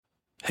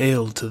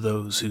Hail to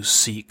those who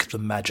seek the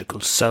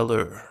magical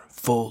cellar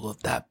full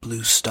of that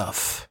blue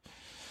stuff.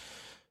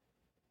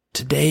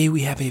 Today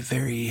we have a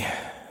very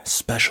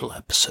special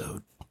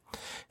episode.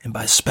 And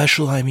by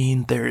special, I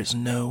mean there is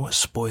no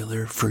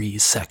spoiler-free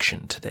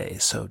section today.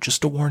 So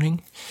just a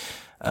warning.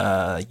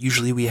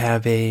 Usually we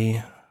have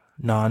a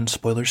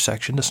non-spoiler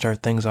section to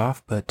start things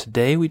off, but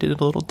today we did it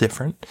a little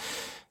different.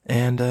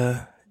 And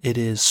it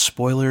is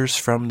spoilers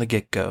from the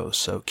get-go.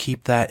 So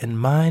keep that in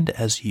mind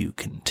as you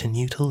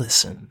continue to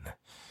listen.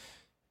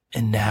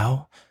 And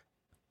now,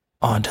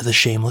 on to the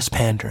shameless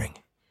pandering.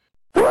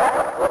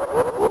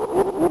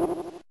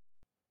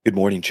 Good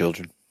morning,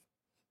 children.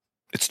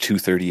 It's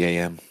 2:30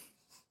 a.m.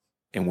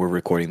 and we're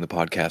recording the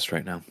podcast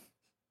right now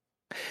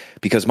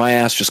because my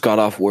ass just got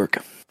off work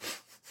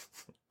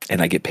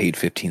and I get paid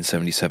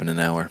 $15.77 an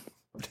hour.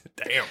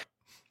 Damn.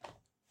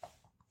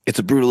 It's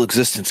a brutal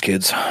existence,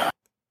 kids.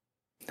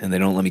 And they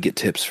don't let me get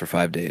tips for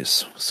 5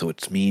 days. So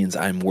it means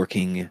I'm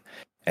working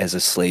as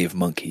a slave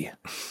monkey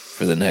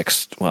for the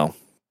next, well,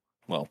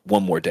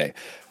 one more day.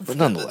 But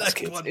nonetheless,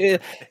 kids,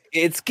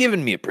 it's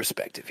given me a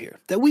perspective here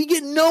that we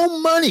get no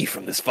money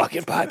from this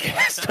fucking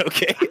podcast,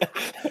 okay?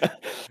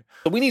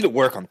 So we need to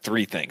work on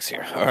 3 things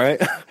here, all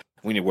right?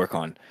 We need to work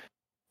on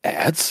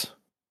ads,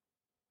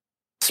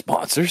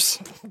 sponsors,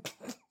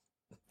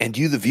 and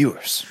you, the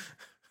viewers,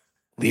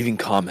 leaving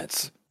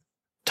comments,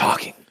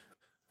 talking,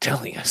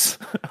 telling us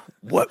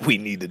what we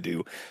need to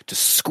do to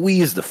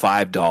squeeze the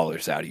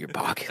 $5 out of your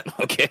pocket,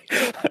 okay?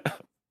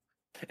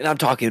 And I'm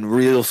talking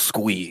real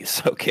squeeze,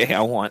 okay?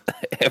 I want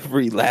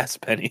every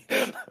last penny.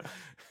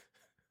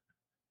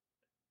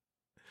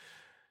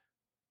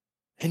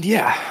 And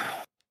yeah,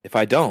 if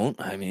I don't,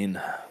 I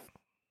mean,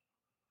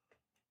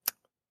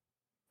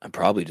 I'm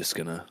probably gonna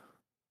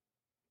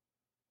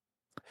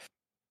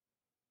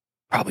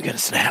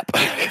snap.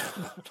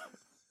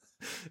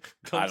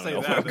 Don't say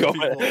that, people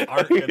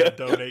aren't going to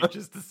donate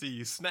just to see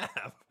you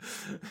snap.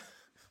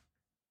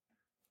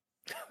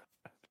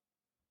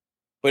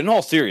 But in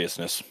all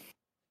seriousness,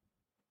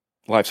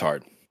 life's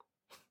hard.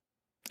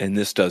 And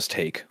this does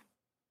take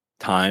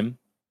time,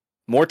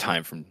 more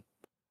time from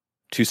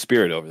Two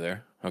Spirit over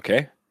there,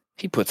 okay?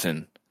 He puts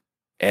in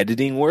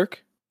editing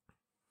work.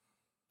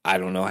 I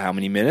don't know how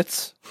many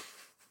minutes,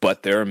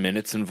 but there are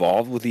minutes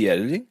involved with the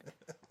editing.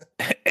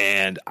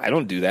 And I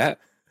don't do that,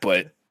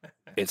 but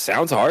it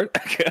sounds hard.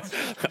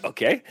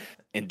 Okay.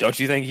 And don't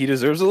you think he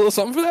deserves a little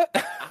something for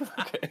that?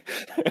 Okay.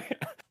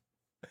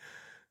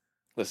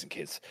 Listen,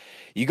 kids,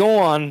 you go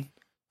on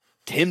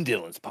Tim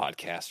Dillon's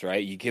podcast,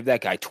 right? You give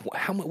that guy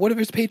what if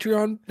his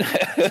Patreon?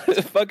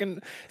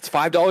 Fucking, it's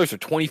 $5 or $25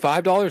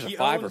 or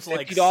 $5 or $50.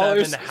 Like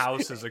 7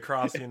 houses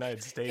across the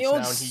United States. He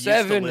owns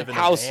 7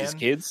 houses,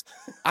 kids.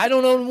 I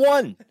don't own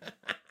one.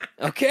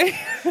 Okay.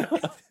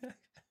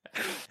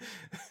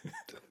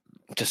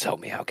 Just help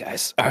me out,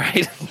 guys. All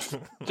right.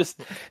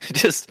 just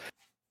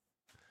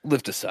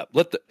lift us up.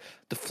 Let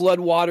the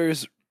flood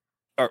waters.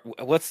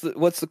 What's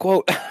the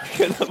quote?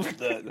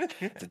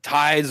 the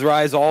tides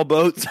rise all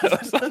boats,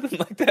 or something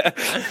like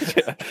that.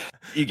 Yeah,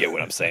 you get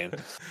what I'm saying.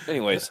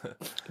 Anyways,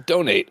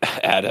 donate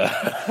at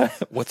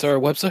what's our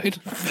website?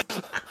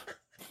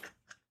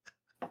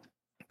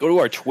 Go to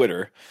our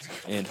Twitter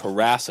and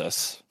harass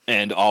us,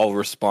 and I'll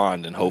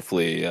respond, and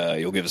hopefully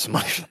you'll give us some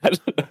money for that.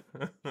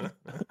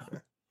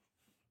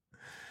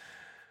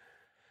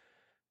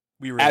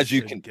 We really as you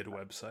should can get a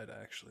website,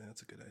 actually.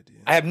 That's a good idea.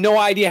 I have no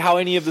idea how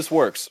any of this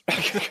works.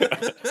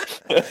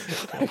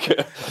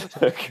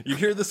 You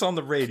hear this on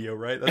the radio,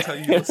 right? That's how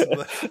you listen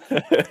to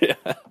that. Yeah.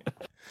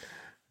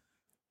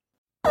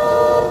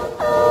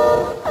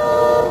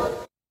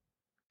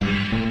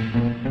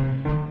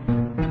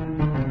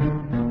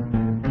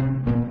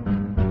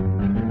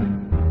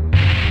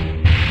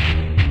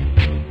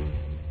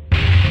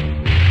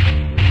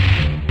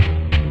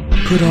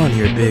 Put on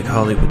your big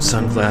Hollywood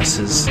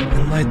sunglasses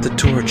and light the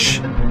torch,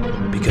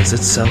 because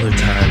it's cellar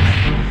time.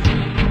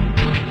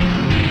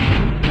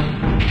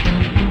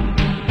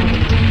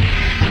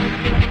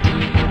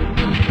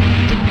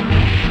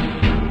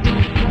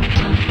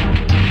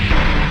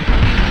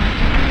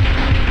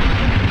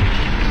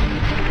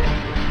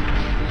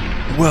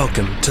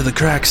 Welcome to the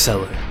Crack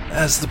Cellar,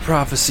 as the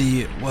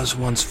prophecy was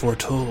once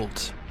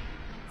foretold.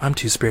 I'm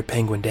Two-Spirit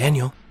Penguin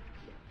Daniel.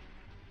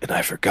 And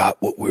I forgot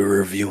what we were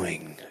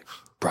reviewing.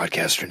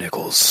 Broadcaster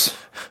Nichols.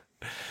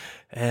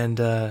 And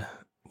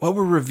what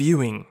we're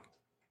reviewing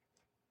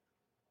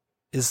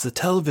is the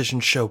television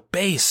show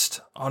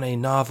based on a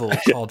novel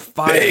called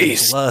Fire and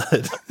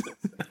Blood.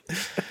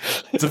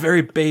 It's a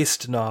very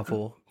based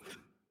novel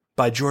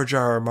by George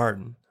R.R.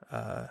 Martin.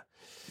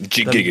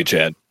 Giga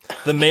Chad.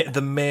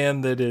 The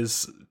man that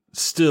is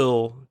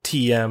still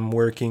TM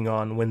working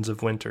on Winds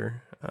of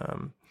Winter.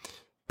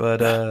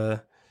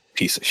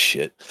 Piece of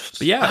shit.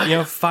 But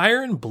yeah,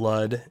 Fire and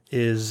Blood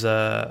is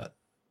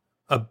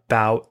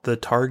about the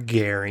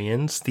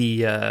Targaryens,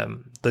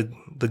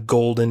 the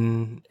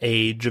golden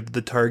age of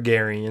the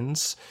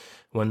Targaryens,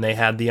 when they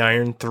had the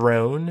Iron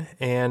Throne,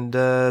 and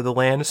the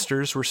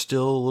Lannisters were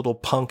still a little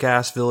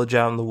punk-ass village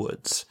out in the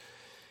woods.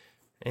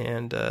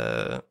 And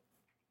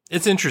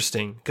It's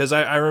interesting because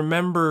I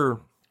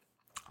remember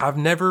I've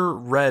never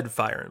read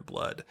Fire and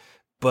Blood,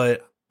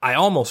 but I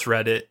almost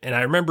read it, and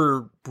I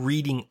remember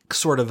reading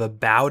sort of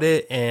about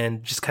it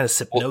and just kind of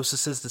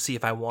synopsises to see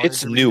if I wanted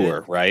It's to read newer,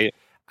 it. right?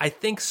 I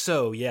think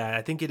so. Yeah,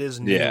 I think it is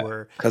Yeah,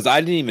 newer. because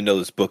I didn't even know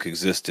this book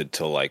existed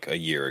till like a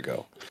year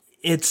ago.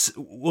 It's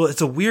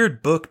a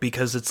weird book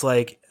because it's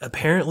like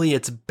apparently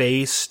it's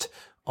based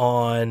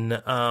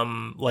on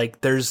like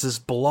there's this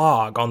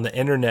blog on the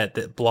internet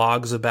that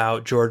blogs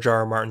about George R.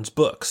 R. Martin's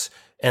books.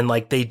 And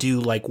like they do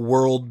like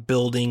world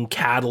building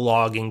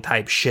cataloging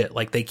type shit.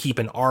 Like they keep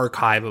an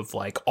archive of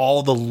like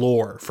all the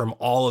lore from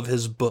all of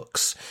his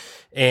books.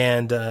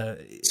 And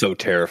So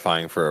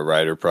terrifying for a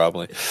writer,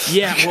 probably.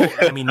 yeah, well,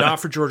 I mean, not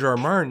for George R. R.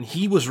 Martin.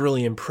 He was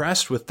really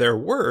impressed with their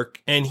work,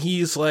 and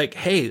he's like,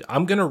 "Hey,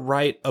 I'm gonna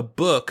write a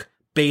book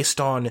based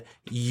on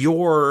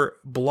your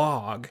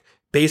blog."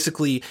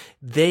 Basically,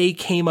 they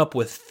came up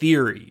with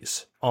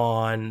theories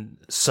on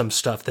some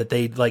stuff that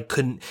they like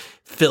couldn't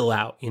fill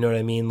out. You know what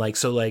I mean? Like,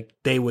 so like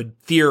they would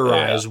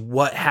theorize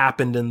what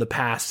happened in the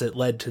past that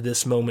led to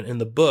this moment in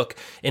the book,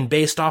 and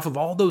based off of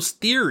all those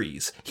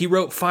theories, he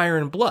wrote Fire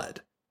and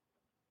Blood.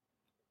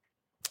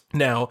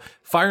 Now,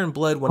 Fire and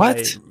Blood,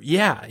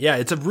 yeah,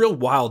 it's a real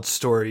wild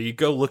story. You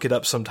go look it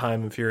up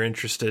sometime if you're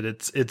interested.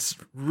 It's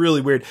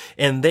really weird.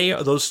 And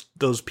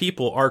those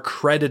people are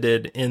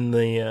credited in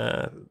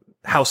the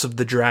House of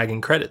the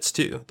Dragon credits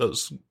too.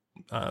 Those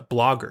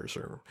bloggers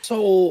are.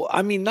 So,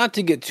 I mean, not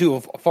to get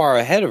too far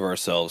ahead of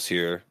ourselves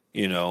here,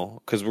 you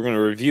know, because we're going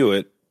to review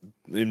it,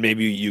 and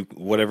maybe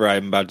whatever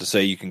I'm about to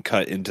say, you can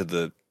cut into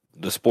the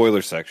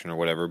spoiler section or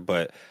whatever.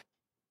 But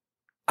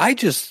I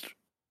just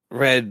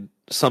read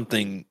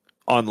something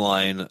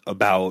online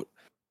about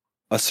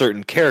a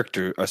certain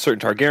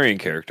Targaryen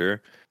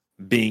character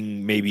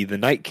being maybe the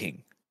Night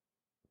King.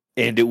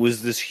 And it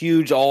was this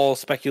huge all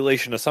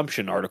speculation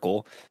assumption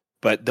article,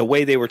 but the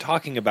way they were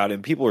talking about it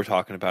and people were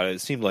talking about it,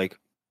 it seemed like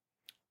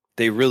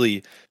they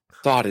really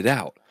thought it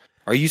out.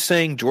 Are you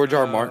saying George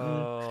R. R.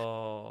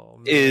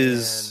 Martin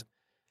is...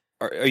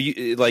 Are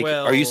you like?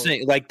 Well, are you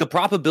saying like the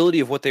probability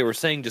of what they were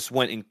saying just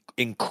went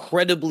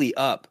incredibly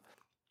up?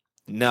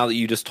 Now that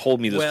you just told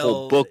me this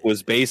whole book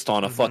was based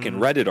on a fucking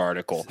Reddit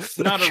article.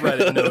 Not a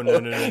Reddit.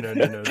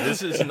 No.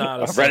 This is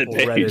not a simple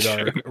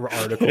Reddit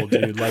article,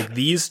 dude. Like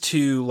these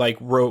two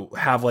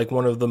have like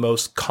one of the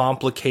most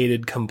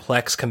complicated,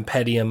 complex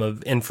compendium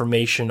of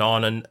information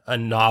on a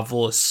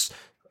novelist's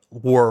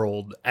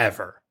world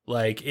ever.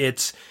 Like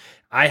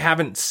I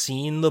haven't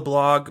seen the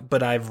blog,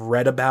 but I've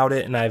read about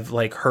it and I've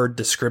like heard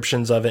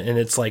descriptions of it, and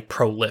it's like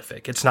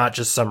prolific. It's not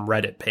just some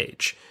Reddit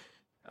page.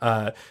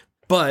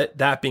 But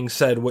that being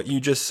said, what you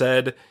just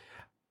said,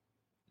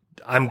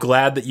 I'm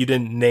glad that you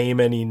didn't name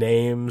any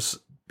names,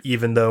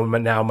 even though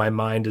now my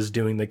mind is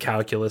doing the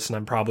calculus and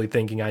I'm probably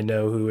thinking I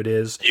know who it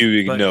is.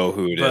 You know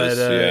who it is.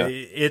 Yeah.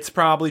 It's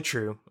probably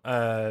true.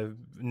 I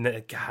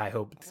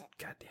hope.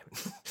 God damn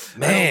it.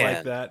 Man. I don't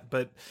like that,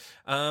 but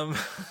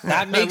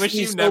that makes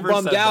me so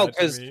bummed out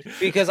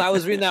because I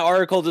was reading that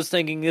article just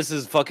thinking this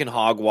is fucking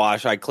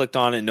hogwash. I clicked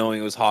on it knowing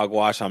it was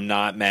hogwash. I'm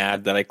not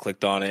mad that I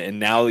clicked on it, and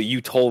now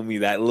you told me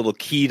that little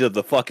key to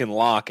the fucking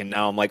lock, and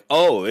now I'm like,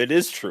 oh, it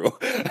is true.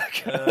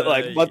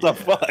 Like, what the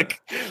fuck?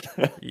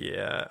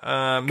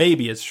 Yeah,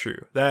 maybe it's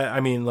true. I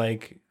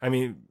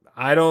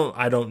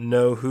don't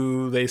know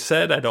who they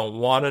said. I don't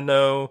want to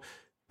know,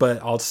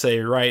 but I'll say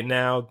right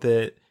now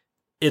that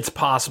it's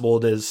possible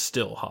it is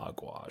still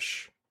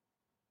hogwash.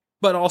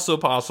 But also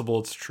possible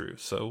it's true,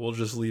 so we'll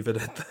just leave it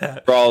at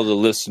that. For all the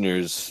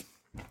listeners,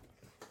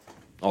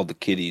 all the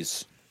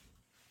kiddies,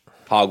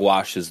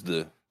 hogwash is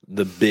the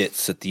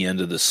bits at the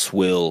end of the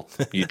swill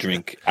you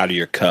drink out of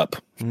your cup.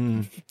 All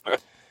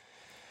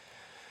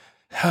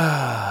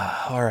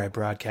right,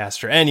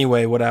 broadcaster.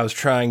 Anyway, what I was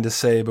trying to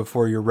say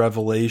before your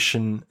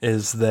revelation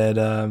is that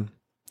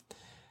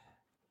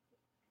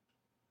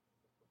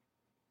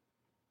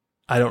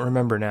I don't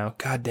remember now.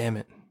 God damn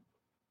it.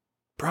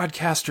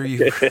 Broadcaster,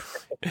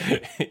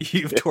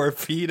 you've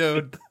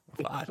torpedoed.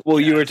 Well,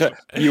 you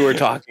were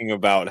talking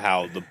about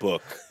how the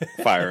book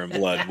Fire and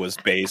Blood was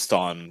based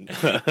on.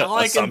 All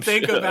I can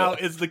think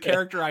about is the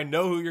character I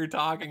know who you're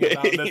talking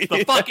about. And that's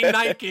the fucking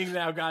Night King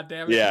now. God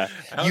damn it! Yeah,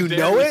 you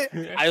know it.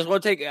 I just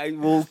want to take.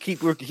 We'll keep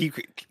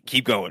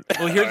going.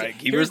 Well,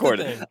 keep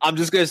recording. I'm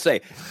just gonna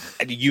say,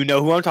 you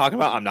know who I'm talking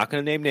about. I'm not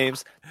gonna name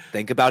names.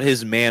 Think about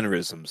his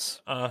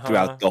mannerisms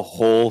throughout the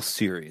whole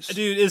series.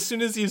 Dude, as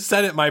soon as you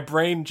said it, my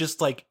brain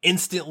just like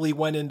instantly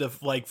went into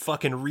like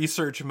fucking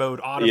research mode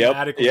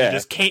automatically. Yep, yeah.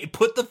 Just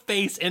put the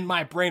face in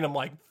my brain. I'm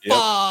like,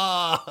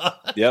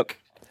 fuck. Yep.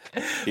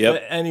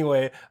 But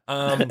anyway,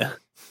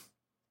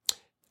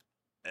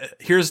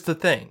 here's the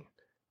thing.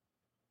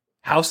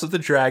 House of the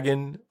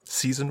Dragon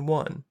Season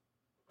 1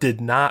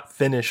 did not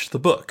finish the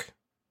book.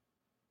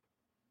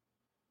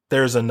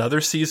 There's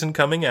another season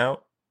coming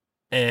out,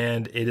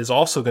 and it is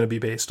also going to be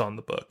based on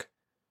the book.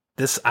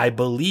 This, I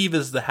believe,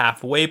 is the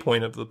halfway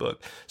point of the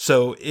book.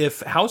 So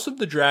if House of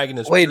the Dragon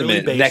is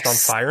purely based on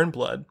Fire and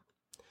Blood,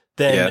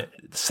 then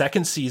the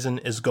second season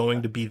is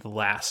going to be the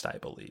last, I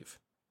believe.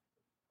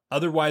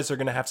 Otherwise, they're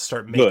going to have to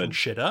start making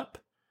shit up.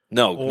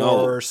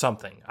 Or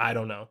something. I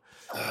don't know.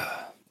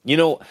 You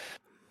know,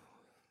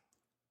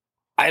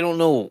 I don't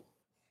know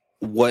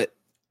what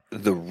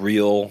the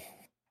real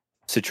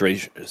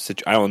situation.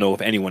 I don't know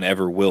if anyone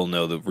ever will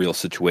know the real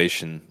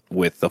situation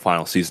with the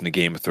final season of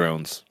Game of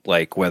Thrones.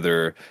 Like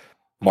whether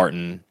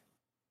Martin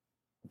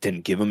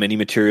didn't give him any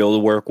material to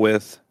work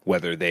with,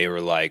 whether they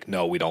were like,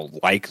 no, we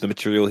don't like the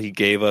material he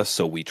gave us,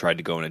 so we tried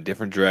to go in a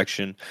different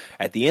direction.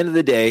 At the end of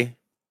the day,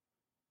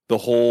 the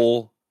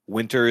whole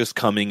Winter is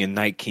Coming and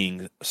Night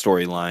King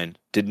storyline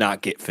did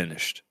not get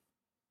finished.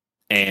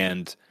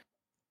 And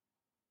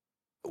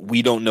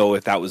we don't know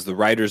if that was the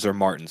writers or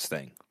Martin's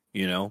thing,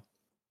 you know?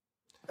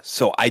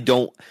 So I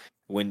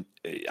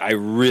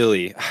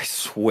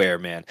swear,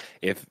 man,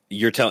 if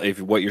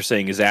what you're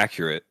saying is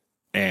accurate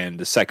and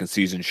the second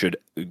season should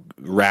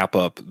wrap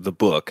up the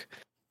book,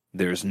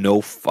 there's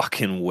no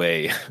fucking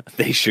way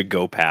they should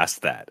go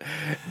past that.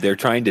 They're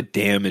trying to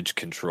damage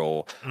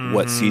control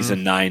what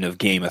season 9 of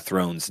Game of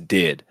Thrones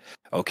did.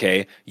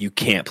 Okay? You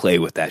can't play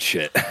with that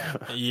shit.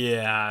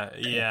 Yeah.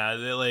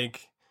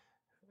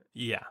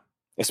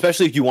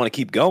 Especially if you want to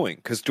keep going,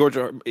 because George,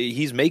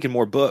 he's making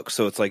more books,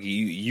 so it's like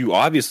you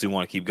obviously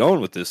want to keep going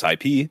with this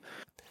IP.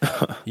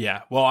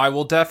 Yeah, well, I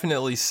will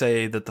definitely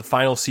say that the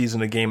final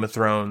season of Game of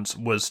Thrones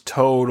was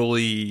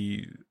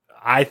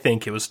I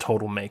think it was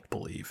total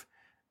make-believe.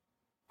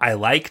 I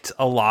liked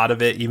a lot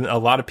of it. Even a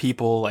lot of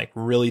people like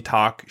really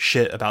talk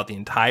shit about the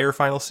entire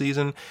final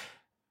season.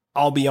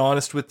 I'll be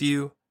honest with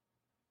you,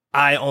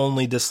 I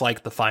only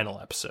disliked the final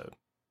episode.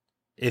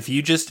 If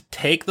you just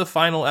take the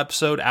final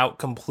episode out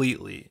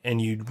completely and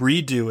you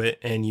redo it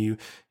and you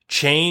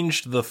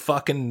changed the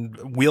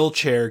fucking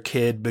wheelchair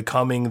kid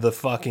becoming the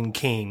fucking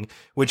king,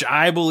 which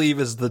I believe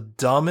is the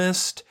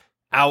dumbest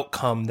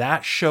outcome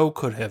that show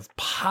could have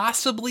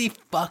possibly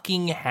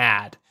fucking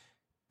had.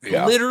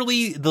 Yeah.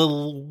 Literally the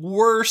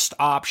worst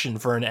option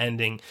for an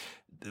ending.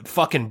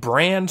 Fucking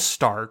Bran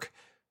Stark,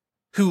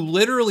 who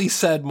literally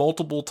said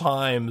multiple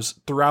times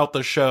throughout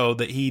the show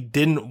that he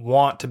didn't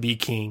want to be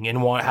king and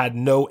had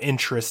no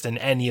interest in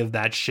any of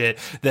that shit.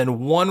 Then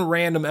one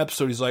random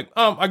episode, he's like,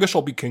 I guess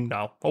I'll be king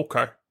now.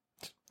 Okay.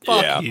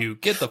 Fuck you.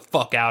 Get the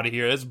fuck out of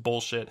here. That's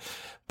bullshit.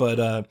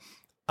 But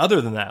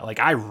other than that, like,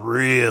 I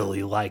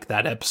really like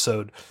that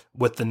episode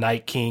with the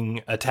Night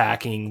King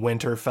attacking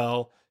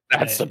Winterfell.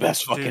 That's the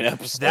best fucking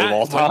episode of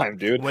all time,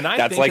 dude.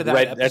 That's like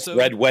that's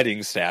Red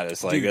Wedding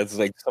status. Like, dude, that's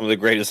like some of the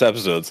greatest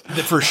episodes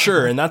for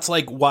sure. And that's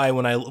like why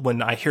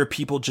when I hear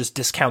people just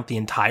discount the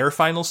entire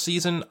final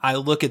season, I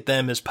look at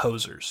them as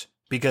posers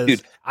because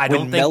dude, I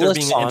don't think they're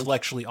being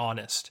intellectually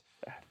honest.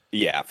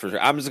 Yeah, for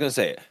sure. I'm just gonna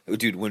say it,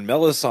 dude. When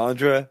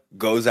Melisandre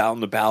goes out on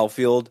the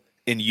battlefield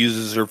and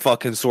uses her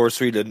fucking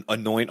sorcery to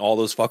anoint all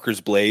those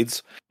fuckers'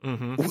 blades,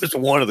 was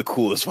one of the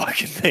coolest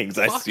fucking things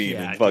I've seen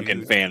in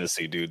fucking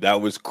fantasy, dude.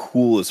 That was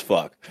cool as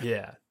fuck.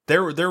 Yeah,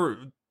 there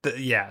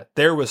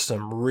was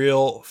some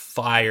real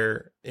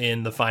fire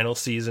in the final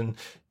season.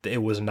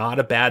 It was not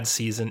a bad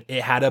season.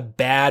 It had a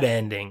bad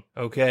ending.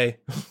 Okay.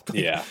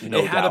 Yeah,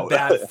 it had a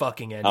bad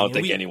fucking ending. I don't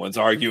think anyone's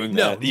arguing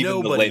that.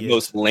 Even the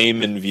most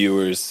layman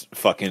viewers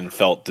fucking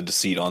felt the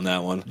deceit on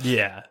that one.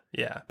 Yeah.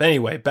 Yeah. But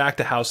anyway, back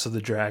to House of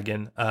the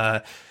Dragon.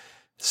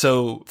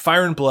 So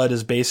Fire and Blood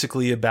is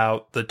basically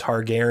about the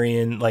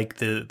Targaryen, like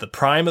the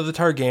prime of the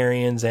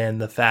Targaryens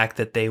and the fact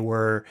that they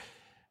were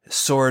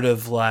sort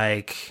of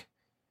like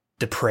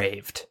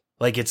depraved.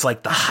 Like it's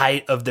like the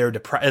height of their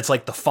it's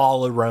like the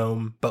fall of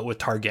Rome, but with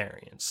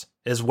Targaryens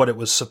is what it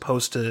was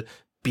supposed to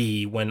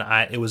be when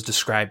it was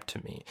described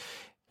to me.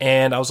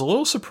 And I was a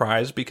little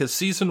surprised because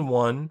season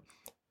 1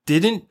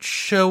 didn't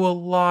show a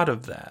lot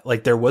of that.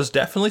 Like there was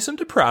definitely some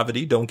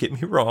depravity. Don't get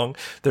me wrong.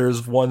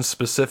 There's one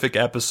specific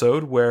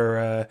episode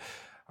where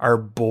our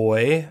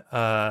boy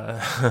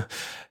Daemon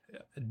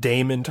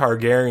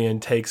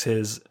Targaryen takes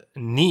his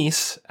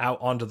niece out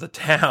onto the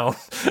town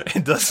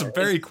and does some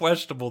very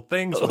questionable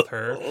things with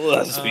her.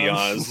 Let's be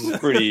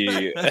honest.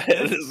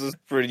 This is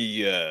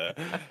pretty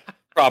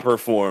proper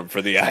form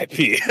for the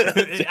IP.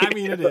 I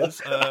mean, it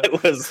is.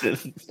 It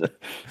wasn't.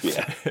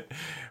 Yeah.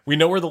 We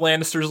know where the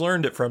Lannisters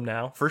learned it from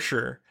now, for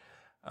sure.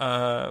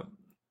 But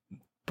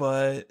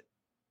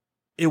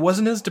it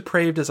wasn't as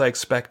depraved as I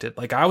expected.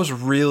 Like, I was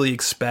really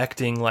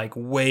expecting, like,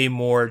 way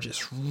more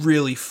just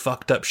really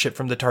fucked up shit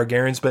from the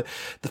Targaryens. But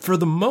for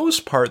the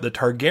most part, the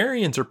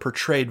Targaryens are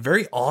portrayed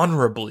very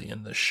honorably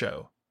in this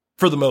show.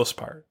 For the most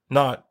part.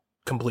 Not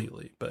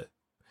completely, but...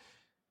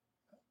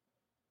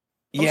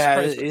 Yeah,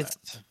 it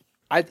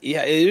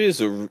is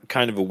a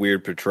kind of a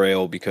weird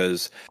portrayal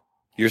because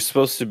you're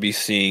supposed to be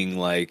seeing,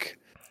 like,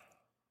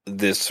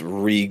 this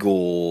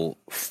regal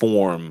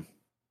form,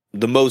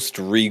 the most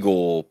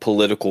regal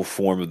political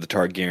form of the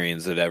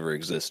Targaryens that ever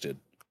existed,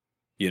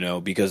 you know,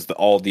 because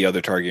all the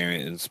other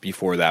Targaryens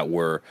before that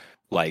were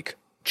like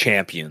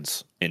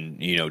champions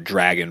and, you know,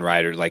 dragon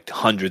riders, like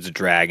hundreds of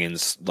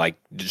dragons, like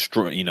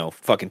destroy, you know,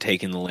 fucking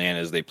taking the land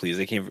as they please.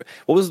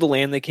 What was the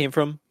land they came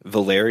from?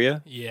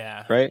 Valyria?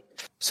 Yeah. Right?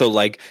 So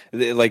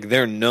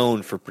they're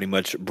known for pretty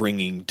much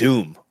bringing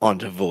doom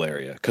onto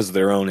Valyria because of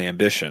their own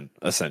ambition,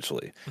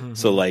 essentially. Mm-hmm.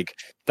 So like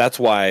that's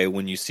why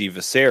when you see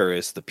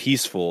Viserys, the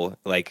peaceful,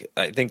 like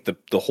I think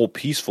the whole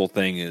peaceful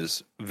thing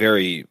is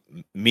very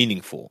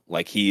meaningful.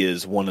 Like he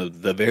is one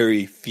of the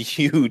very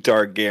few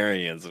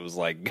Targaryens that was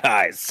like,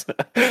 guys,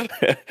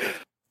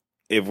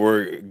 if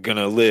we're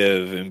gonna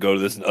live and go to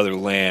this other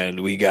land,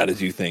 we got to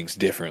do things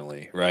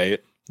differently, right?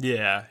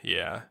 Yeah,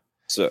 yeah.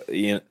 So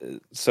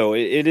so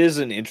it is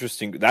an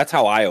interesting. That's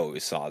how I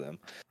always saw them,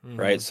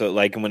 right? So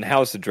like when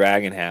House of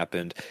Dragon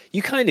happened,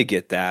 you kind of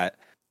get that,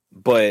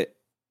 but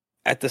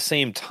at the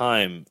same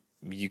time,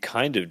 you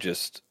kind of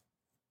just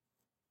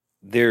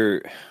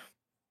they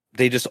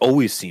just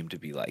always seem to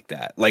be like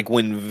that. Like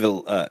when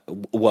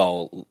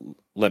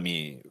let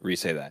me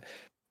re-say that.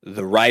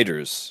 The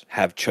writers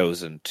have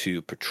chosen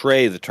to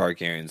portray the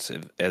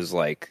Targaryens as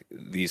like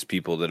these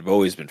people that have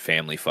always been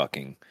family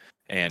fucking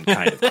and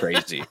kind of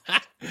crazy.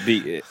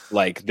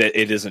 Like that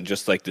it isn't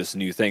just like this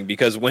new thing,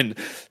 because when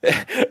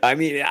I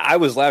mean I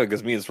was laughing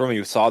because me and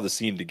Stormy saw the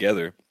scene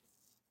together.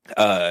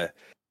 What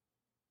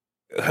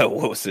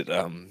was it?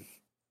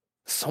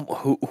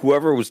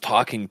 Whoever was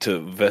talking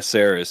to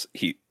Viserys,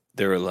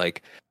 they were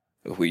like,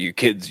 well, you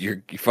kids,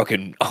 your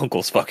fucking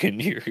uncle's fucking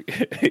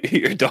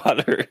your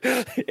daughter,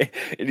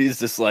 and he's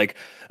just like,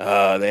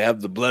 they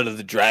have the blood of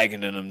the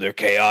dragon in them. They're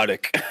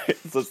chaotic.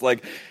 So it's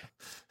like,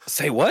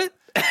 say what?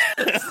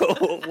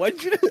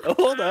 What you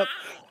hold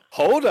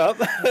up?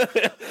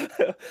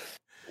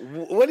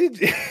 What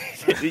did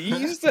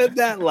you said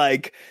that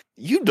like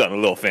you've done a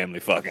little family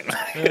fucking?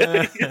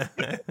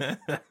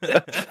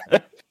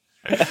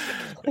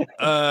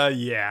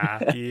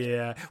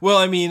 Yeah. Well,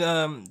 I mean,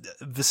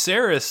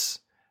 Viserys.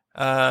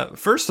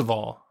 First of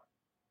all,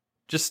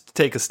 just to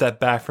take a step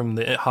back from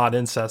the hot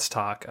incest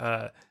talk,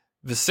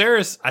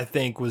 Viserys, I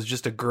think, was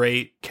just a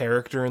great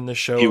character in the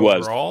show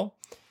overall.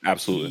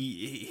 Absolutely.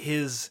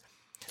 His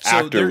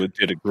actor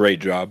did a great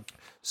job.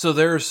 So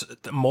there's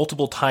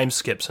multiple time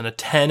skips in a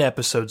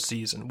 10-episode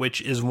season,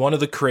 which is one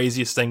of the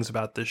craziest things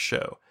about this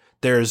show.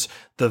 There's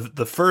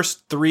the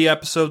first 3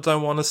 episodes, I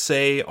want to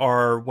say,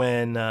 are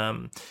when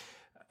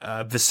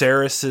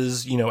Viserys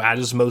is, at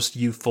his most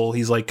youthful.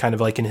 He's like kind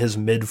of like in his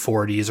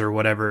mid-40s or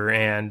whatever,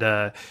 and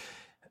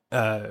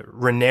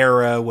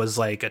Rhaenyra was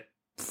like a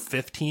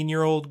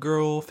 15-year-old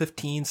girl,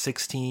 15,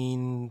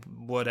 16,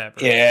 whatever.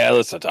 Yeah,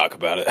 let's not talk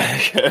about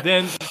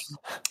it.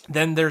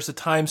 Then there's a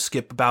time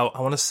skip about,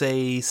 I want to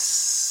say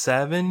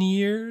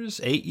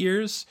 8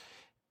 years.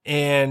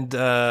 And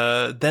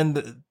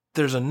then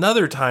there's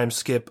another time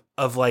skip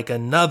of like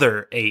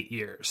another 8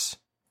 years.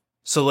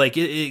 So like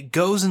it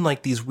goes in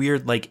like these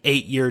weird like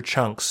 8-year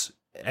chunks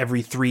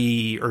every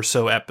 3 or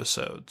so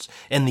episodes,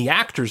 and the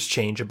actors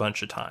change a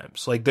bunch of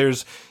times. Like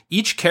there's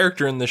each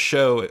character in the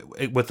show,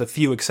 with a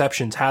few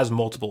exceptions, has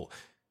multiple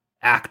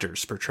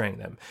actors portraying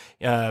them.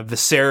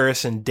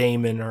 Viserys and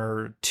Daemon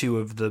are 2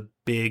 of the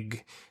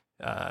big.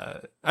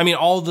 I mean,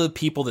 all the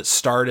people that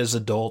start as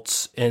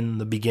adults in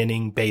the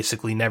beginning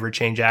basically never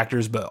change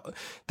actors, but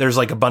there's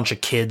like a bunch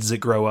of kids that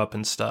grow up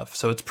and stuff.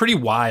 So it's pretty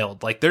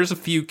wild. Like there's a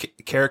few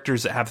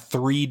characters that have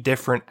 3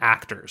 different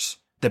actors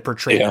that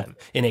portray them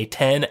in a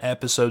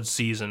 10-episode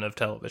season of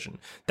television.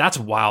 That's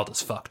wild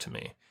as fuck to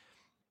me.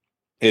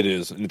 It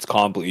is, and it's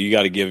complicated. You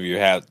got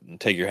to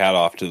take your hat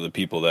off to the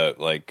people that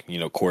like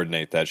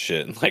coordinate that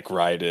shit and like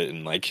write it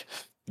and like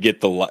get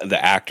the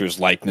actors'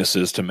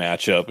 likenesses to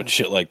match up and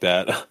shit like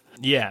that.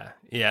 Yeah,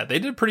 they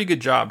did a pretty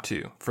good job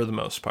too, for the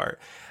most part.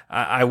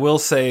 I will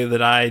say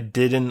that I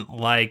didn't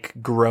like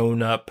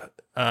grown-up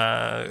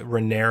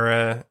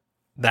Rhaenyra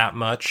that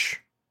much.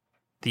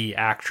 The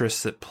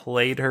actress that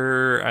played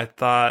her, I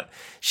thought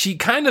she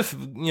kind of,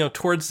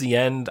 towards the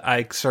end,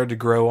 I started to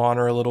grow on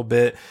her a little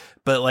bit.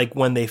 But like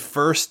when they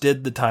first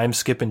did the time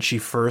skip and she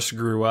first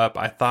grew up,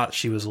 I thought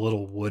she was a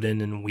little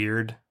wooden and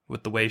weird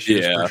with the way she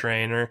was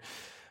portraying her.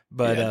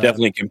 But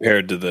definitely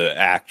compared to the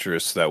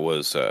actress that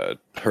was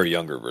her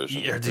younger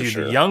version. Yeah, dude,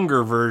 the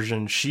younger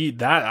version,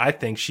 I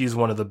think she's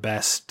one of the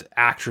best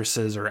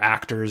actresses or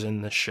actors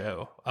in the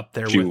show, up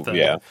there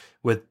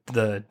with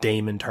the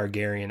Daemon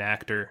Targaryen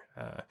actor.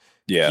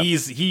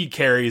 He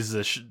carries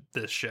this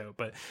show,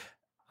 but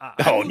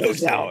no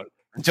doubt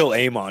until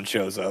Aemon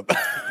shows up.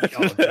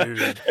 Oh,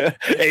 dude,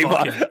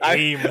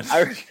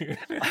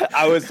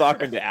 I was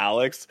talking to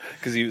Alex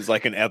because he was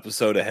like an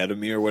episode ahead of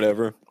me or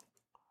whatever.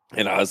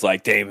 And I was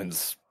like,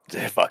 Damon's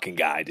a fucking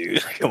guy,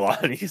 dude. Come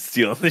on, he's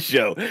stealing the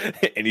show.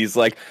 And he's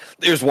like,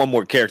 there's one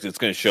more character that's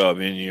gonna show up,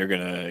 and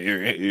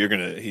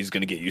he's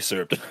gonna get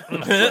usurped. I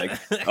was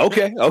like,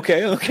 okay.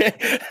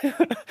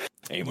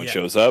 Aemon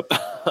shows up.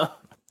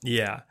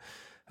 Yeah,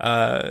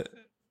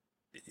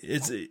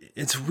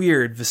 it's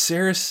weird.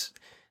 Viserys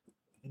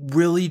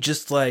really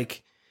just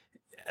like.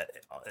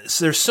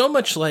 So there's so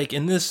much like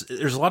in this.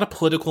 There's a lot of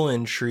political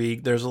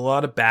intrigue. There's a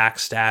lot of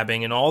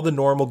backstabbing and all the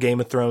normal Game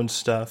of Thrones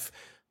stuff.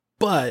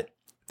 But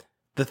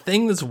the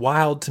thing that's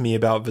wild to me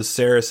about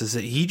Viserys is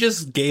that he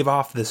just gave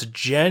off this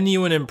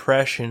genuine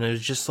impression of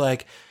just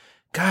like,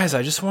 guys,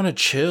 I just want to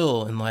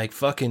chill and like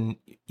fucking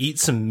eat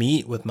some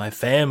meat with my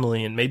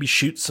family and maybe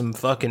shoot some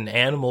fucking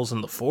animals in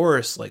the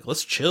forest. Like,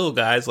 let's chill,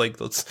 guys. Like,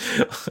 let's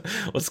quit.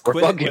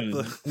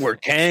 We're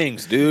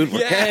Kangs, dude. We're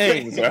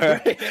Kangs. All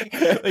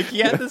right. Like, he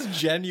had this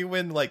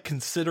genuine like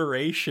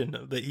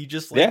consideration that he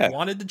just like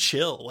wanted to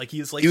chill. Like, he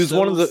was so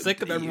one of the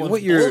sick of everyone's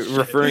what you're bullshit.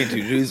 referring to.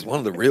 Dude, he's one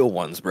of the real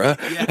ones, bro.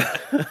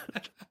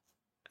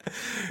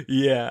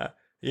 Yeah.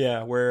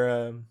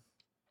 Where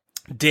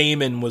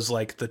Daemon was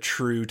like the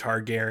true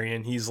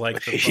Targaryen. He's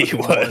like the he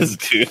was,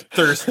 dude,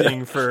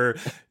 thirsting for,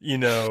 you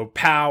know,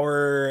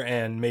 power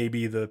and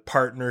maybe the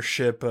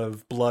partnership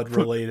of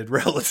blood-related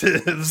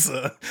relatives.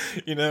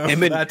 You know,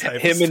 him and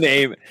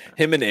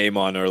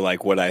Aemon are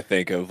like what I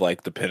think of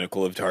like the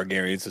pinnacle of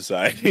Targaryen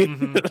society.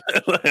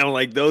 Mm-hmm. I'm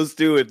like, those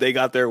two, if they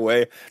got their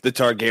way, the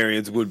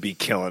Targaryens would be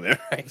killing it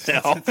right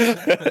now.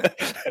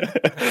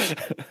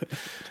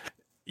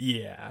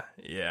 Yeah.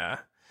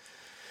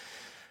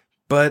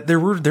 But there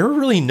were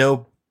really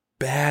no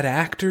bad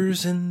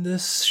actors in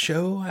this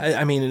show.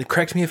 I mean,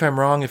 correct me if I'm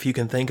wrong if you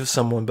can think of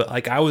someone, but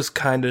like I was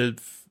kind of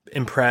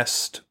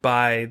impressed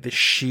by the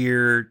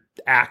sheer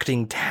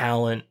acting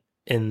talent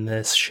in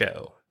this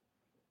show.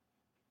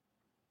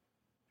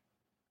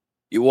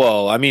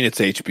 Well, I mean, it's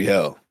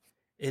HBO.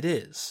 It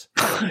is.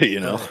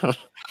 You know?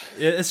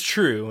 It's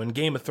true, and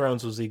Game of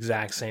Thrones was the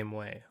exact same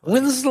way.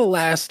 When's the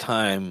last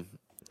time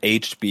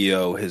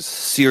HBO has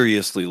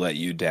seriously let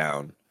you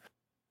down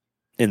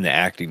in the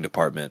acting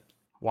department?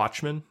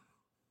 Watchmen?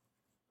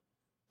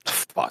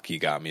 Fuck, you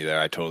got me there.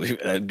 I totally...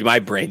 my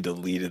brain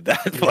deleted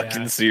that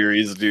fucking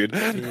series, dude.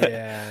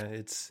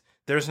 Yeah,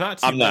 there's not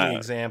too many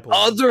examples.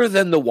 Other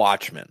than The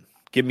Watchmen.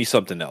 Give me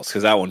something else,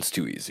 because that one's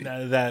too easy.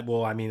 That's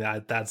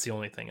the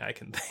only thing I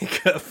can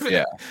think of.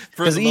 Yeah.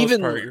 For the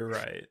most part, you're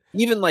right.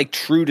 Even like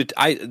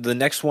the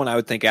next one I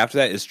would think after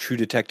that is True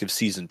Detective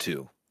Season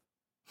 2.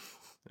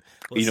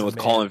 Listen, with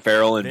Colin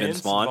Farrell and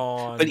Vince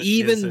Vaughn. But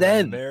even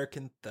then,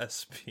 American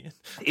thespian.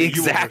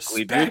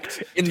 Exactly, dude.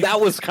 And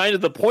that was kind of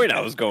the point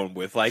I was going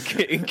with. Like,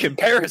 in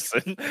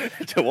comparison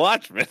to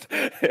Watchmen,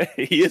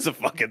 he is a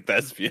fucking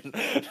thespian.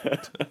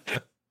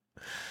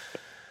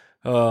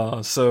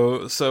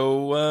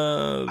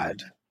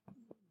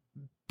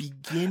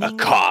 Beginning a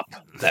cop.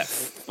 That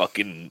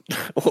fucking,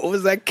 what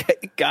was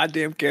that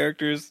goddamn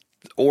character's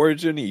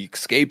origin? He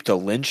escaped a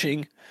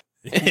lynching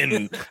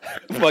and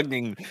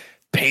fucking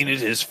painted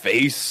his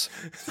face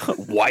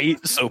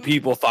white so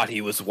people thought he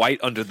was white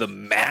under the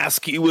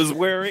mask he was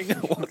wearing.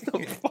 What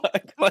the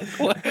fuck? Like,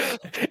 what?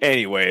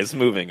 Anyways,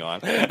 moving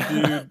on.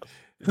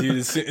 Dude,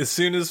 as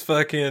soon as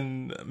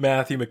fucking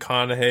Matthew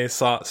McConaughey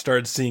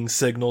started seeing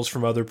signals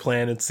from other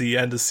planets, the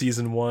end of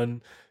season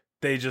 1,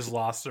 they just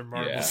lost their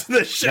marbles.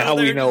 Yeah. Now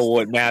we know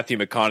what Matthew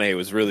McConaughey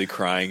was really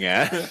crying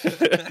at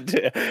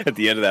at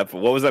the end of that.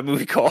 What was that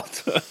movie called?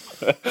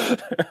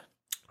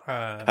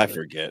 I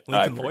forget.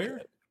 Lincoln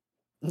Lawyer?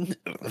 Which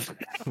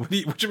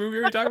movie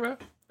are you talking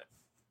about?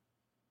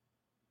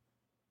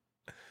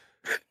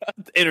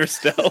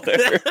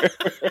 Interstellar.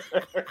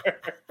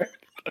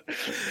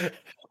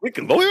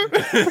 Lincoln Lawyer?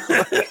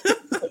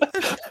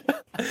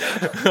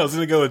 I was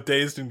going to go with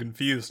Dazed and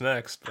Confused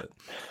next, but...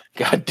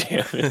 God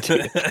damn it,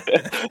 dude.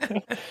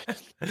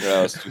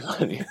 That was too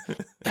funny.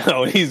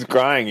 No, he's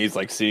crying. He's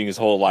like seeing his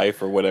whole life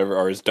or whatever,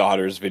 or his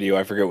daughter's video.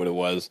 I forget what it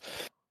was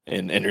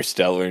in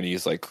Interstellar, and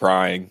he's like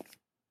crying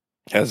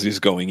as he's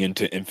going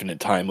into infinite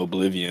time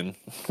oblivion.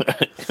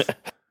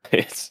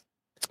 It's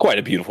quite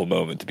a beautiful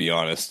moment, to be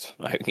honest.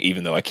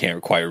 Even though I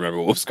can't quite remember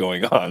what was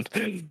going on,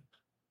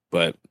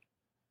 but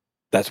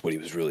that's what he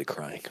was really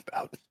crying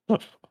about.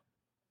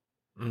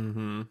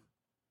 Mm-hmm.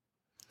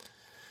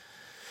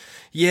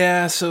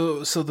 Yeah,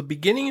 so the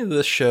beginning of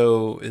the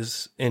show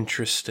is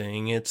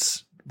interesting.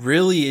 It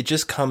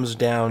just comes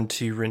down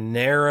to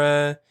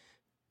Rhaenyra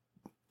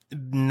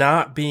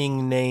not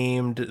being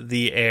named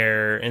the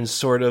heir and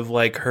sort of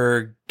like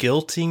her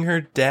guilting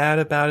her dad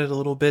about it a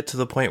little bit to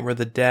the point where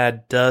the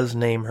dad does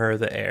name her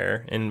the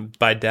heir. And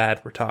by dad,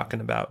 we're talking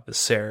about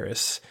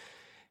Viserys.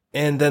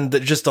 And then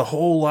just a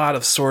whole lot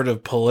of sort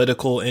of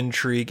political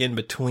intrigue in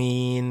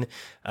between.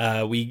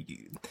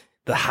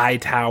 The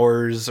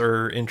Hightowers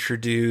are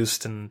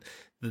introduced, and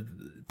the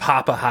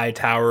Papa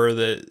Hightower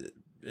that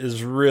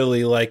is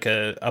really like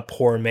a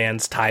poor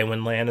man's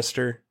Tywin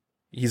Lannister.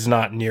 He's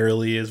not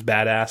nearly as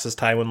badass as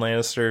Tywin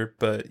Lannister,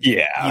 but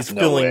he's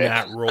filling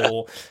that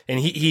role. And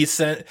he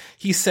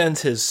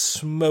sends his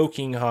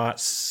smoking hot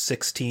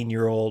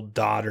 16-year-old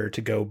daughter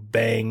to go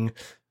bang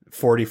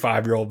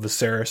 45-year-old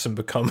Viserys and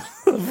become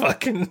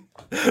fucking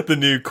the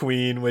new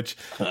queen, which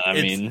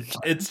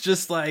it's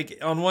just like,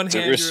 on one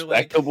hand, it's a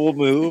respectable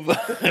move.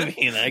 I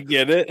mean, I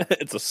get it.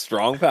 It's a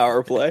strong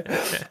power play.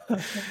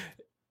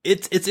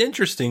 It's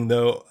interesting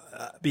though,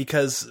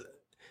 because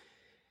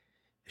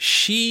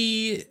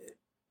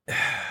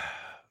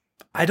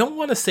I don't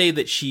want to say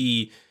that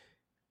she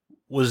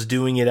was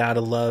doing it out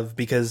of love,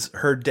 because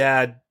her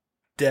dad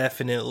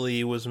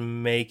definitely was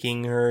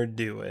making her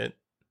do it.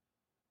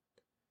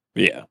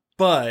 Yeah.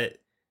 But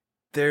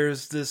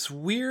there's this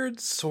weird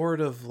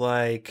sort of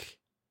like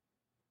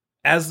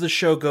as the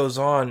show goes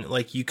on,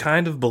 like, you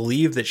kind of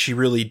believe that she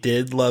really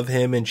did love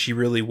him and she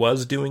really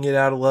was doing it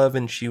out of love,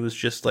 and she was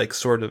just like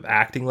sort of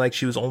acting like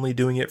she was only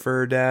doing it for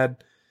her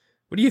dad.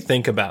 What do you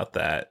think about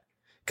that?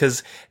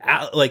 Because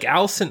like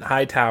Alicent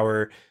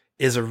Hightower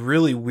is a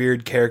really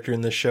weird character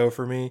in the show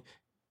for me,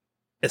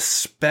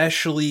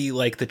 especially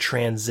like the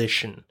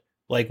transition,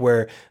 like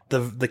where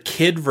the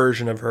kid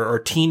version of her or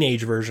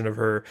teenage version of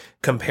her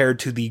compared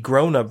to the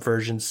grown-up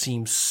version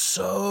seems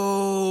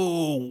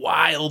so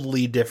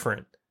wildly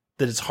different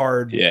that it's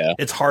hard. Yeah.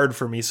 It's hard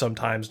for me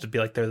sometimes to be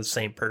like they're the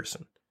same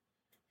person.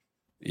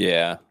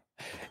 Yeah.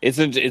 It's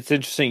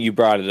interesting you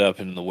brought it up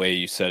in the way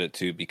you said it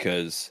too,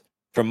 because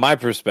from my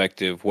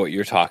perspective, what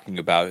you're talking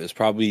about is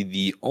probably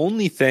the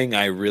only thing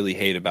I really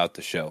hate about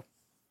the show.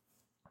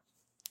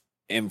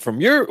 And from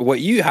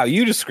how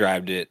you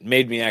described it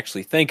made me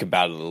actually think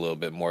about it a little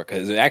bit more,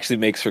 because it actually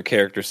makes her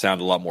character sound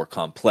a lot more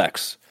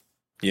complex.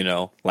 You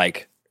know,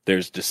 like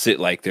there's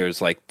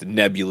the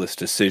nebulous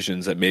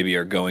decisions that maybe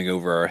are going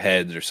over our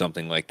heads or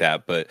something like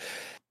that. But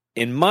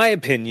in my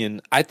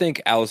opinion, I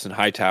think Alicent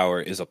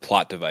Hightower is a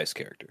plot device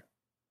character.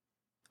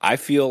 I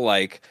feel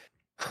like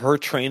her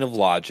train of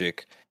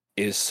logic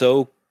is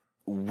so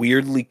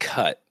weirdly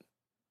cut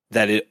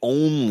that it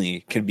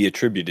only can be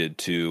attributed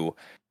to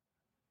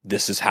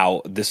this is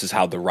how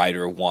the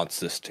writer wants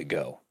this to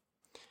go.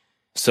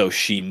 So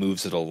she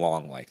moves it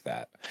along like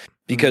that.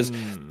 Because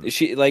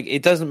she, like,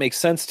 it doesn't make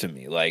sense to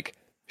me. Like,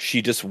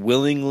 she just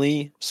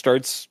willingly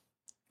starts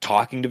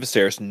talking to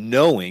Viserys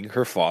knowing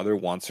her father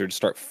wants her to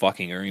start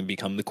fucking her and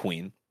become the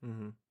queen.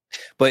 Mm-hmm.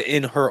 But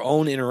in her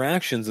own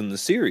interactions in the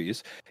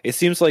series, it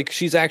seems like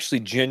she's actually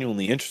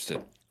genuinely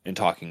interested in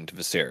talking to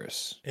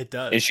Viserys. It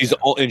does.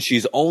 And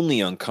she's only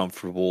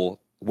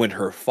uncomfortable when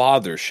her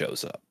father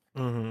shows up.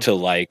 Mm-hmm. To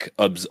like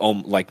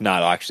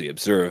not actually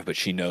observe, but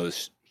she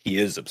knows he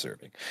is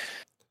observing.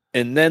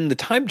 And then the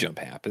time jump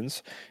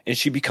happens and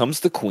she becomes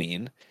the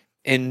queen,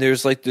 and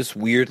there's like this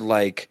weird,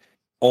 like,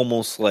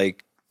 almost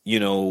like, you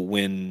know,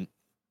 when,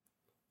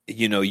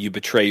 you know, you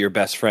betray your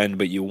best friend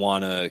but you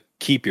want to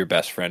keep your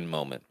best friend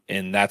moment.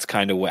 And that's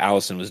kind of what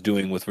Alicent was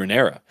doing with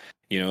Rhaenyra.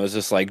 You know, it's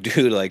just like,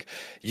 dude, like,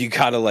 you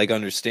gotta, like,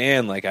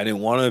 understand, like, I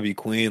didn't want to be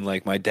queen,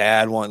 like, my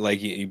dad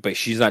like, but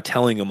she's not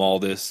telling him all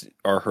this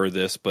or her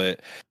this, but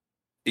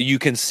you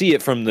can see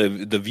it from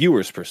the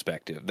viewer's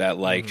perspective that,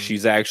 like,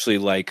 she's actually,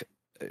 like,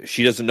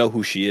 she doesn't know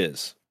who she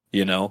is,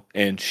 you know,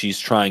 and she's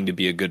trying to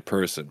be a good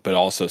person, but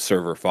also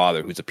serve her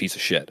father, who's a piece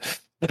of shit.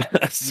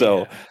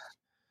 So,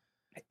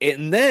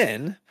 and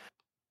then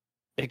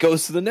it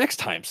goes to the next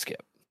time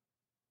skip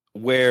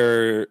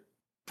where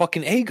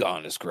fucking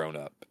Aegon is grown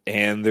up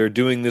and they're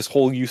doing this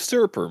whole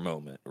usurper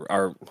moment.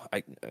 Or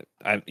I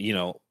you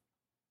know,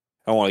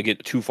 I don't want to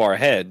get too far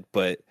ahead,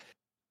 but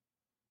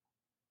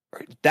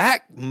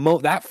that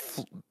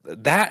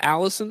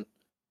Alicent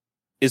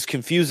is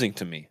confusing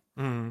to me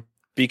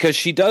because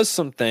she does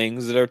some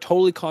things that are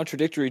totally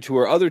contradictory to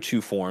her other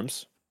two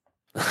forms.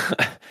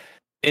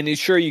 And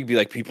sure, you could be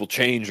like, people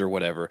change or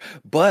whatever,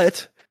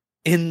 but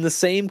in the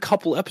same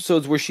couple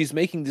episodes where she's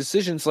making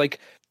decisions, like,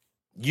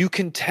 you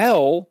can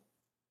tell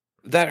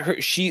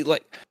that she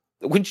like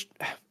when she,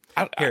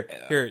 I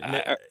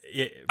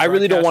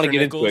really don't want to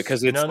get into it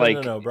because it's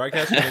no.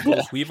 Broadcaster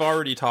Nichols, we've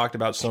already talked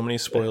about so many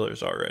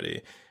spoilers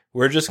already.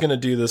 We're just going to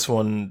do this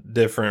one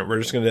different.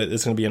 It's going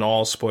to be an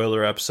all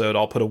spoiler episode.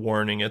 I'll put a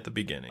warning at the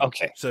beginning.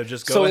 Okay. So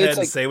just go ahead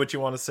and say what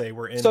you want to say.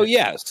 We're in. So,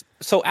 yes.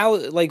 So,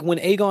 like, when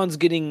Aegon's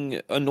getting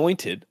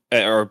anointed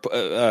or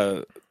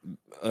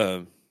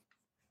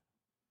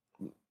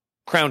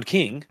crowned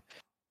king,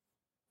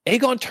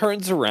 Aegon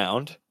turns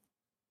around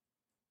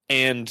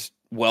and,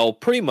 well,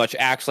 pretty much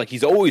acts like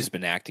he's always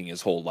been acting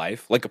his whole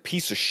life, like a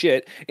piece of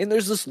shit. And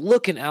there's this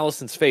look in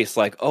Alicent's face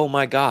like, oh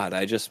my God,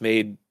 I just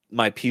made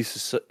my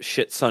piece of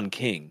shit son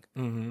king.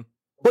 Mm-hmm.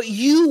 But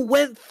you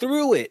went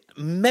through it.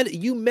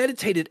 You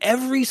meditated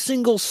every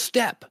single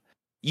step.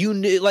 You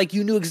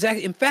knew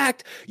exactly. In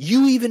fact,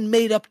 you even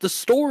made up the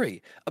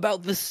story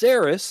about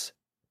Viserys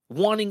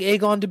wanting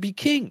Aegon to be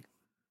king.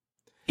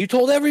 You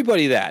told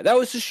everybody that. That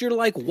was just your,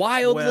 like,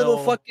 wild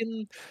little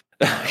fucking.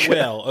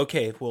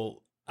 Okay.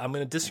 Well, I'm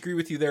going to disagree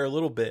with you there a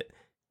little bit.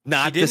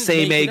 Not the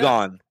same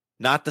Aegon.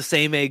 Not the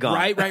same Aegon.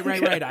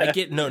 Right. I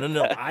get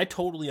no. I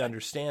totally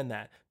understand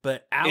that.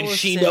 But Alicent, and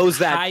she knows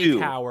that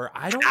too.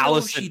 I don't know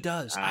if she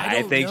does.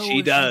 I think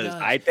she does.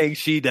 I think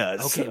she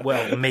does. Okay,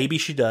 well, maybe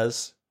she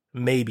does.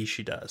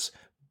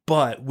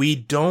 But we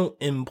don't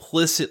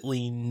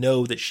implicitly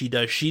know that she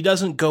does. She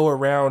doesn't go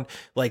around,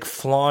 like,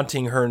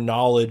 flaunting her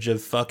knowledge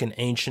of fucking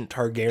ancient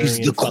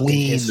Targaryen fucking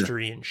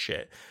history and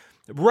shit.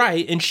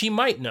 Right, and she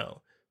might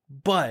know.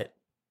 But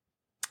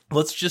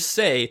let's just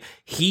say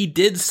he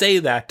did say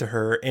that to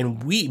her,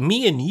 and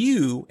me and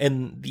you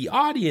and the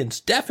audience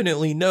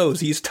definitely knows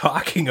he's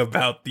talking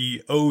about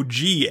the OG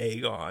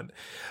Aegon.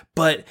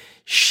 But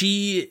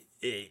she,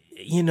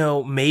 you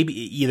know, maybe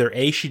either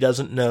A, she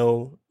doesn't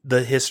know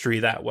the history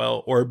that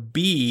well, or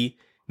B,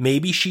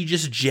 Maybe she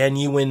just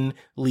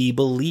genuinely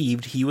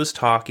believed he was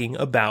talking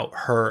about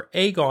her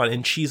Aegon,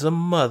 and she's a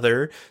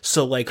mother,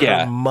 so like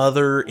her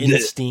mother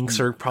instincts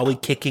are probably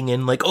kicking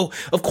in, like, oh,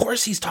 of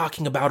course he's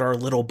talking about our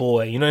little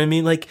boy. You know what I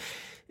mean? Like,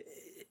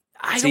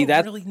 I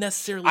don't really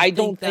necessarily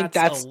think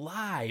that's a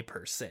lie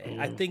per se.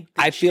 I think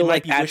that she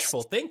might be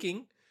wishful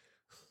thinking.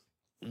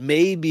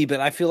 Maybe, but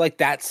I feel like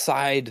that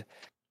side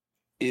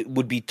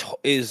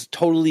is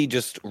totally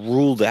just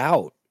ruled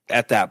out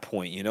at that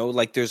point, you know?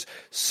 Like, there's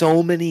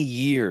so many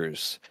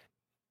years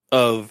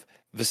of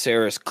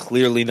Viserys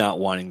clearly not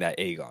wanting that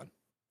Aegon.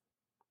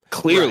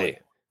 Clearly.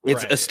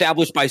 It's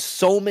established by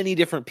so many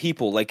different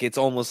people. Like, it's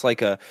almost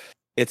like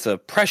it's a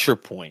pressure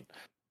point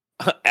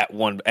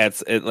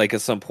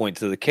at some point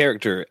to the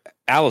character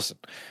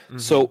Alicent. Mm-hmm.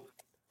 So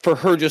for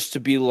her just to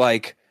be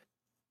like,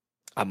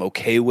 I'm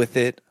okay with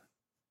it,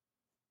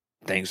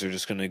 things are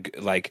just gonna,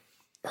 like,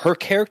 her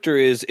character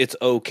is, it's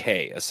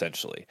okay,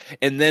 essentially.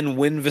 And then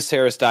when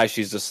Viserys dies,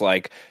 she's just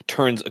like,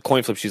 turns a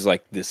coin flip, she's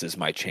like, this is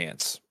my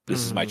chance.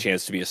 This is my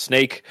chance to be a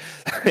snake,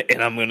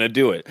 and I'm gonna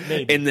do it.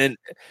 Maybe. And then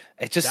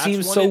it just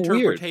seems so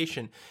weird.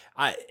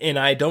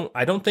 I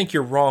don't think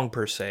you're wrong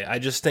per se. I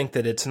just think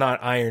that it's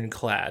not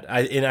ironclad.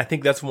 I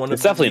think that's one of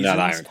the definitely reasons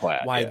not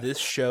ironclad why this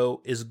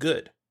show is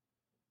good.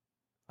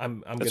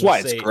 That's why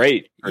it's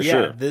great. For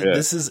sure.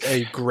 This is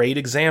a great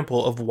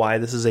example of why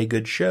this is a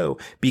good show,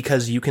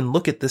 because you can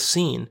look at this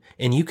scene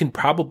and you can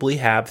probably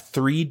have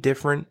 3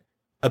 different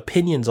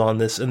opinions on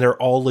this, and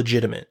they're all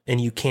legitimate,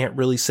 and you can't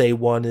really say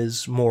one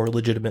is more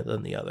legitimate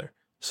than the other.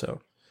 So,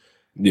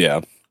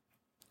 yeah.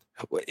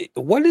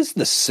 What is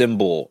the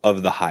symbol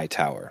of the High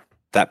Tower?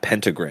 That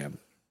pentagram.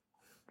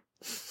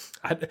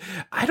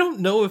 I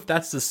don't know if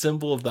that's the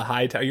symbol of the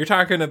High Tower. You're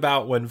talking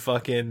about when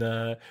fucking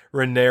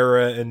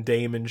Rhaenyra and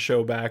Daemon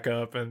show back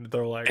up, and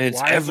they're like, and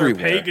it's "Why everywhere. is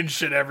there pagan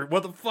shit everywhere?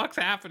 What the fuck's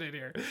happening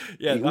here?"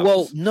 Yeah.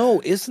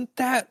 No, isn't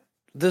that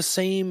the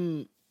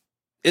same?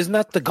 Isn't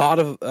that the god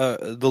of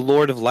the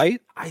Lord of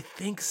Light? I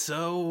think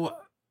so.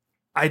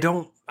 I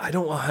don't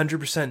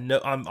 100%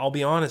 know. I'll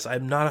be honest.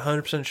 I'm not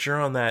 100% sure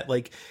on that.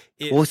 Like,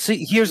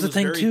 see, here's the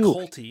thing too.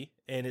 Culty,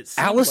 and it's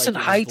Alicent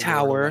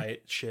Hightower.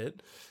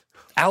 Shit.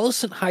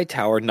 Alicent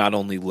Hightower not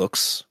only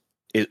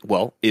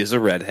is a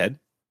redhead.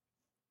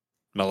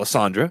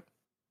 Melisandre.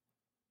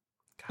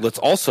 God,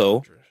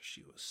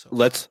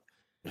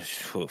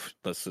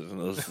 That's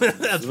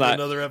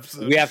another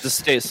episode. We have to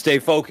stay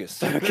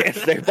focused. Okay,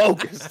 stay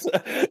focused.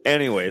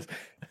 Anyways,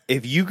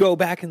 if you go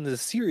back into the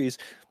series,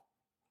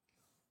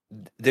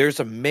 there's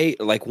a maid,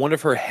 like one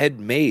of her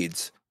head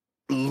maids,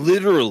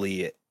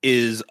 literally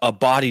is a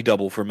body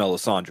double for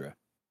Melisandre.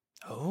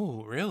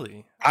 Oh,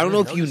 really? I don't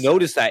know if you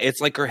noticed that.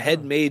 It's like her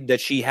head maid that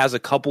she has a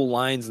couple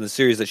lines in the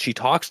series that she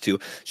talks to.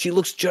 She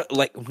looks just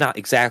like, not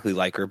exactly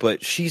like her,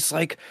 but she's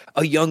like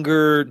a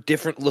younger,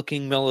 different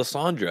looking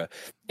Melisandre.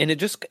 And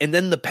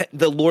then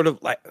the Lord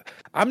of, like,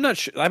 I'm not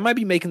sure, I might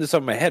be making this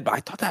up in my head, but I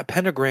thought that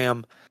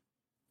pentagram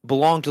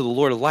belonged to the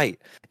Lord of Light.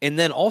 And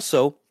then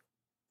also,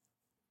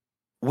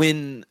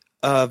 when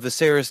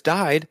Viserys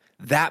died,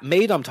 that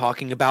maid I'm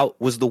talking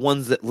about was the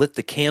ones that lit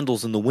the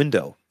candles in the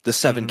window. The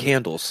 7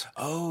 candles.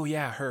 Oh,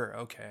 yeah, her.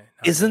 Okay.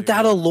 Isn't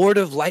that a Lord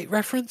of Light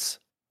reference?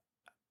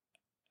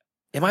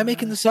 Am I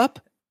making this up?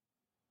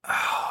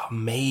 Oh,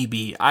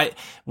 maybe.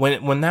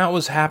 When that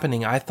was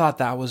happening, I thought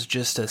that was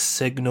just a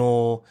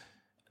signal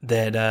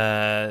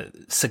that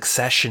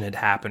succession had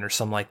happened or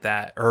something like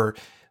that, or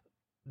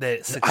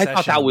that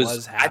succession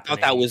was happening. I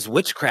thought that was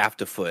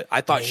witchcraft afoot. I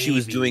thought she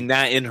was doing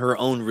that in her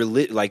own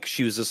religion. Like,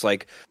 she was just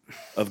like,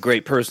 a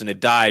great person had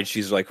died.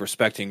 She's like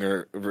respecting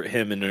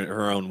him in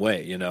her own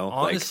way, you know?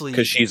 Honestly,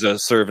 because she's a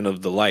servant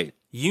of the light.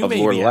 You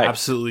may be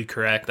absolutely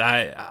correct.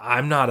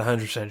 I'm not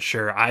 100%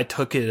 sure. I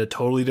took it a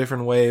totally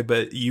different way,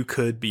 but you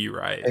could be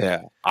right.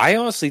 Yeah. I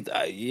honestly,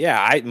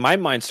 my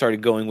mind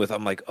started going with,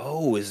 I'm like,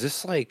 oh, is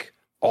this like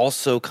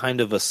also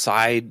kind of a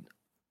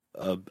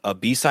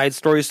B-side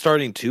story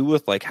starting too,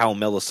 with like how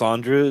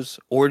Melisandre's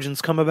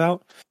origins come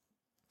about?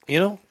 You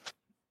know?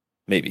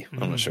 Maybe.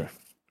 I'm not sure.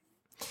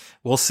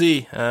 We'll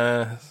see.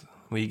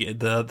 We get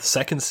the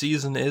second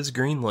season is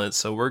greenlit,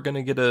 so we're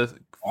gonna get a.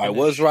 I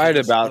was right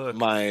about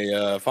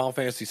my Final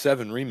Fantasy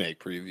VII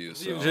remake preview.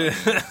 So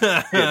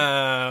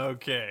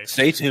okay,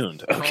 stay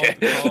tuned. Okay,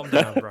 calm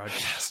down,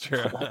 broadcaster.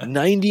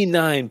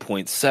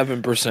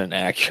 99.7%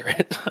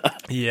 accurate.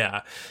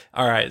 Yeah.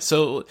 All right.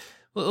 So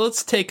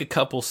let's take a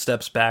couple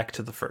steps back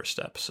to the first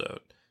episode.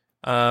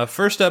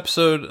 First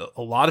episode,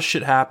 a lot of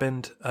shit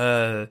happened.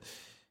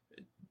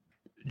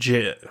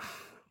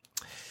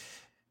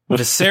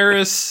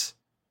 Viserys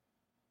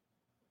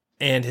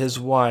and his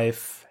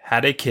wife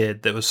had a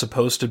kid that was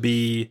supposed to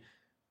be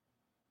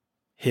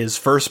his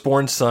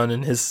firstborn son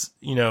and his,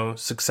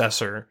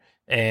 successor.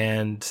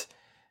 And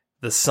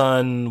the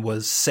son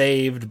was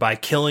saved by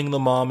killing the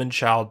mom in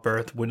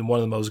childbirth, when one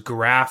of the most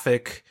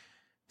graphic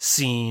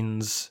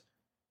scenes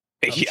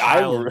of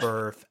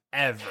childbirth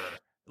ever.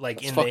 like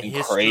It's in the fucking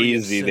history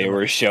crazy of they cinema.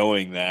 were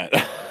showing that.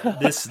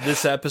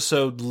 This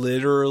episode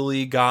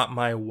literally got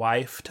my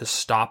wife to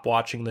stop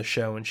watching the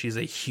show, and she's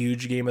a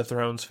huge Game of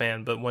Thrones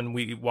fan. But when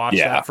we watched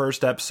that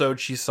first episode,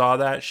 she saw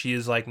that, she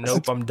is like,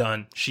 "Nope, I'm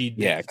done."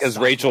 Because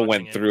Rachel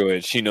went through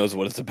it. She knows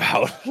what it's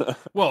about.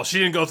 Well, she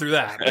didn't go through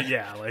that, but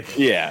yeah, like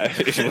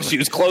she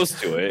was close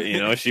to it. You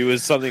know, she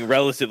was something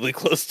relatively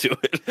close to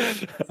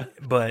it.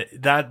 But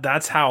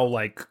that's how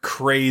like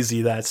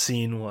crazy that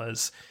scene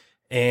was,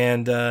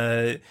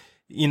 and.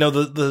 You know,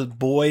 the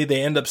boy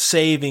they end up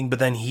saving, but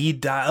then he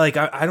died. Like,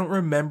 I don't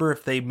remember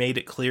if they made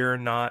it clear or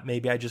not.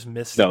 Maybe I just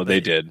missed it. No, they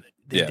did.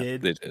 They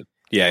did.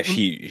 Yeah,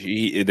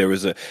 there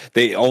was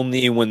they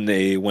only when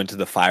they went to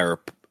the fire,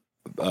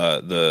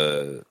 what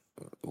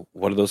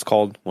are those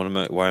called?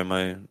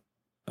 Funeral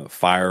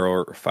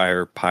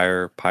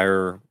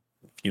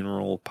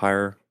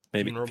pyre?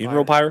 Maybe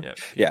funeral pyre?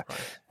 Yeah.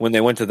 When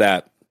they went to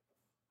that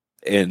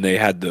and they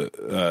had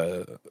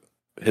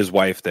his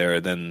wife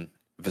there, then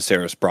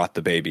Viserys brought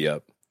the baby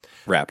up,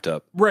 wrapped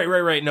up.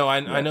 Right. No,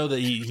 I know that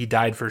he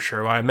died for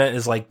sure. What I meant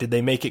is, like, did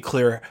they make it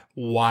clear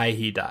why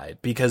he died?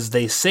 Because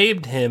they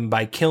saved him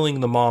by killing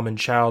the mom in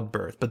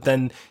childbirth, but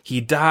then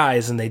he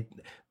dies, and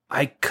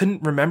I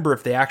couldn't remember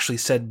if they actually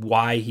said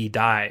why he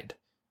died.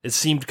 It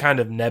seemed kind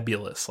of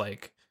nebulous.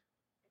 Like,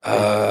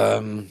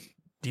 do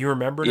you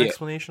remember an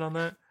explanation on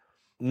that?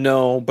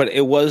 No, but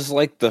it was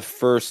like the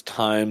first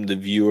time the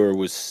viewer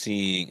was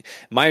seeing.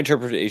 My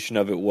interpretation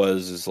of it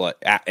is like,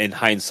 in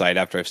hindsight,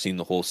 after I've seen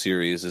the whole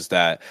series, is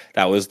that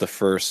was the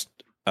first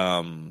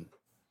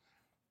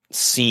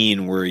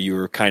scene where you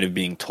were kind of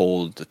being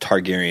told the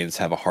Targaryens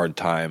have a hard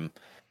time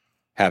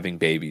having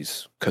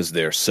babies because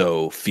they're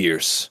so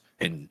fierce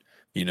and,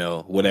 you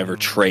know, whatever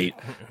trait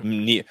is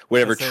needed.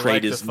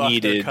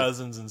 Their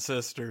cousins and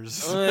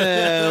sisters.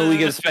 We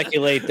can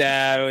speculate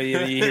that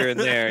here and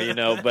there, you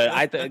know.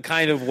 But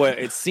kind of what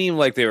it seemed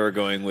like they were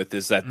going with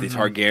is that the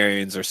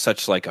Targaryens are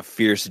such like a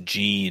fierce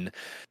gene,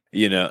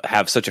 you know,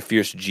 have such a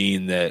fierce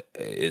gene that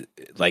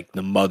like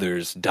the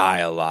mothers die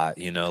a lot,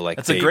 you know. Like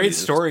it's a great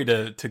story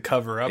to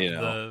cover up, you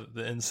know,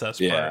 the incest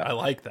part. I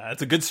like that.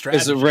 It's a good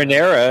strategy. Is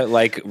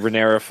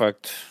Rhaenyra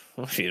fucked,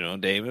 you know,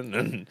 Daemon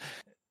and.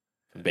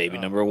 Baby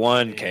number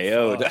one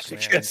KO'd.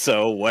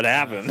 So what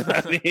happened?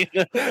 I mean,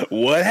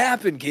 what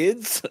happened,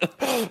 kids?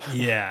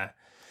 Yeah.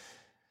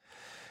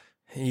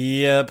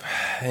 Yep.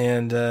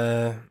 And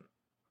so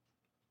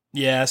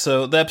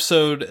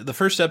the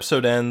first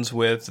episode ends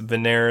with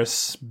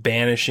Daenerys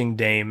banishing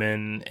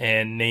Daemon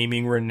and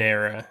naming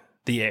Rhaenyra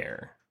the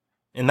heir.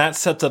 And that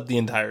sets up the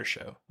entire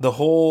show. The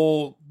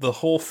whole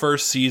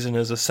first season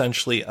is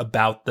essentially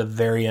about the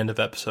very end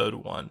of episode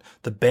 1.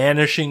 The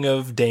banishing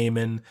of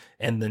Daemon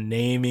and the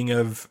naming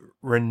of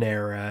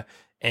Rhaenyra,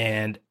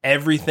 and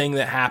everything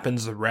that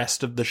happens the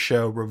rest of the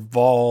show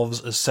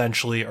revolves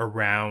essentially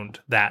around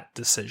that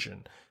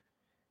decision.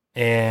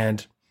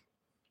 And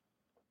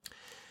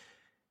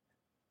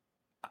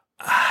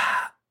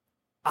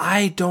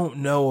I don't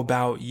know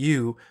about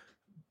you,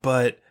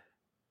 but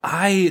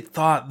I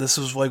thought this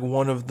was like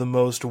one of the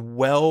most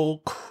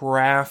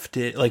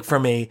well-crafted, like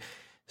from a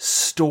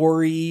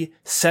story,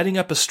 setting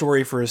up a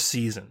story for a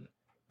season.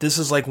 This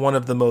is like one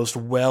of the most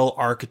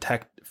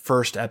well-architected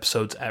first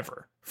episodes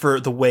ever, for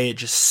the way it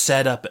just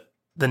set up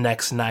the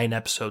next 9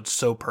 episodes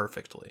so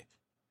perfectly.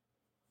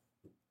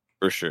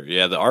 For sure.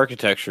 Yeah, the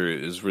architecture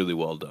is really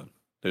well done.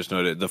 There's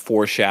the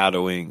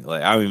foreshadowing,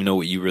 like I don't even know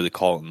what you really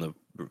call it in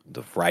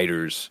the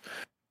writers'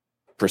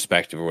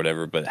 perspective or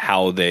whatever, but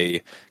how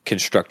they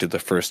constructed the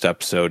first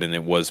episode, and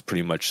it was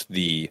pretty much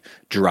the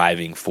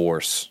driving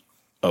force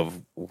of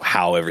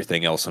how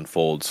everything else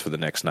unfolds for the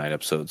next 9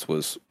 episodes.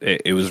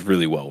 It was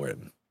really well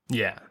written.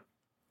 Yeah.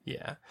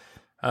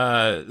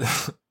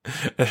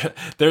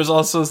 There's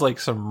also like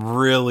some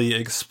really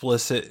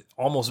explicit,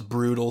 almost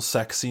brutal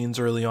sex scenes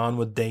early on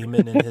with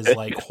Daemon and his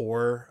like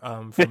whore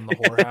from the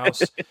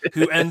whorehouse,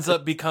 who ends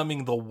up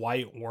becoming the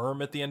White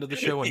Worm at the end of the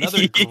show.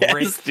 Another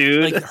great,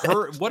 dude. Like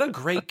what a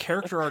great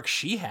character arc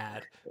she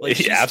had.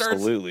 Like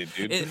absolutely,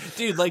 dude.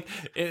 Dude, like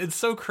it's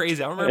so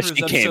crazy. I don't remember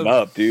she came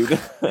up, dude.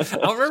 I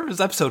don't remember if it was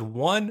episode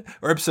 1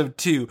 or episode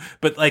 2,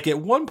 but like at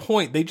one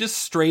point they just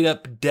straight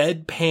up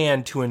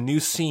deadpan to a new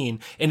scene,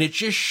 and it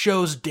just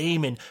shows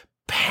Daemon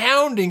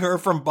pounding her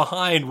from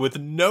behind with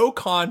no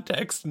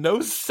context, no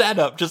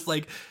setup, just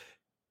like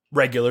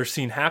regular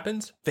scene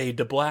happens, fade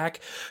to black,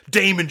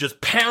 Daemon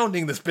just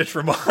pounding this bitch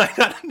from behind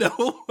out of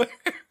nowhere.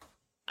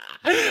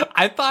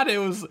 I thought it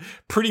was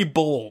pretty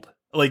bold,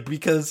 like,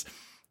 because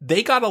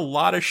they got a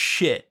lot of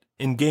shit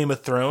in Game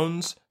of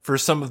Thrones for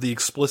some of the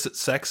explicit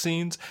sex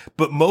scenes,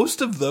 but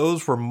most of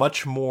those were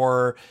much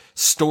more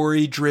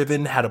story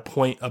driven, had a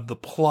point of the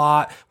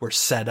plot, were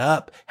set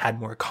up, had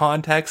more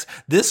context.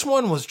 This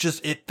one was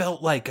just, it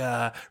felt like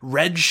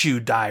Red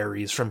Shoe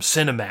Diaries from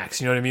Cinemax,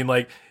 you know what I mean?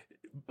 Like,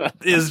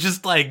 it was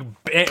just like,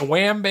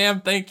 wham, bam,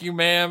 thank you,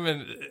 ma'am,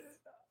 and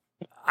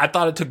I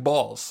thought it took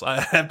balls.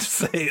 I have to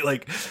say,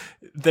 like,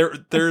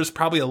 there's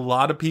probably a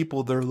lot of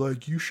people that are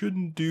like, you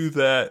shouldn't do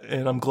that,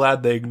 and I'm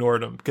glad they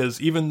ignored them, because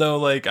even though,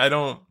 like,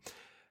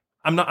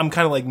 I'm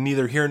kind of like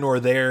neither here nor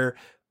there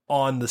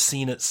on the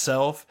scene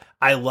itself.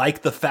 I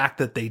like the fact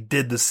that they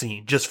did the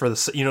scene just for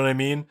the, you know what I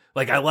mean?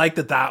 Like, I like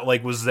that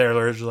like was there.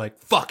 They're just like,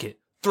 fuck it,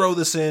 throw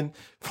this in,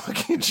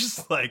 fucking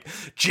just like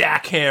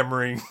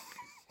jackhammering.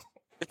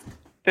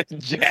 Like,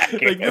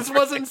 this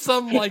wasn't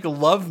some like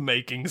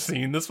lovemaking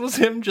scene. This was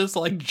him just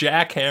like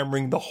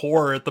jackhammering the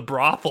whore at the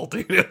brothel,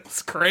 dude. It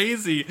was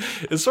crazy.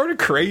 It's sort of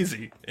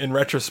crazy in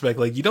retrospect.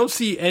 Like, you don't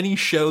see any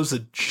shows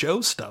that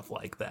show stuff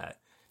like that.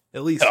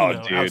 At least,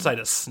 outside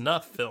of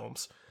snuff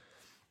films.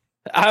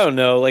 I don't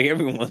know. Like,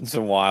 every once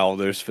in a while,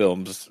 there's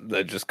films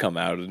that just come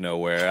out of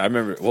nowhere. I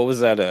remember, what was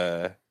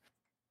that?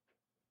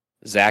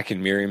 Zach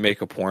and Miri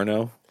Make a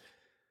Porno?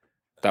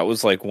 That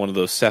was like one of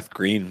those Seth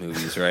Green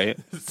movies, right?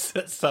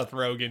 Seth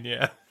Rogen,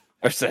 yeah.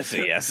 Or Seth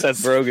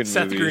Rogen movies.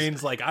 Seth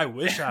Green's like, I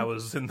wish I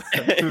was in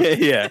that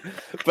movie. Yeah.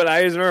 But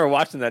I just remember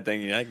watching that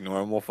thing, like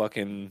normal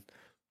fucking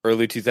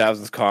early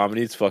 2000s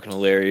comedy. It's fucking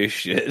hilarious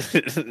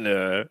shit.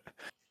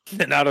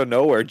 And out of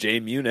nowhere, Jay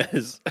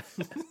Muniz.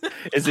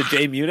 Is it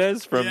Jay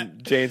Muniz from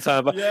Jay and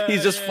Silent Bob? Yeah,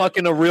 he's just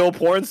fucking a real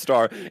porn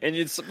star. And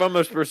it's from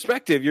a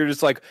perspective, you're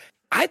just like,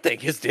 I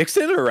think his dick's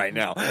in her right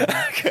now.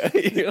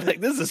 You're like,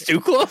 this is too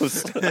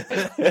close.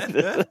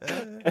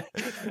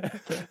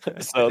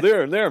 So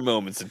there are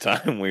moments in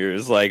time where you're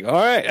just like, all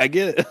right, I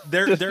get it.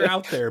 They're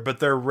out there, but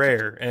they're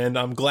rare. And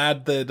I'm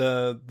glad that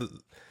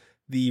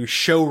the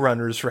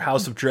showrunners for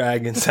House of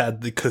Dragons had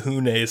the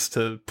kahunas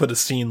to put a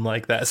scene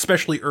like that,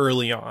 especially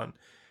early on.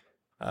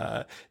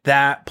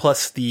 That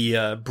plus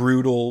the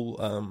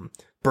brutal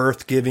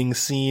birth giving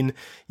scene,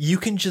 you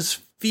can just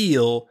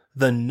feel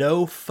the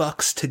no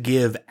fucks to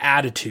give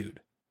attitude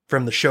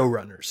from the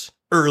showrunners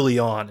early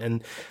on.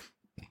 And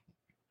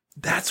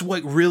that's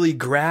what really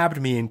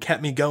grabbed me and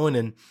kept me going.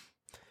 And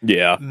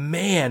yeah,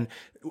 man,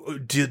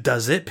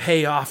 does it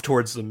pay off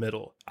towards the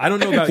middle? I don't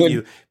know about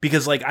you,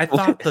 because like, I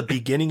thought the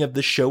beginning of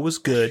the show was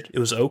good. It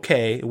was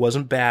okay. It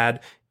wasn't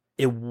bad.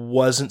 It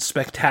wasn't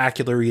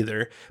spectacular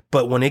either.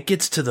 But when it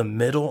gets to the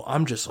middle,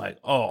 I'm just like,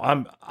 oh,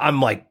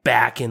 I'm like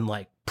back in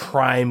like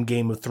prime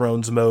Game of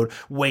Thrones mode,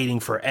 waiting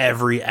for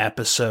every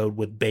episode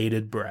with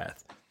bated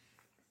breath.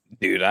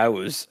 Dude, I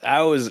was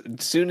as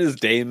soon as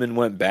Damon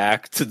went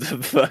back to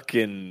the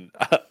fucking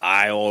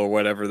aisle or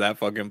whatever that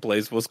fucking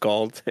place was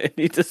called, and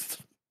he just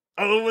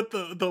with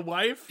the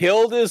wife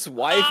killed his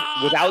wife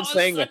without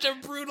saying such a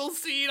brutal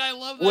scene. I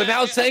love that.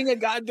 Without saying a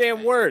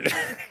goddamn word.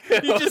 He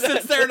just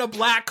sits there in a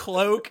black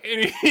cloak,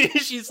 and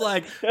she's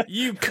like,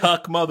 "You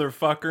cuck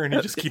motherfucker," and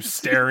he just keeps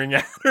staring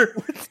at her.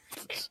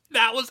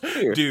 That was,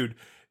 dude.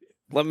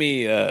 Let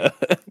me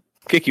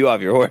kick you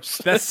off your horse.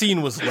 That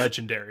scene was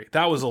legendary.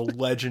 That was a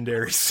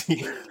legendary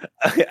scene.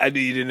 I knew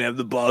you didn't have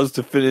the balls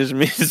to finish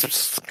me.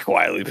 Just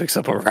quietly picks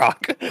up a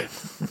rock.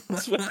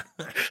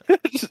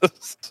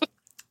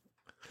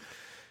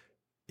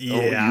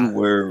 Yeah. Don't you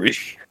worry.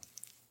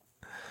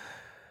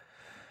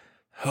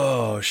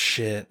 Oh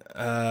shit.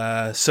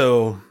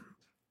 So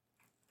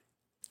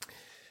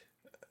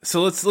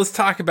let's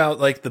talk about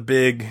like the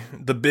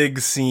big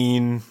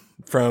scene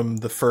from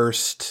the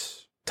first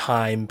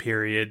time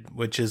period,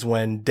 which is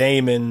when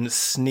Damon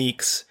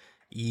sneaks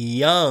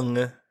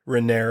young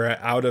Rhaenyra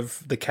out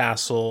of the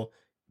castle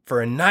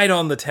for a night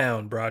on the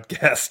town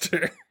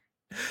broadcaster.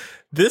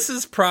 This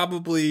is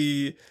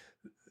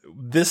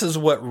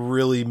what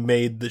really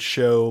made the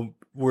show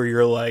where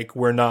you're like,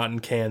 we're not in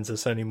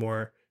Kansas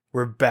anymore.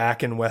 We're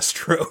back in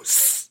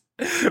Westeros.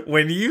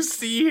 When you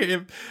see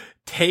him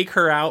take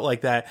her out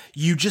like that,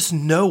 you just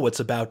know what's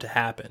about to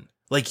happen.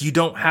 Like, you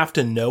don't have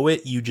to know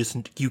it. You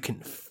can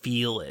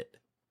feel it.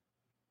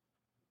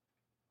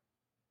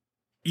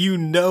 You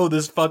know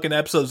this fucking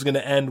episode is going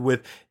to end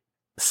with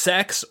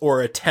sex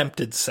or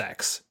attempted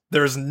sex.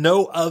 There's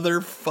no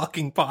other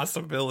fucking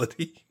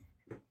possibility.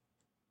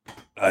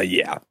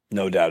 Yeah,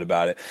 no doubt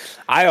about it.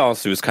 I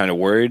also was kind of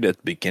worried at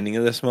the beginning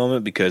of this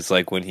moment because,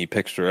 like, when he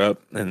picks her up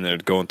and they're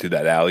going through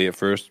that alley at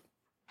first,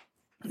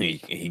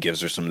 he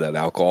gives her some of that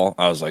alcohol.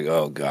 I was like,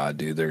 oh god,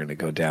 dude, they're gonna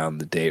go down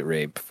the date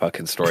rape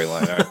fucking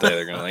storyline, aren't they?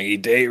 They're gonna like, he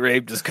date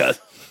raped his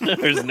cousin,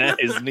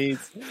 his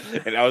niece,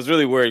 and I was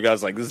really worried. I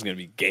was like, this is gonna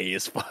be gay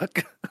as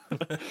fuck,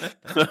 but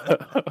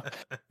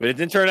it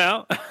didn't turn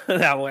out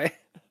that way.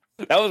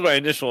 That was my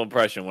initial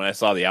impression when I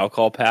saw the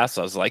alcohol pass.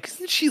 I was like,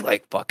 isn't she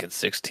like fucking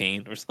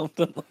 16 or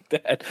something like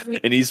that?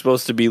 And he's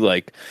supposed to be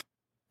like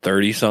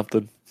 30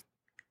 something.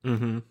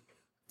 Mm-hmm.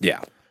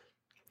 Yeah.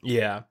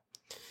 Yeah.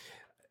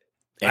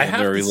 And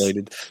they're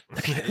related.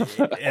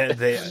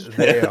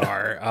 They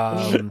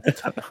are.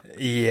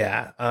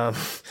 Yeah.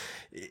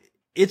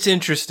 It's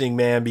interesting,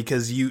 man,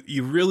 because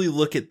you really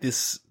look at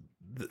this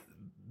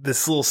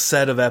little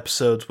set of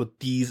episodes with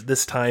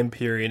this time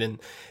period,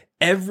 and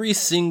every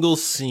single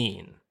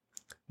scene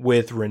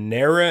with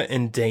Rhaenyra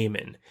and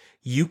Daemon,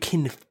 you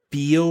can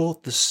feel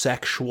the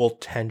sexual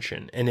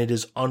tension, and it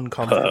is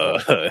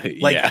uncomfortable.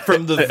 Like,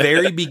 from the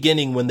very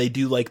beginning when they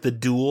do like the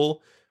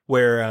duel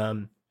where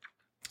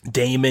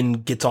Daemon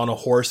gets on a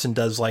horse and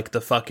does like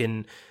the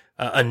fucking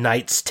a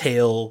Knight's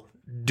Tale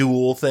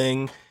duel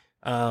thing,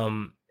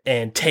 and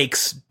and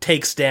takes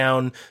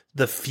down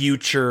the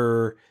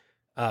future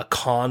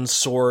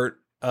consort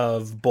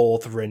of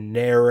both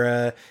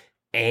Rhaenyra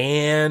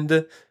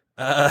and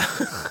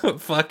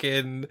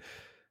fucking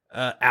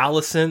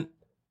Alicent,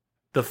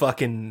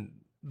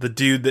 the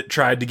dude that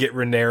tried to get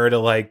Rhaenyra to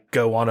like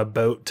go on a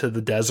boat to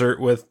the desert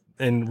with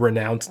and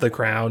renounce the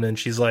crown, and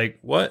she's like,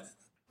 "What,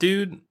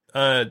 dude?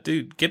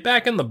 Dude, get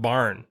back in the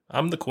barn.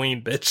 I'm the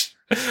queen, bitch."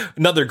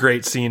 Another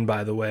great scene,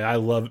 by the way. I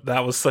love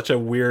that. Was such a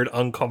weird,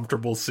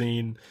 uncomfortable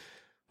scene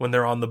when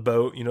they're on the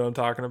boat. You know what I'm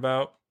talking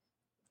about?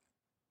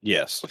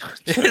 Yes.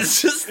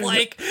 It's just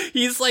like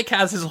he's like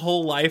has his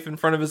whole life in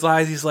front of his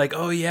eyes. He's like,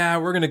 "Oh yeah,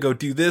 we're gonna go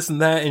do this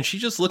and that," and she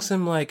just looks at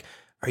him like,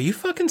 "Are you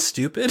fucking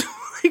stupid?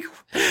 Like,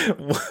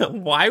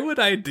 why would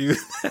I do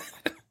that?"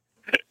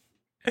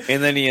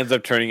 And then he ends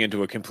up turning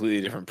into a completely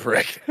different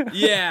prick.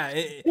 Yeah.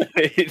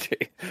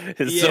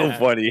 It's so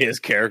funny, his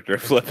character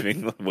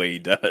flipping the way he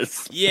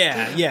does.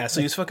 Yeah.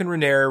 So he's fucking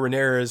Rhaenyra.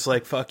 Rhaenyra is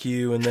like, "Fuck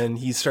you." And then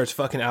he starts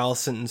fucking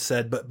Alicent and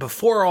said, but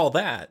before all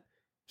that,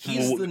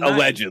 he's the knight.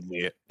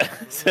 Allegedly.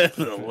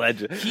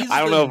 Allegedly. He's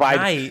I don't know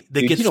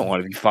if you don't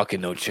want to be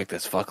fucking no chick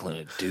that's fucking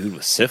a dude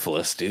with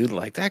syphilis, dude.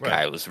 Like, that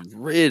guy was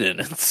ridden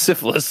in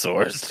syphilis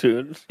sores,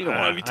 dude. You don't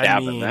want to be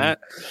tapping that.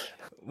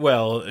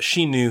 Well,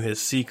 she knew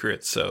his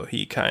secret, so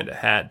he kind of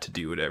had to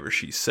do whatever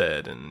she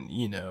said. And,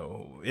 you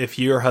know, if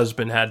your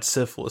husband had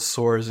syphilis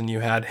sores and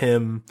you had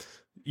him,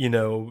 you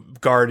know,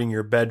 guarding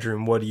your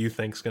bedroom, what do you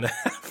think's going to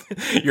happen?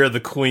 You're the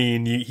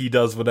queen. He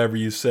does whatever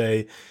you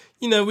say.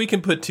 You know, we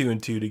can put 2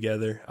 and 2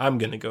 together. I'm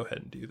going to go ahead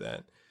and do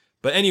that.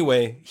 But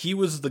anyway, he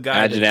was the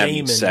guy that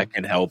Damon...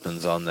 second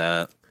helpings on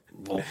that.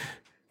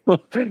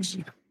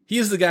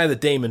 He's the guy that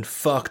Damon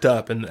fucked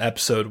up in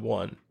episode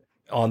 1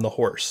 on the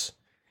horse.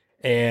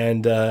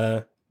 And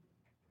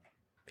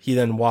he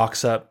then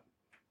walks up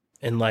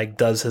and like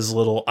does his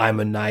little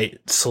 "I'm a knight"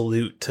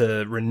 salute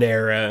to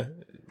Rhaenyra,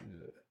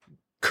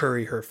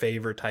 curry her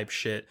favor type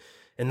shit.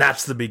 And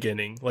that's the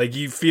beginning. Like,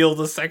 you feel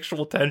the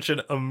sexual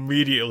tension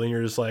immediately. And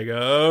you're just like,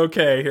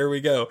 okay, here we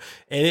go.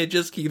 And it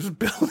just keeps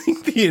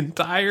building the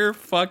entire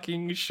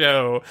fucking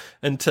show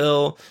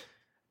until,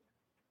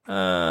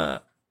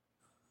 they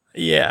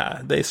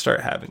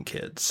start having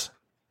kids.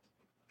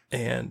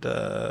 And,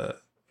 no,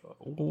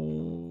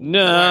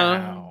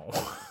 wow.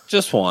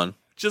 Just one.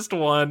 Just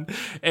one.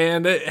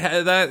 And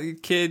that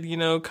kid, you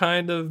know,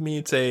 kind of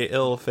meets a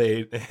ill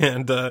fate.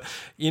 And,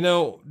 you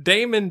know,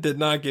 Damon did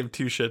not give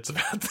 2 shits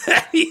about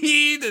that.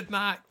 He did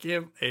not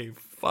give a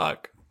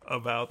fuck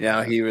about that.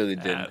 Yeah, he really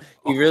didn't.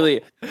 He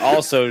really,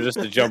 also,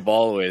 just to jump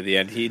all the way to the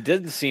end, he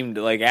didn't seem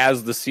to, like,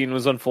 as the scene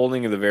was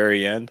unfolding at the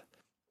very end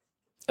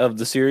of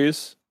the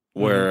series,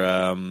 where,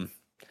 I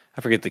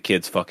forget the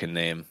kid's fucking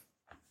name.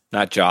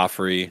 Not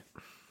Joffrey.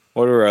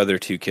 What were our other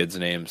 2 kids'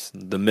 names?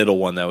 The middle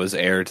one that was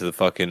heir to the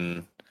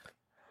fucking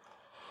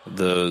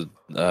the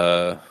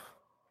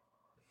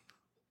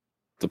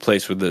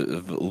place where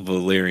the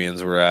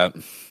Valyrians were at.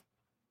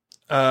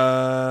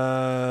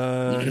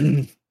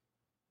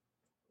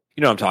 You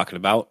know what I'm talking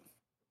about?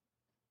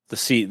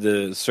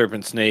 The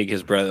serpent snake,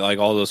 his brother, like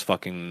all those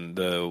fucking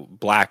the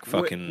black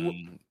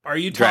fucking. Are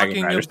you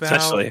talking riders,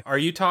 about? Are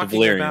you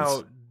talking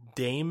about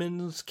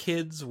Daemon's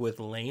kids with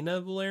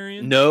Laena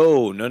Velaryon?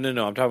 No. I'm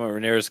talking about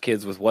Rhaenyra's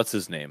kids with what's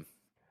his name?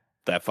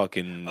 That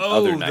fucking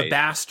other knight. The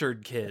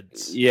bastard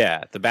kids.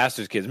 Yeah, the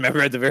bastard kids.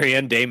 Remember at the very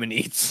end, Daemon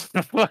eats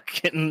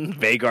fucking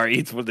Vhagar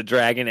eats with the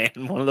dragon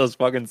and one of those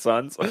fucking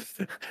sons.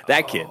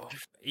 That kid.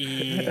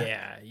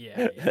 Yeah.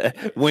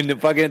 When the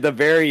fucking at the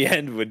very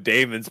end, when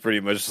Daemon's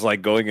pretty much just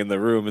like going in the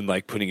room and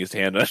like putting his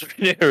hand on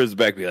Rhaenyra's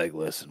back, be like,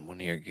 "Listen, one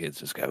of your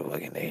kids just got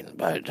fucking eaten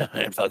by a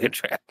giant fucking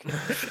dragon."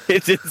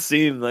 It didn't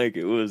seem like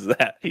it was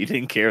that. He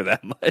didn't care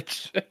that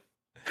much.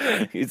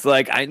 He's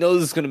like, "I know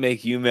this is gonna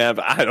make you mad,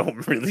 but I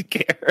don't really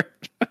care."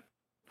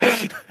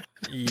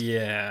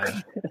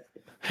 Yeah.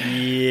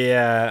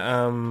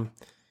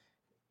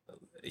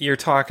 You're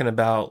talking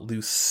about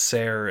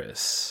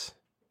Lucerys.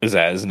 Is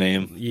that his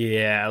name?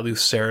 Yeah,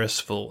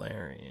 Lucerys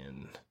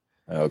Velaryon.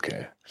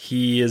 Okay.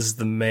 He is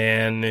the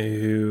man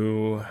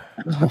who...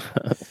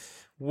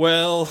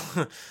 Well...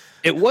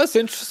 It was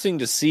interesting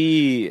to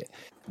see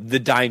the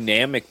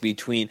dynamic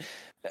between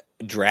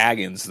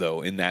dragons,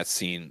 though, in that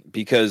scene,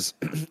 because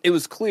it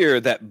was clear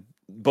that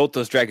both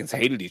those dragons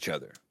hated each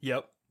other.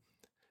 Yep.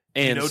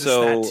 And you noticed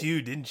so, that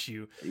too, didn't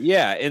you?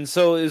 Yeah, and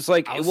so it's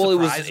like, I was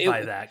surprised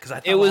by that because I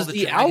thought all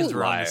the dragons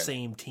were on the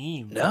same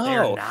team. No,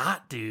 they're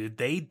not, dude.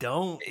 They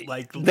don't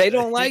like. They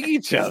don't like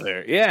each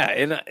other. Yeah,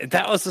 and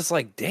that was just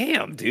like,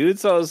 damn, dude.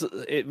 So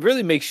it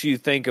really makes you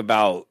think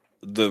about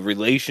the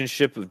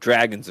relationship of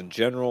dragons in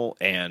general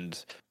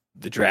and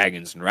the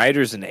dragons and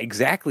riders, and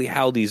exactly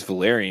how these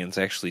Valyrians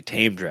actually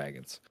tame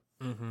dragons.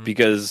 Mm-hmm.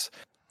 Because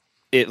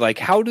it, like,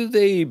 how do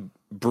they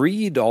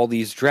breed all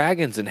these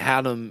dragons and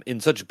had them in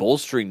such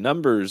bolstering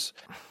numbers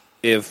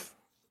if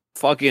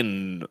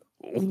fucking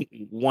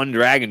one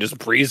dragon just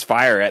breathes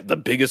fire at the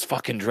biggest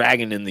fucking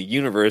dragon in the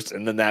universe,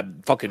 and then that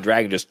fucking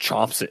dragon just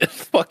chomps it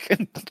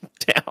fucking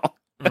down.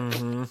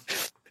 Mm-hmm.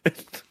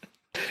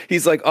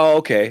 He's like, oh,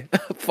 okay,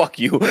 fuck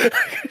you.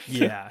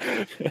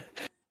 Yeah.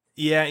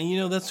 Yeah, and you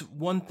know, that's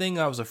one thing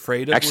I was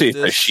afraid of. Actually, with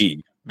it's a this.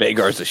 she.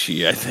 Vagar's a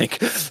she, I think.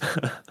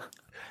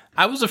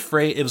 I was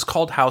afraid. It was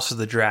called House of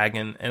the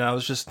Dragon, and I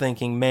was just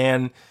thinking,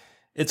 man,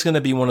 it's going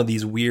to be one of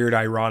these weird,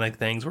 ironic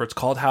things where it's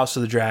called House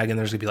of the Dragon,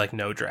 there's going to be like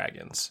no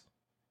dragons.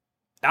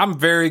 I'm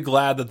very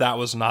glad that that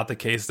was not the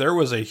case. There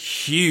was a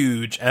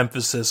huge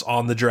emphasis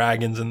on the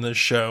dragons in this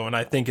show, and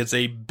I think it's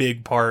a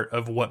big part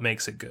of what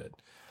makes it good.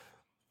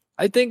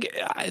 I think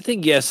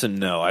yes and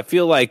no. I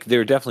feel like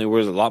there definitely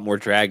was a lot more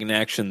dragon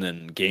action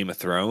than Game of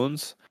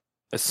Thrones,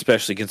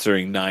 especially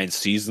considering 9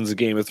 seasons of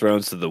Game of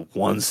Thrones to the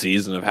 1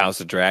 season of House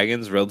of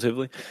Dragons,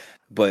 relatively.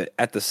 But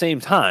at the same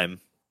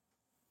time,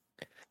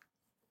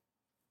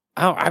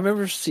 I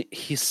remember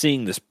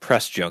seeing this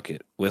press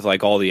junket with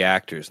like all the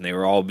actors, and they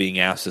were all being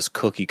asked this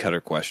cookie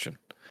cutter question,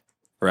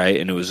 right?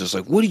 And it was just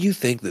like, "What do you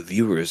think the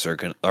viewers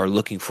are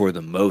looking for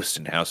the most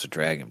in House of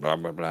Dragon?" Blah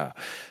blah blah,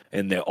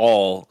 and they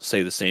all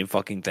say the same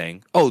fucking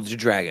thing. Oh, the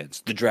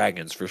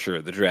dragons for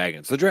sure, the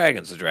dragons.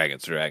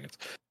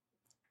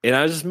 And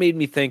I just made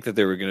me think that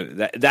they were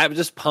gonna that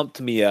just pumped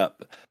me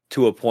up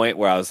to a point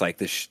where I was like,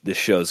 this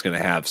show is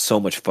gonna have so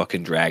much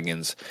fucking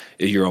dragons,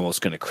 you're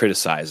almost gonna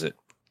criticize it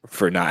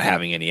for not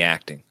having any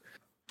acting.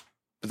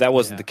 But that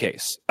wasn't the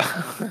case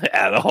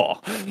at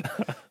all.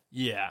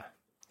 Yeah.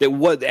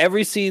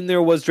 Every scene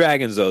there was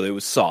dragons, though. It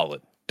was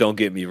solid. Don't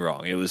get me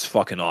wrong. It was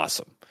fucking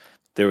awesome.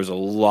 There was a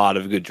lot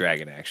of good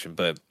dragon action,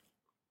 but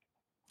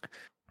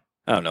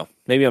I don't know.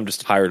 Maybe I'm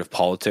just tired of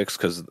politics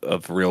because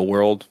of real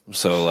world.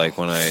 So like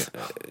when I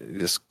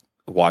just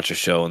watch a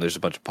show and there's a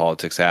bunch of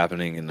politics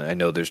happening and I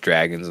know there's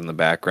dragons in the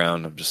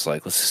background, I'm just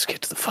like, let's just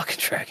get to the fucking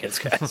dragons,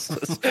 guys.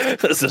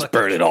 Let's just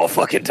burn it all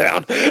fucking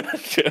down.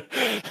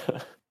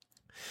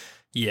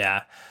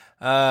 Yeah.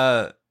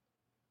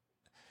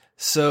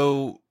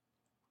 So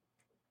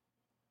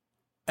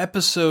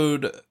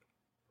episode,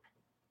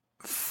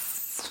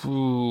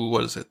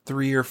 what is it,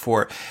 3 or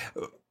 4?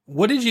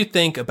 What did you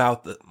think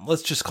about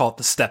let's just call it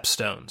the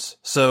stepstones?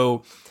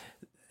 So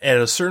at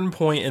a certain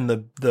point in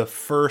the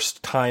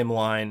first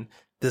timeline,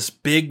 this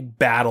big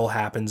battle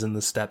happens in the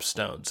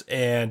stepstones,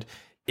 and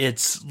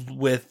it's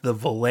with the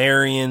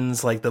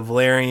Valerians. Like the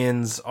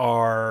Valerians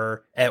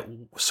are at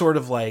sort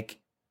of like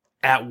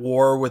at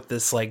war with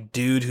this like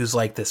dude who's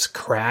like this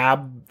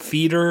crab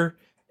feeder,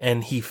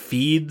 and he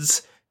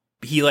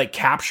like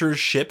captures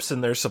ships in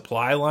their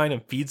supply line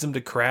and feeds them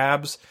to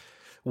crabs.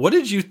 What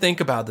did you think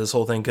about this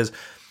whole thing? Because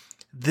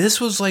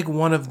this was like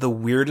one of the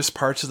weirdest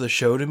parts of the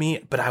show to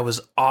me, but I was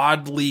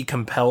oddly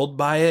compelled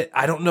by it.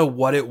 I don't know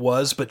what it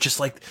was, but just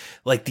like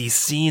these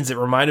scenes, it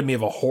reminded me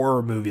of a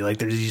horror movie. Like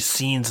there's these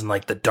scenes in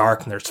like the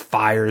dark and there's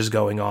fires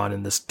going on,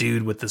 and this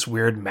dude with this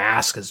weird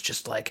mask is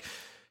just like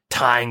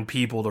tying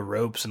people to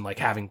ropes and like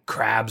having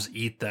crabs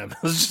eat them.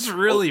 It was just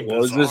really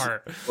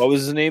bizarre. What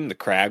was his name? The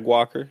Crag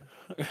Walker?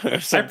 I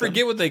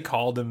forget what they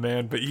called him,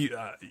 man, but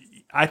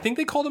I think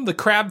they called him the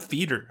crab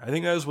feeder. I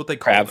think that was what they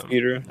called him. Crab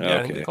feeder? Yeah, okay.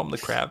 I think they called him the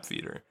crab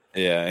feeder.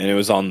 Yeah, and it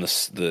was on the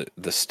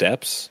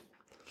steps.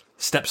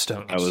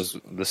 Stepstones. That was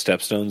the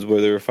stepstones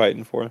where they were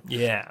fighting for.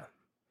 Yeah.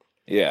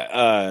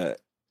 Yeah.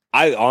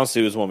 I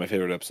honestly, it was one of my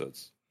favorite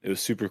episodes. It was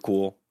super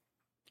cool.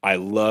 I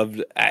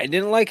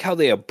didn't like how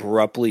they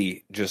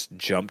abruptly just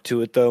jumped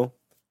to it, though.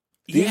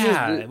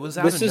 It was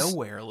out of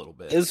nowhere a little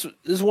bit. This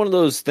is one of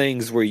those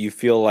things where you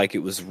feel like it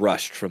was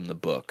rushed from the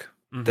book.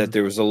 Mm-hmm. That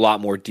there was a lot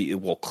more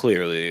well,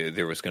 clearly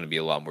there was going to be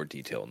a lot more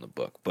detail in the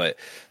book, but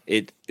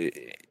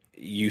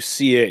you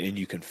see it and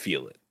you can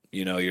feel it.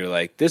 You know, you're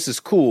like, this is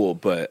cool,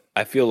 but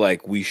I feel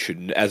like we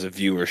should, as a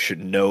viewer,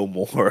 should know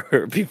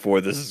more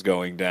before this is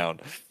going down.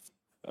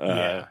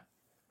 But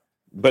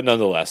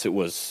nonetheless, it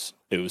was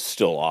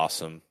still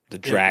awesome. The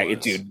dragon,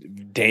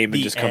 dude, Damon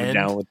just coming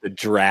down with the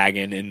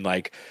dragon and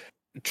like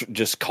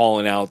just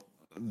calling out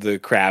the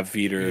crab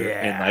feeder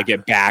and like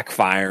it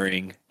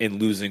backfiring and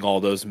losing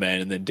all those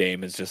men, and then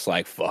Damon's just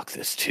like, fuck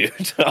this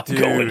dude. I'm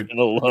going in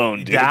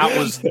alone, dude. That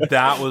was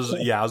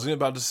I was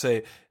about to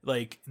say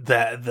like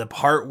the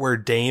part where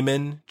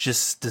Damon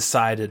just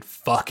decided,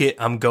 fuck it,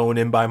 I'm going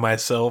in by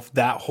myself.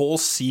 That whole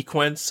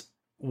sequence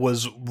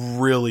was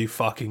really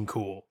fucking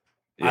cool.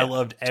 Yeah, I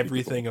loved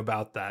everything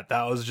about that.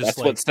 That was just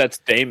what sets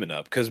Damon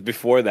up, because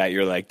before that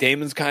you're like,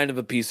 Damon's kind of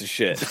a piece of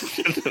shit.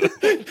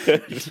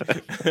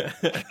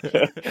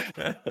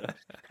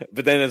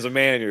 But then as a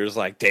man you're just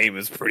like,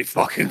 Damon's pretty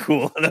fucking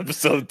cool in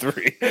episode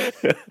 3.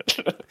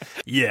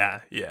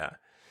 Yeah.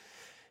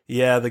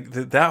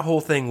 That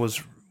whole thing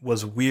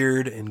was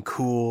weird and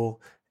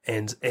cool,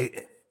 and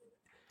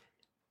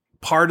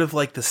part of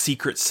like the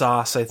secret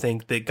sauce, I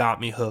think, that got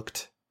me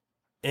hooked.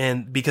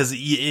 And because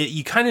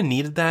you kind of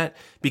needed that,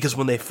 because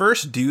when they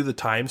first do the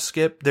time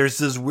skip, there's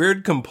this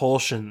weird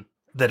compulsion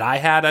that I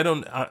had. I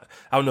don't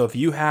know if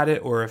you had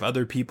it or if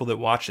other people that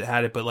watched it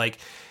had it, but like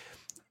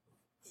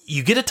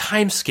you get a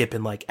time skip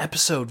in like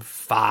episode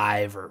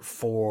 5 or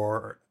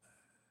 4.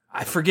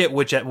 I forget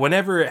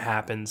whenever it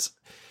happens,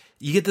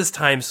 you get this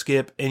time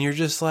skip and you're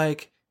just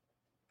like,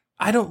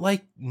 I don't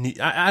like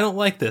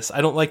this.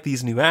 I don't like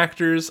these new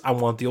actors. I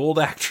want the old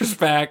actors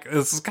back.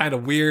 This is kind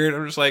of weird.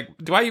 I'm just like,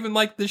 do I even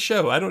like this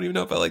show? I don't even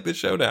know if I like this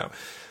show now.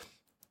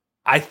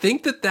 I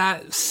think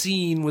that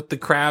scene with the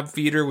crab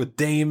feeder with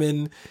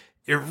Damon,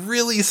 it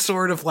really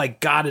sort of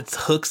like got its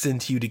hooks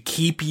into you to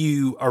keep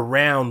you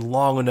around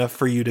long enough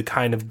for you to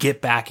kind of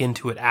get back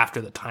into it after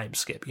the time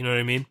skip. You know what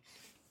I mean?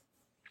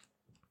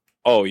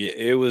 Oh yeah,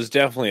 it was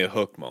definitely a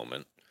hook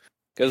moment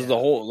because the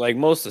whole, like,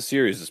 most of the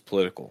series is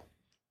political.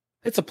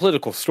 It's a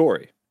political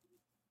story.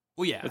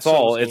 Well, yeah, it's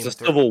a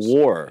civil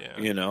war,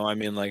 you know. I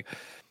mean, like,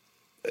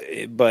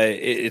 but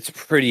it's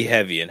pretty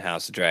heavy in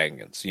House of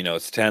Dragons. You know,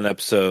 it's 10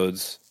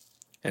 episodes,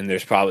 and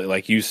there's probably,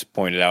 like you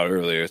pointed out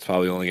earlier, it's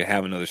probably only gonna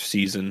have another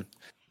season,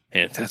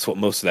 and if that's what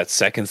most of that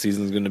second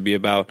season is going to be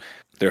about,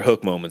 their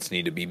hook moments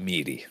need to be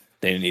meaty.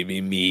 They need to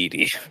be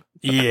meaty.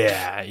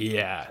 Yeah.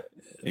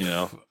 You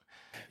know.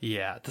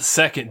 Yeah, the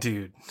second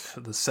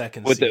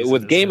season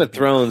with Game of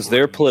Thrones,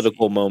 their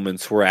political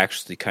moments were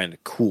actually kind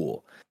of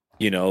cool.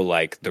 You know,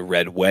 like the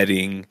Red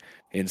Wedding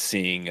and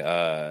seeing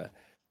Tanis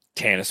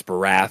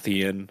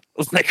Baratheon,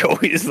 like,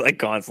 always, like,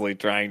 constantly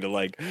trying to,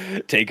 like,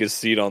 take his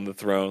seat on the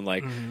throne.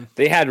 Like,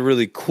 they had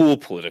really cool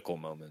political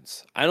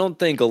moments. I don't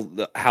think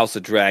the House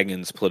of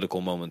Dragons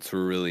political moments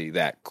were really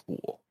that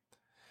cool.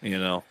 You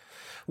know.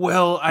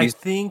 Well, I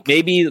think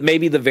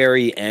maybe the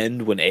very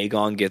end when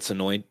Aegon gets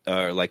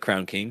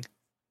crowned king.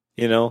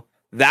 You know,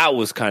 that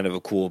was kind of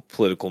a cool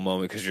political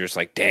moment because you're just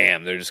like,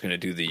 damn, they're just going to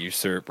do the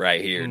usurp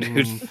right here,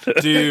 dude.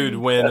 Dude,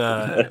 when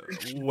I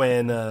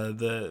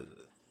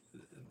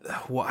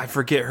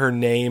forget her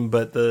name,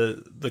 but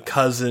the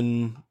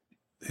cousin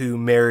who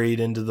married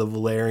into the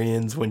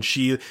Valerians, when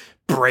she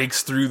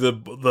breaks through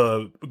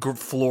the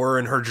floor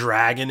in her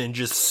dragon and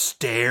just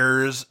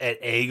stares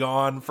at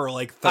Aegon for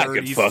like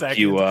 30 seconds. Fuck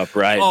you up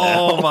right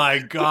now. Oh my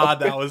god,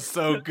 that was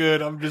so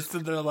good. I'm just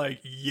sitting there like,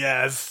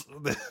 yes,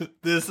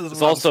 this is.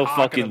 It's also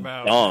fucking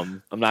about.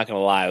 Dumb. I'm not gonna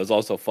lie, it was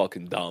also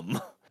fucking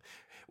dumb.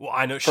 Well,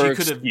 I know she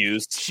could have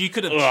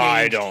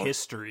changed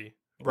history.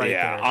 Right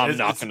there. I'm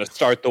not going to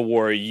start the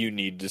war you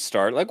need to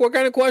start. Like, what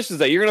kind of questions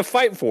that you're going to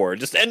fight for?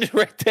 Just end it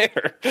right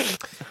there.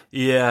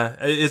 Yeah,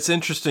 it's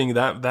interesting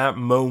that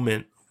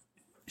moment.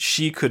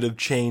 She could have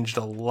changed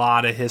a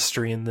lot of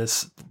history in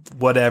this,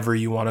 whatever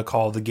you want to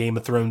call the Game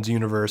of Thrones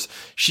universe.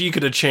 She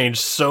could have changed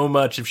so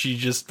much if she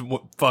just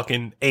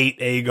fucking ate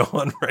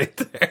Aegon right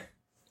there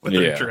with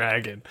her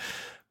dragon.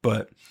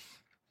 But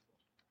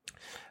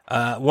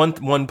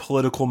one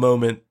political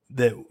moment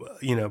that,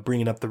 you know,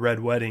 bringing up the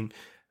Red Wedding,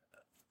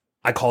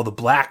 I call the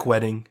Black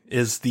Wedding,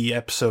 is the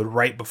episode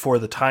right before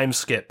the time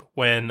skip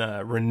when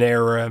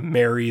Rhaenyra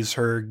marries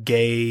her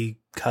gay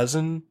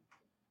cousin,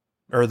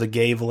 or the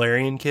gay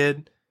Valerian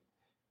kid.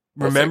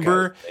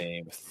 Remember?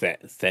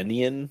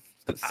 Thenian?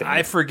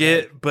 I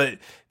forget, but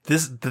the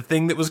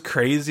thing that was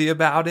crazy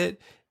about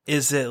it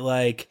is that,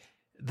 like,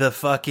 the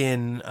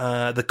fucking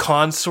the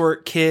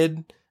consort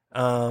kid,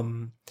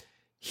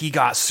 he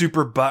got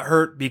super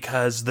butthurt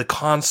because the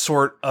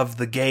consort of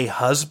the gay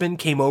husband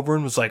came over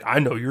and was like, I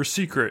know your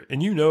secret,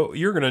 and you know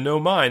you're going to know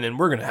mine, and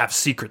we're going to have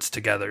secrets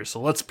together, so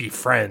let's be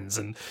friends.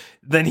 And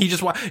then he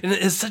just and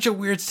it's such a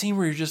weird scene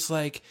where you're just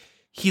like,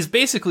 he's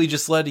basically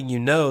just letting you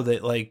know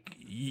that, like,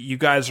 you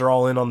guys are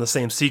all in on the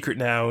same secret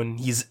now, and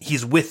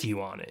he's with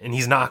you on it, and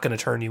he's not going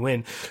to turn you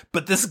in.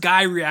 But this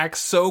guy reacts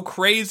so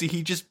crazy,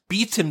 he just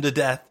beats him to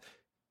death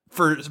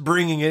for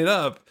bringing it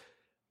up.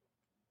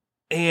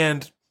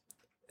 And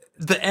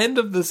the end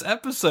of this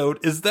episode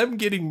is them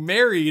getting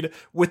married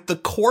with the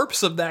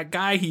corpse of that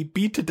guy he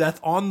beat to death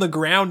on the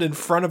ground in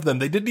front of them.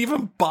 They didn't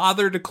even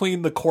bother to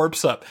clean the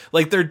corpse up.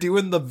 Like, they're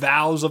doing the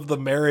vows of the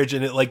marriage,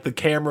 and it, like, the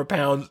camera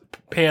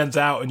pans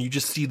out and you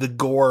just see the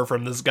gore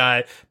from this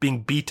guy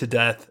being beat to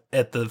death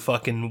at the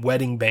fucking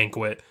wedding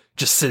banquet,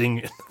 just sitting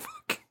in the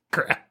fucking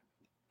crap.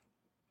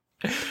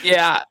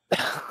 Yeah.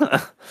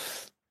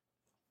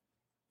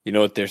 You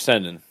know what they're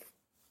sending?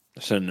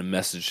 They're sending a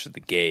message to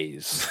the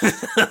gays.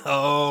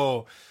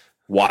 Oh.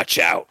 Watch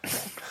out.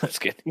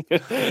 Just kidding.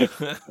 It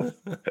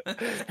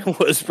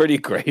was pretty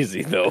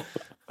crazy, though.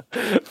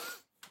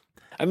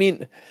 I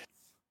mean,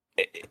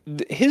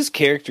 his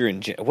character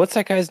in... What's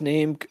that guy's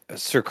name?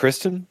 Sir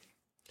Kristen?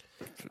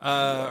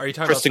 Are you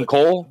talking Kristen about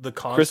Cole? The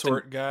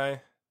consort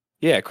guy?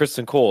 Yeah,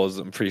 Kristen Cole,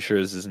 I'm pretty sure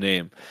is his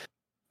name.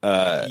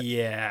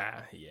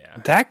 Yeah.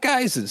 That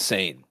guy's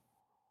insane.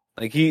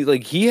 Like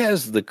he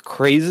has the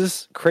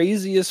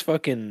craziest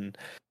fucking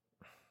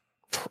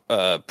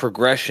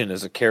progression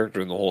as a character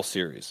in the whole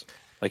series.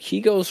 Like, he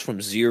goes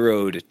from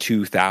 0 to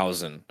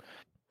 2,000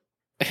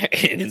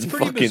 in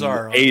fucking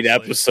bizarre, 8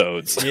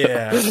 episodes.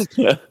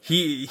 Yeah.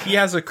 He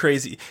has a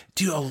crazy...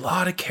 Dude, a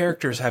lot of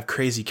characters have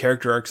crazy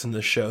character arcs in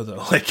this show,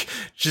 though. Like,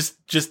 just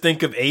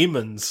think of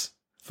Aemon's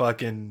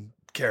fucking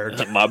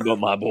character. my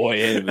boy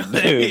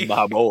Aemon, dude,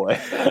 my boy.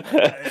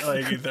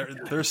 Like,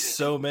 there's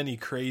so many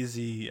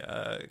crazy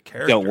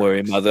characters. Don't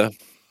worry, mother.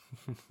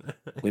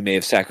 We may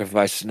have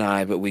sacrificed an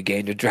eye, but we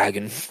gained a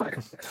dragon.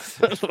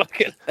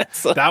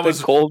 That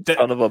was cold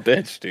son of a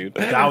bitch, dude.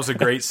 That was a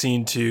great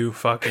scene too.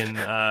 Fucking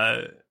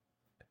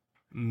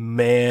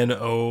Man,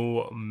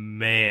 oh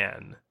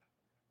man.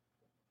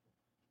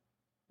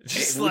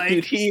 Just Dude,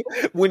 like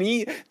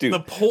dude,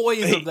 the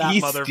poise of that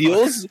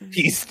motherfucker.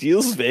 He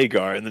steals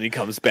Vagar, and then he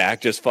comes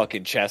back just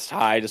fucking chest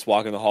high, just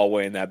walking the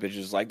hallway, and that bitch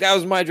is like, "That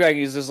was my dragon."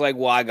 He's just like,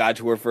 "Well, I got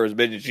to her first,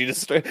 bitch," and she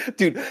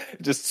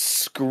just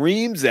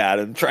screams at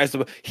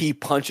him, he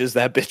punches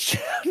that bitch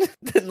down,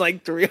 then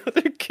like 3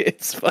 other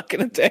kids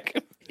fucking attack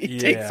him. He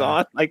takes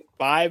on like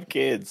 5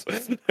 kids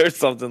or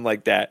something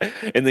like that,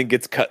 and then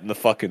gets cut in the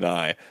fucking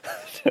eye.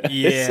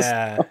 It's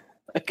just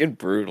fucking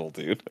brutal,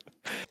 dude.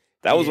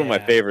 That was one of my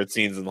favorite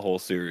scenes in the whole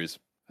series.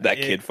 That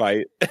kid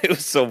fight. It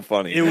was so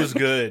funny. It was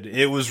good.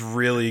 It was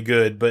really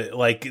good. But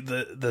like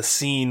the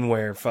scene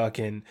where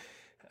fucking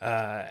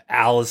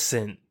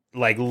Alicent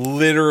like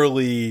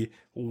literally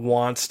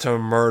wants to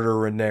murder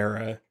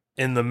Rhaenyra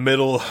in the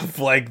middle of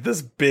like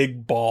this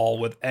big ball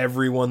with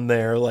everyone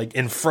there, like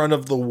in front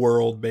of the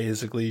world,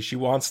 basically. She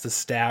wants to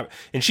stab,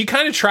 and she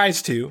kind of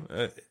tries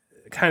to,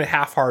 kind of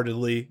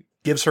half-heartedly.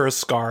 Gives her a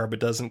scar, but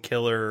doesn't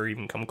kill her or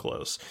even come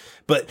close.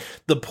 But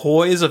the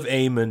poise of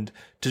Aemond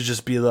to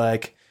just be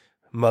like,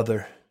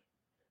 "Mother,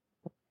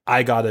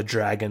 I got a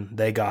dragon,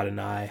 they got an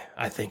eye.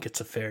 I think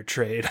it's a fair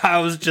trade." I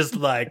was just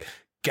like,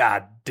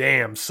 "God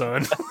damn,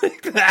 son."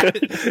 Like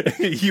that.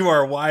 You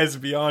are wise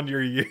beyond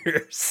your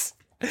years.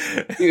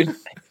 Dude.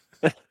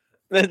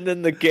 And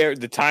then the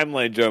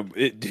timeline jump,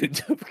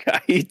 the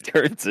guy he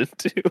turns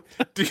into,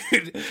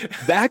 dude,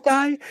 that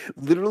guy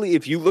literally.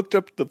 If you looked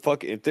up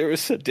if there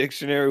was a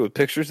dictionary with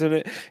pictures in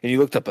it, and you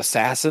looked up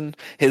assassin,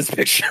 his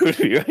picture would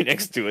be right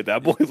next to it.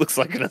 That boy looks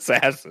like an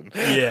assassin.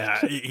 Yeah,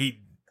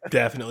 he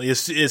definitely. As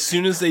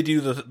soon as they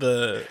do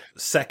the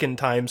second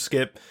time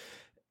skip,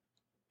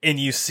 and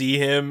you see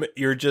him,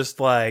 you're just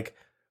like,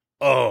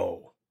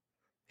 oh,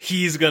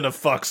 he's gonna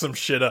fuck some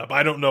shit up.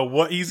 I don't know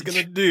what he's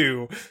gonna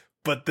do.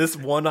 But this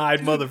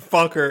one-eyed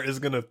motherfucker is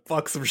gonna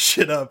fuck some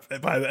shit up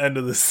by the end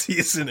of the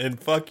season, and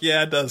fuck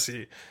yeah, does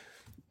he?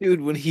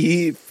 Dude, when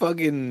he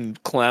fucking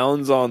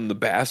clowns on the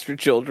bastard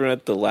children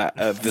at the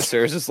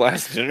Viserys'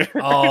 last dinner.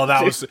 Oh,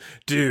 that was...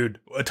 Dude,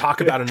 talk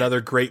about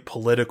another great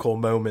political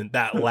moment.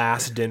 That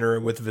last dinner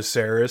with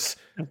Viserys.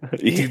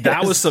 Dude,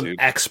 that was some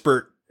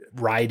expert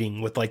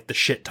writing with, like, the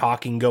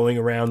shit-talking going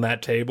around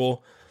that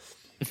table.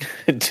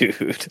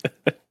 Dude.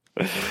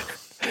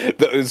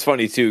 It was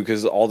funny too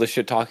because all the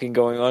shit talking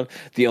going on,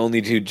 the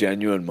only 2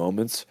 genuine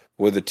moments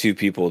were the 2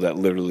 people that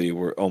literally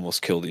were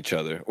almost killed each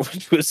other,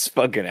 which was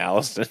fucking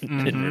Alicent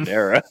and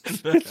Rhaenyra.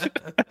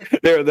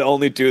 They were the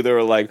only 2 that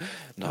were like,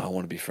 "No, I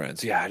want to be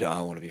friends." Yeah,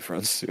 I want to be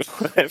friends too.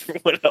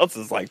 Everyone else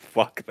is like,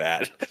 "Fuck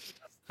that."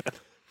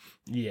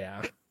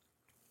 Yeah.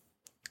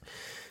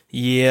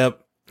 Yep.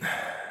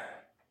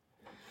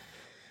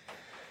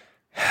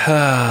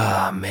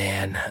 Oh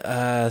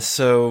man.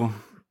 So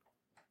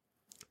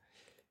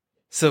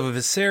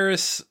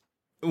Viserys,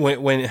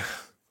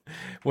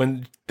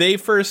 when they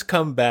first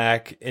come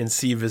back and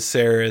see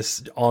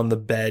Viserys on the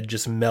bed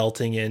just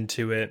melting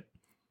into it,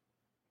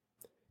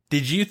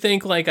 did you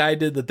think like I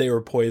did that they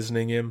were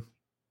poisoning him?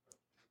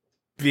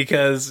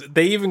 Because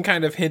they even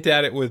kind of hint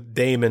at it with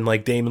Daemon.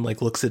 Like Daemon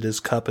like looks at his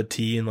cup of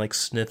tea and like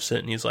sniffs it,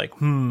 and he's like,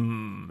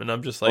 and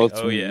I'm just like,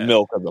 yeah,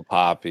 milk of the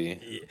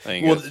poppy.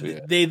 Well,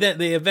 they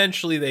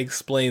eventually they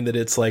explain that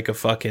it's like a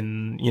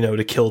fucking,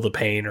 to kill the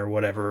pain or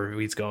whatever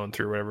he's going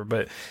through, or whatever.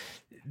 But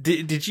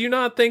did you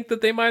not think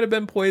that they might have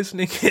been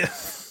poisoning him?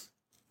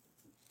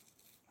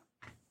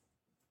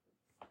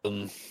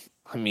 I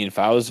mean, if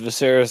I was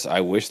Viserys,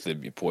 I wish they'd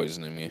be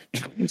poisoning me.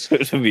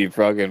 To be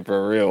fucking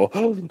for real.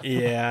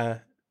 Yeah.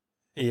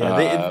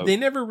 Yeah, they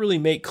never really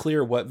make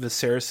clear what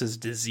Viserys'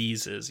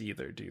 disease is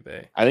either, do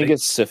they? I think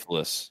it's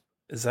syphilis.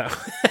 Is that?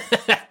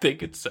 I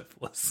think it's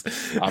syphilis.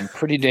 I'm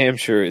pretty damn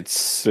sure it's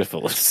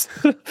syphilis.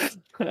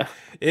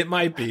 It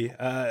might be.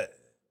 I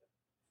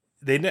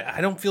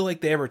don't feel like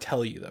they ever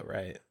tell you though,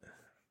 right?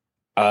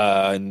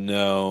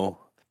 No.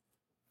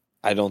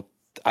 I don't.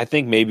 I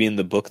think maybe in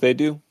the book they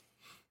do.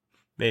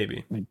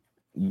 Maybe.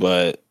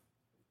 But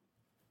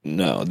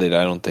no, I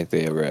don't think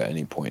they ever at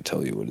any point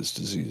tell you what his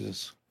disease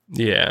is.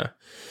 Yeah.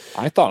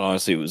 I thought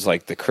honestly it was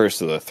like the curse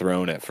of the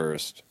throne at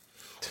first.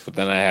 But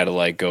then I had to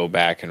like go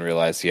back and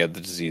realize he had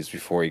the disease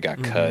before he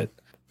got cut.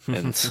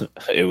 And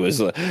it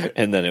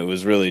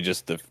was really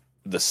just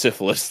the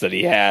syphilis that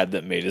he had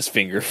that made his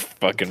finger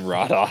fucking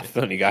rot off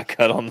when he got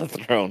cut on the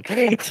throne.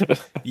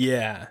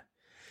 Yeah.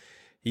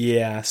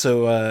 Yeah,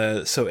 so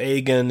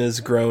Aegon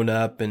is grown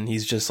up and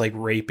he's just like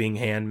raping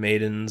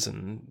handmaidens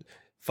and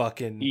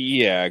fucking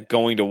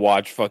going to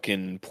watch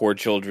fucking poor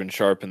children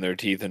sharpen their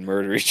teeth and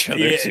murder each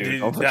other too. Dude,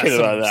 Don't forget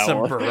about that some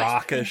one.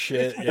 Baraka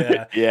shit.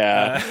 Yeah,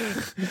 yeah.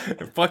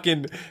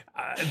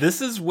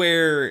 This is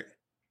where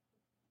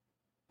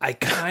I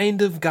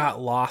kind of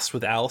got lost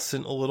with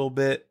Alicent a little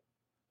bit.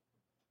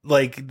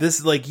 Like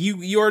this, like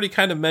you already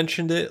kind of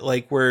mentioned it,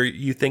 like where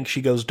you think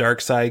she goes dark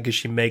side because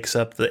she makes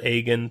up the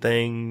Aegon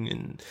thing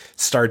and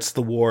starts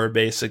the war,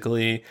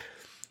 basically.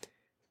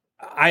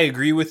 I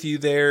agree with you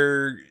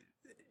there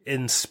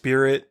in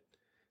spirit,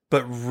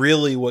 but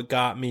really what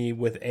got me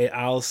with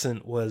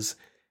Alicent was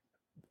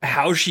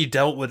how she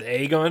dealt with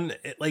Aegon.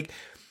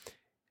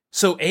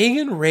 So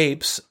Aegon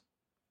rapes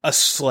a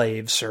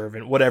slave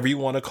servant, whatever you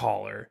want to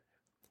call her.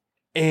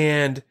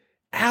 And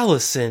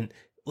Alicent,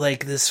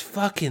 like this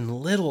fucking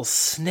little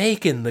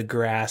snake in the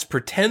grass,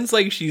 pretends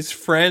like she's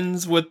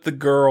friends with the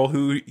girl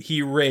who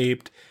he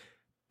raped,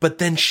 but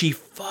then she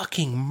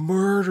fucking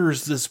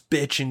murders this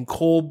bitch in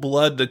cold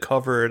blood to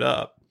cover it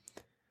up.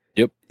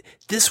 Yep.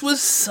 This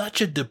was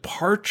such a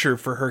departure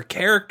for her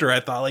character, I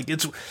thought. Like,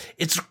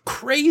 it's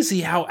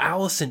crazy how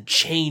Alicent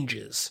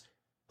changes.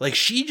 Like,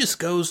 she just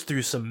goes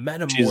through some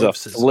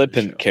metamorphosis. She's a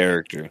flippant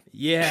character.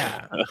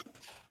 Yeah.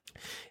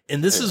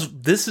 And this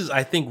is,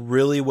 I think,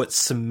 really what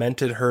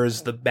cemented her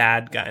as the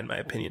bad guy, in my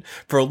opinion.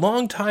 For a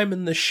long time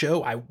in the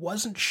show, I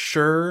wasn't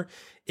sure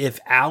if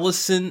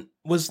Alicent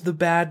was the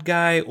bad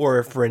guy or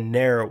if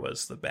Rhaenyra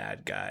was the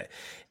bad guy.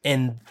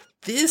 And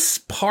this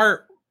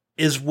part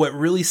is what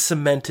really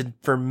cemented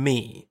for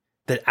me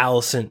that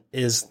Alicent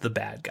is the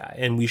bad guy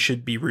and we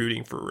should be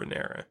rooting for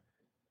Rhaenyra.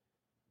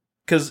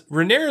 Because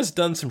Rhaenyra's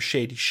done some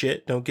shady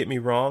shit, don't get me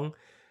wrong,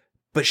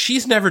 but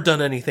she's never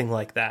done anything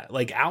like that.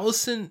 Like,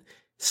 Alicent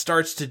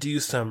starts to do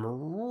some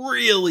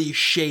really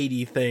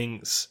shady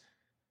things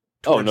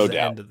towards no the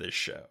doubt. end of this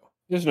show.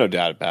 There's no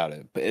doubt about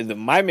it. But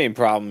my main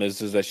problem is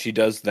that she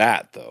does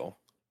that, though.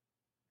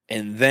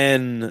 And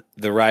then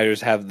the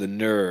writers have the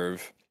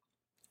nerve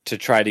to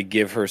try to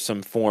give her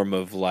some form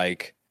of,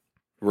 like,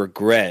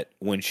 regret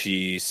when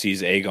she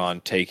sees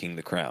Aegon taking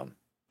the crown.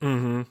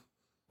 Mm-hmm.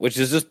 Which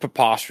is just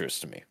preposterous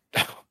to me.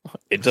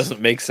 It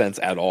doesn't make sense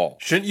at all.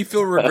 Shouldn't you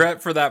feel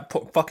regret for that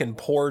fucking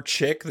poor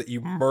chick that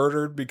you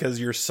murdered because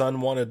your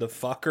son wanted to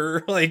fuck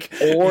her? Like,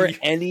 or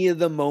any of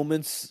the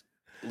moments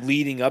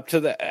leading up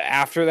to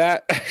after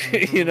that,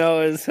 Mm-hmm. you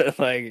know, is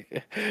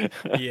like,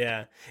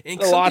 yeah, a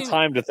lot of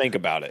time to think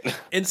about it.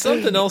 And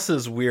something else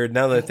is weird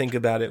now that I think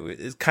about it,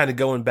 is kind of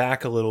going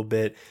back a little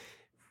bit.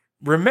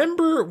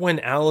 Remember when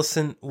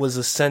Alicent was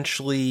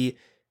essentially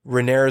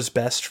Rhaenyra's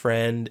best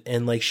friend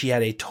and like she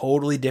had a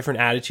totally different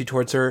attitude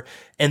towards her,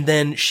 and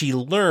then she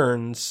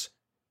learns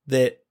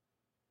that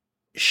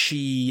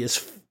she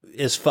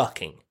is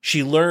fucking.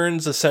 She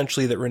learns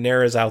essentially that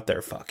Rhaenyra is out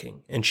there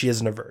fucking and she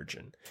isn't a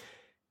virgin.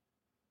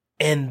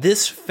 And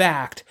this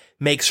fact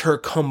makes her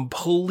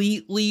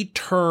completely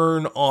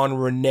turn on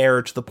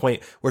Rhaenyra to the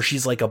point where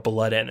she's like a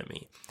blood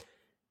enemy.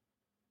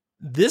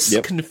 This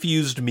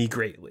confused me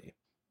greatly.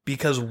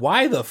 Because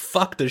why the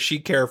fuck does she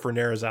care if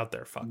Rhaenyra's out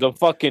there fucking? The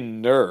fucking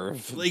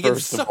nerve. Like,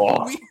 first it's of so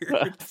all.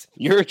 weird.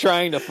 You're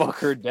trying to fuck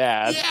her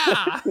dad.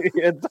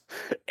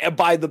 Yeah.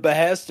 By the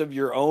behest of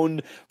your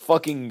own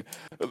fucking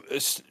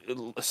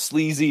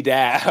sleazy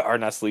dad. Or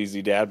not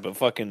sleazy dad, but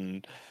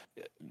fucking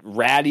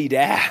ratty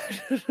dad.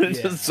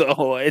 Yeah.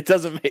 So it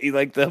doesn't make,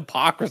 like, the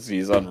hypocrisy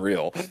is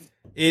unreal.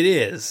 It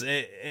is.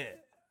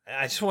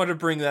 I just wanted to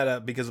bring that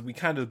up because we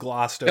kind of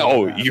glossed over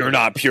Oh, that. you're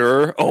not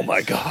pure? Oh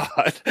my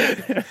god.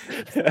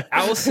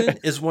 Alicent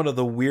is one of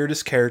the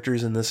weirdest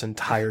characters in this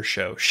entire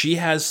show. She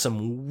has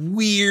some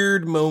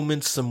weird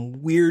moments,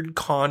 some weird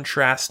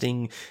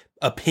contrasting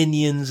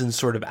opinions and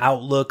sort of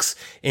outlooks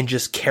and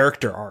just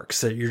character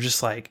arcs that you're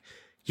just like,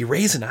 you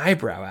raise an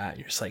eyebrow at.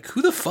 You're just like,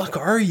 who the fuck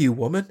are you,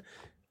 woman?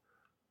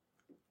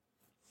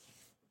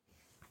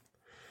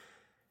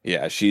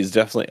 Yeah, she's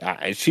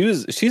definitely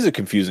she's a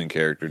confusing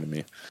character to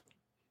me.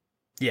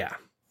 Yeah,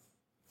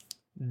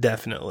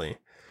 definitely.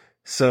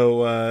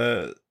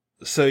 So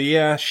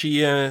yeah, she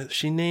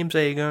names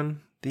Aegon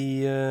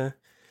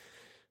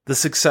the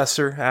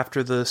successor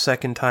after the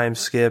second time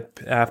skip,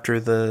 after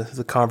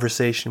the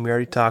conversation we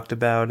already talked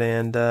about,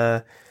 and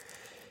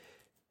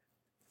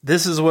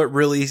this is what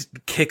really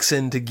kicks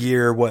into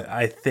gear what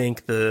I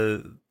think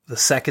the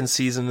second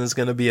season is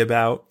going to be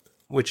about,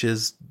 which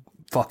is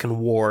fucking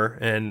war.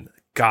 And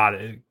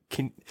God,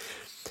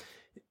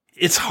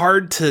 it's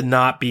hard to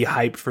not be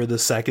hyped for the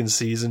second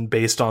season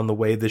based on the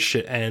way this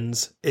shit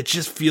ends. It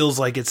just feels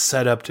like it's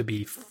set up to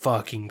be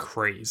fucking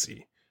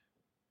crazy.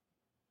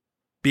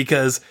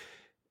 Because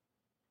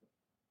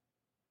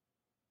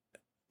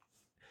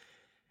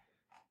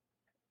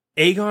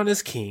Aegon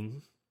is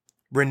king.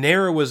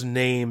 Rhaenyra was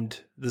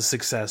named the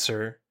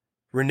successor.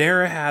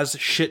 Rhaenyra has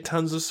shit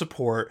tons of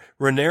support.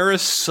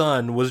 Rhaenyra's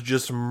son was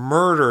just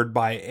murdered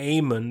by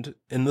Aemond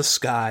in the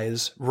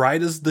skies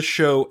right as the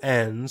show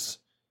ends.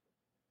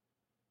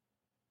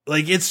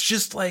 Like, it's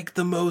just like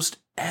the most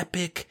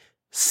epic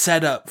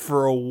setup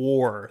for a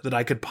war that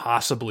I could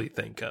possibly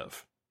think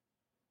of.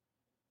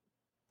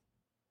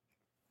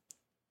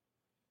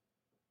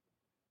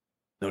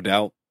 No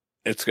doubt.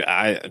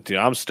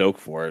 I'm stoked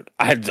for it.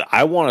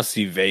 I want to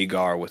see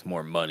Vhagar with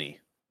more money.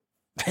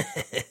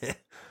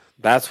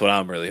 That's what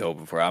I'm really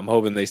hoping for. I'm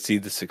hoping they see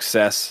the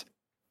success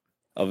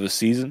of the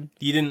season.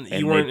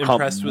 You weren't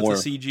impressed with the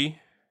CG?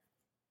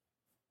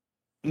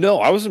 No,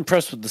 I was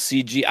impressed with the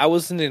CG. I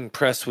wasn't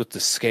impressed with the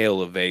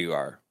scale of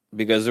Vhagar,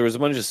 because there was a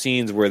bunch of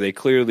scenes where they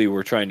clearly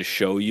were trying to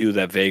show you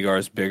that Vhagar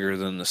is bigger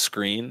than the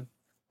screen,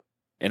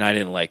 and I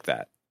didn't like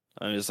that.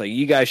 I was like,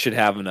 you guys should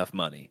have enough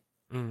money.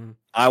 Mm-hmm.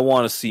 I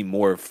want to see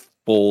more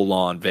full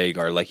on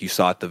Vagar, like you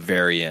saw at the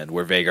very end,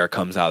 where Vagar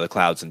comes out of the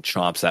clouds and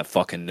chomps that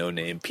fucking no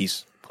name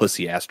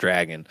pussy ass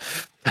dragon.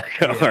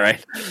 All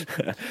right,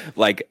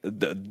 like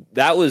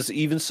that was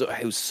even so.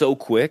 It was so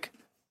quick.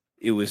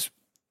 It was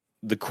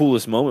the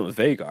coolest moment with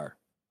Vagar,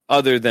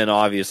 other than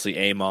obviously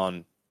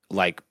Aemon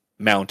like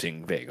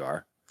mounting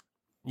Vagar.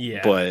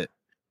 Yeah, but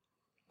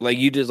like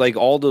you just like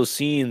all those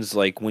scenes,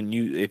 like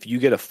if you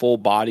get a full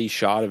body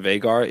shot of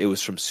Vagar, it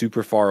was from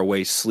super far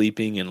away,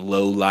 sleeping in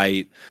low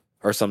light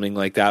or something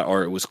like that,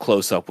 or it was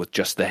close up with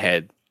just the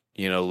head,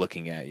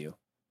 looking at you.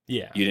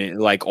 Yeah, you didn't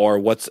like, or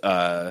what's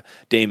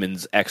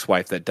Damon's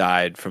ex-wife that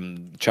died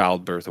from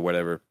childbirth or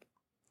whatever.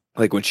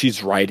 Like when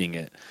she's writing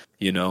it,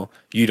 you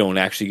don't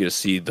actually get to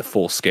see the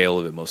full scale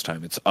of it most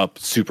time. It's up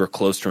super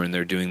close to her, and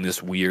they're doing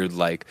this weird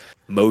like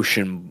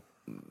motion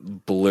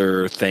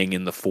blur thing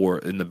in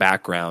the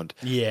background,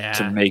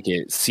 to make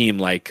it seem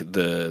like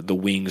the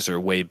wings are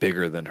way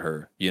bigger than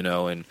her,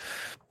 and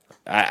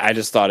I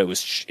just thought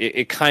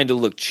it kind of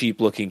looked cheap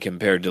looking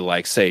compared to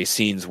like say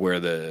scenes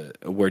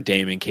where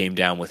Damon came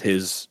down with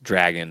his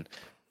dragon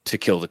to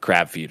kill the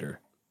crab feeder,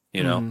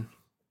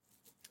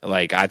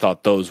 Like I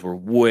thought those were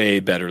way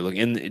better looking.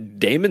 And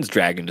Damon's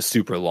dragon is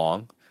super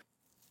long,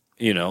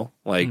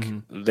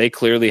 they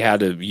clearly had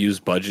to use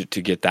budget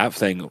to get that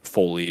thing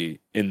fully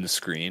in the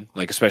screen.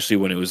 Like, especially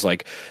when it was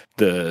like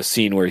the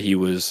scene where he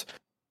was,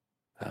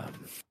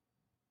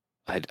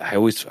 I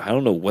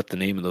don't know what the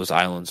name of those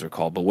islands are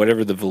called, but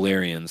whatever the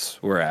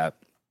Valerians were at,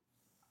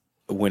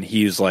 when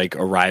he's like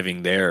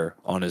arriving there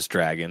on his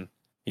dragon,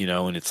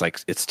 and it's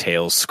like its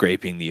tail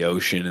scraping the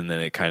ocean, and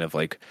then it kind of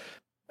like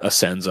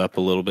ascends up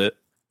a little bit.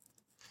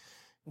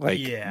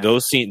 Like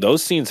those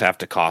scenes have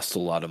to cost a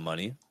lot of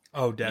money.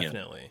 Oh,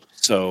 definitely.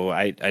 So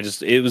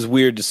it was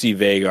weird to see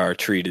Vagar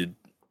treated,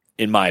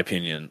 in my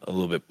opinion, a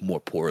little bit more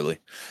poorly.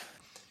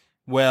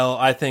 Well,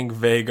 I think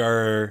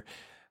Vagar's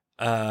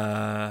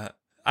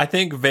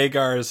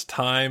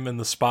time in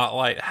the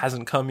spotlight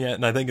hasn't come yet,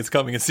 and I think it's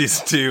coming in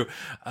season 2.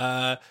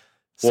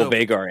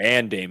 Vagar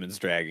and Damon's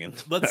dragon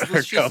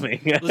are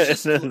coming.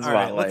 Let's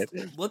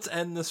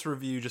end this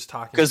review just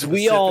talking, because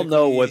we all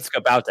know what's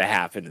about to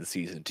happen in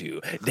season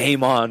 2.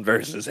 Daemon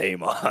versus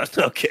Aemon,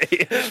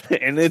 okay?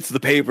 And it's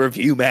the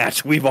pay-per-view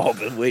match we've all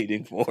been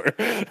waiting for.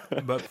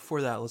 But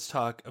before that, let's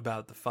talk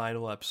about the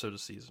final episode of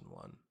season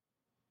 1.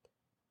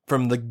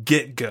 From the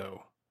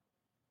get-go,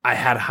 I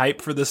had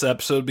hype for this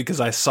episode because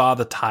I saw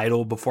the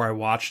title before I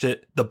watched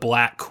it, The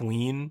Black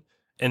Queen.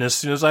 And as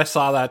soon as I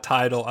saw that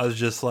title, I was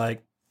just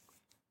like,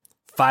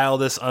 file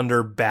this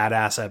under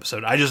badass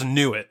episode. I just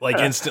knew it, like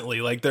instantly.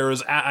 Like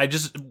I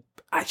just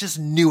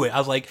knew it. I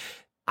was like,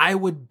 I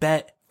would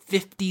bet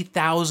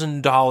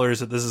 $50,000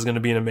 that this is going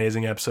to be an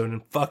amazing episode,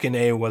 and fucking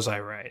A, was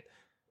I right.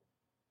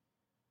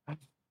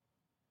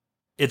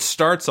 It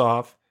starts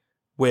off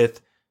with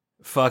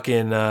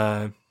fucking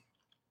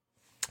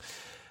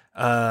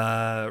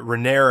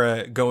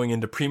Rhaenyra going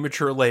into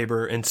premature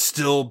labor and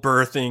still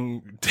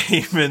birthing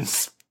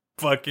Damon's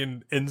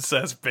fucking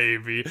incest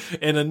baby,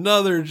 and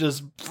another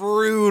just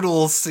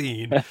brutal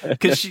scene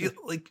because she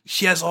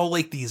has all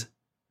like these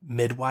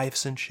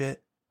midwives and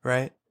shit,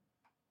 right?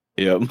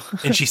 Yep.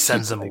 And she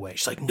sends them away.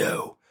 She's like,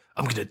 no,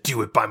 I'm gonna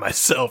do it by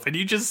myself. And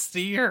you just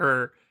see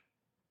her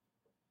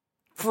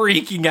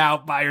freaking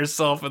out by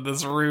herself in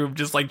this room,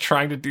 just like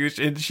trying to do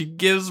shit. And she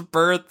gives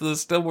birth to the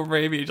stillborn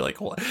baby. Like,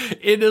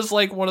 it is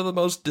like one of the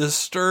most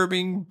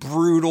disturbing,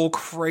 brutal,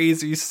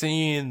 crazy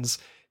scenes.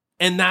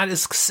 And that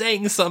is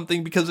saying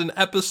something, because in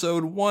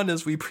episode 1,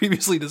 as we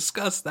previously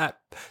discussed, that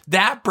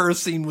birth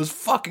scene was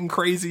fucking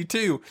crazy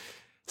too.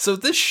 So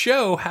this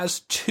show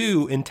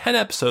in 10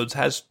 episodes,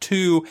 has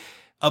 2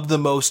 of the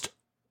most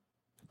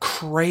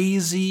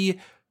crazy,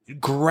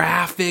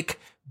 graphic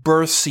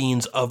birth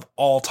scenes of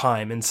all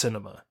time in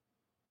cinema.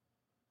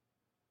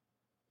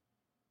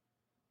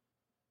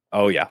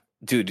 Oh yeah.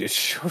 Dude, it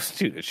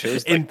shows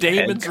and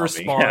Damon's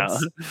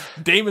response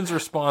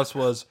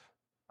was,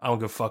 I don't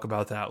give a fuck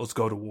about that. Let's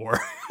go to war.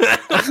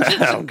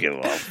 I don't give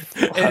a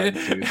fuck. And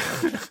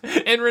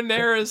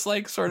Rhaenyra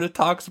like sort of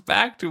talks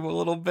back to him a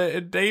little bit,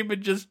 and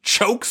Daemon just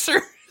chokes her.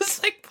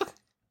 It's like,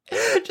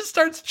 just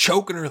starts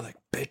choking her like,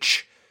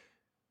 bitch,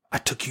 I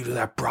took you to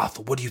that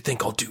brothel. What do you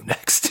think I'll do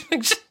next?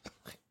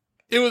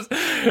 It was,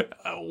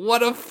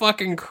 what a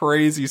fucking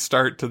crazy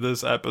start to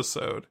this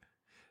episode.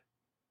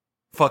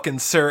 Fucking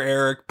Sir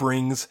Eric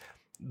brings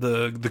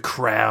the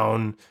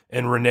crown,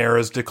 and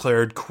Rhaenyra's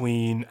declared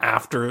queen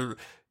after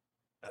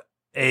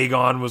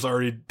Aegon was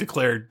already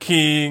declared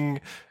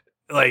king.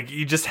 Like,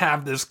 you just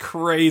have this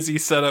crazy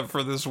setup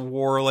for this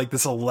war, like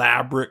this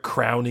elaborate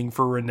crowning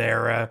for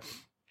Rhaenyra.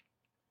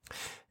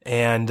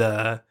 And,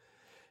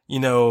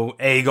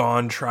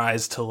 Aegon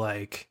tries to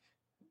like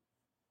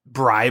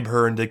bribe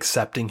her into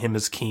accepting him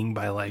as king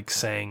by like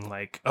saying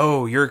like,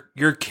 oh,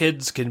 your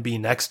kids can be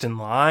next in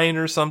line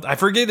or something. I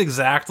forget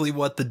exactly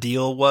what the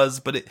deal was,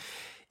 but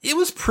it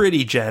was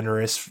pretty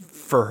generous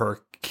for her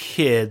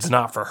kids,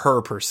 not for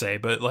her per se,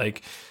 but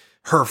like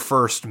her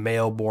first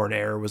male born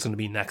heir was going to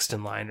be next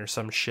in line or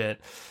some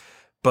shit.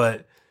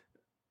 But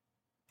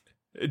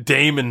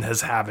Damon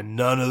has having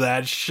none of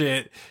that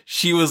shit.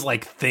 She was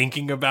like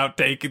thinking about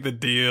taking the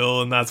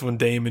deal, and that's when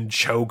Damon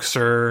chokes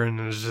her and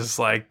is just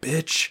like,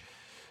 bitch.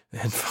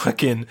 And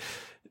fucking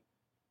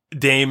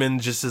Damon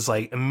just is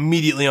like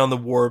immediately on the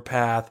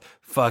warpath,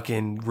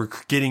 fucking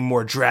getting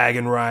more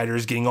dragon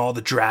riders, getting all the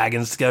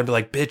dragons together. Be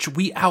like, bitch,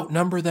 we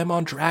outnumber them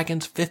on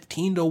dragons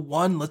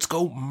 15-1. Let's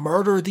go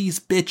murder these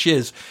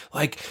bitches.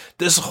 Like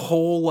this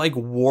whole like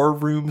war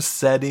room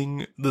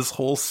setting, this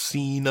whole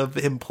scene of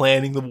him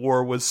planning the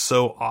war was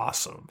so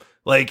awesome.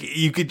 Like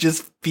you could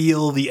just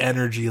feel the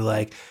energy.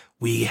 Like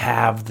we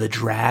have the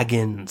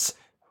dragons.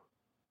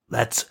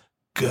 Let's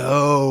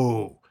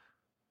go.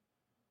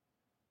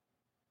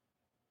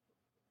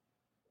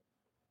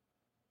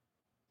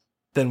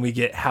 Then we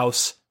get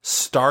House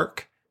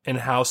Stark and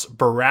House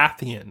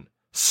Baratheon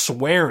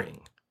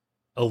swearing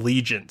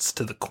allegiance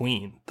to the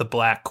queen, the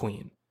Black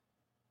Queen.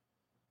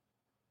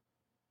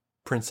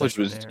 Princess Which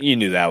was, Daenerys. you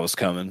knew that was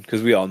coming,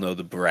 because we all know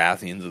the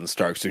Baratheons and the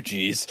Starks are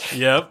G's.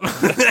 Yep.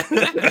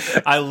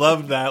 I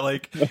love that.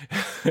 Like,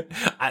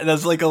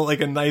 that's like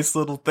a nice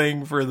little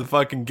thing for the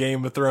fucking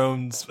Game of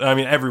Thrones. I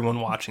mean, everyone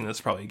watching this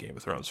is probably a Game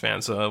of Thrones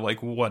fan, so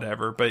like,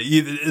 whatever. But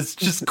it's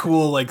just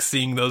cool, like,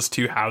 seeing those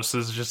two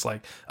houses just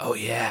like, oh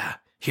yeah,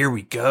 here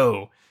we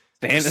go.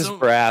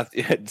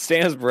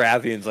 Stannis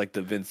Baratheon's like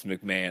the Vince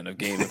McMahon of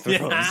Game of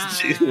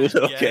Thrones. Dude,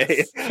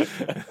 okay.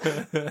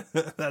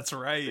 Yes. That's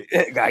right.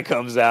 That guy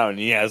comes out and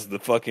he has the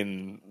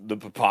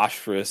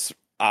preposterous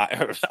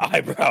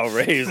eyebrow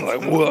raised,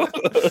 like, whoa.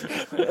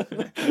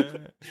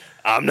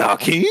 I'm not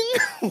king?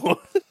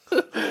 What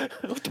the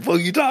fuck are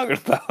you talking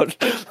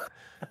about?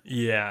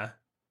 Yeah.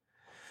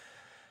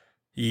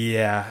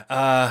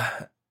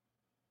 Yeah.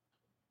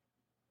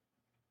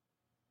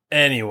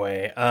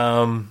 Anyway,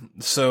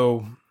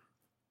 so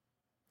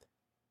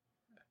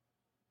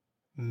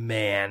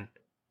man.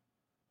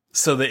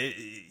 So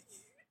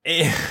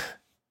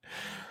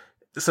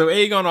so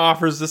Aegon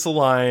offers this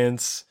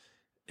alliance,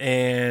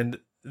 and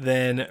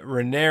then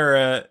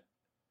Rhaenyra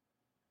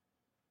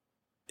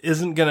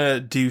isn't gonna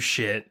do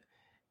shit.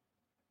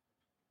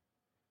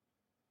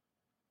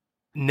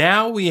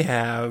 Now we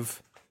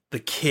have the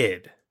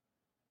kid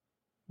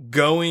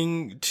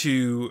going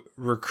to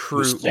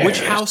recruit.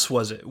 Which house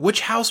was it?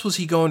 Which house was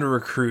he going to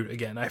recruit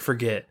again? I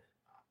forget.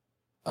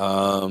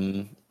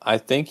 I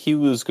think he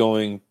was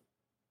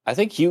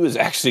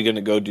actually going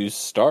to go do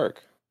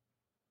Stark.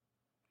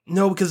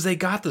 No, because they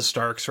got the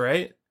Starks,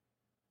 right?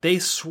 They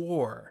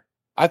swore.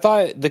 I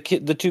thought the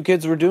two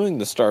kids were doing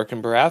the Stark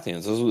and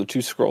Baratheons. Those were the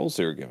two scrolls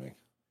they were giving.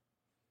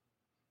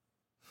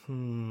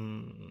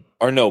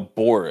 Or no,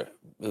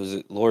 was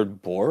it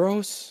Lord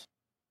Boros?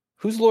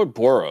 Who's Lord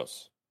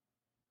Boros?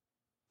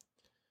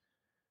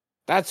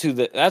 That's who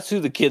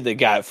the kid that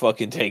got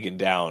fucking taken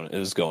down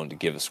is going to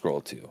give a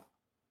scroll to.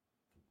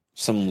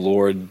 Some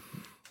Lord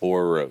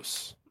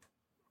Boros.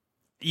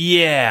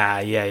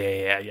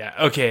 Yeah.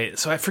 Okay,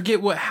 so I forget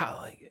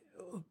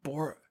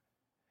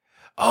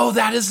Oh,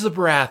 that is the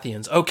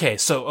Baratheons. Okay.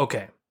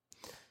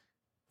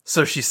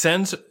 So she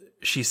sends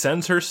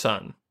her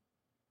son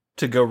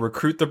to go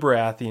recruit the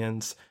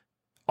Baratheons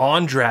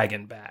on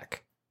Dragonback.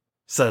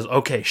 Says,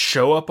 okay,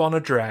 show up on a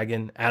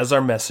dragon as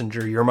our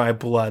messenger. You're my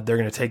blood. They're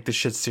going to take this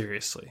shit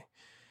seriously.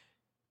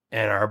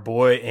 And our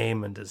boy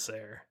Aemond is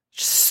there,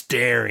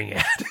 staring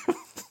at him.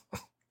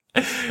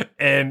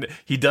 And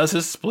he does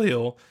his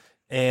spiel.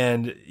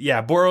 And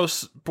yeah,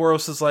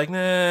 Boros is like,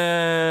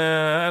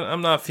 nah,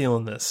 I'm not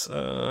feeling this.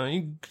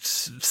 You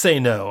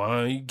say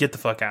no. You get the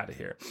fuck out of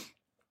here.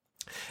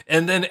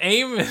 And then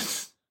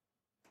Aemond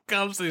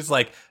comes and he's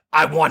like,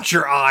 I want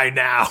your eye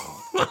now.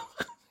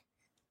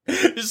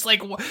 It's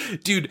like,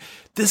 dude,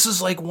 this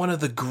is like one of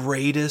the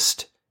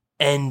greatest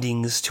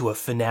endings to a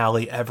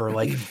finale ever.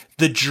 Like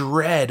the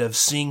dread of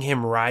seeing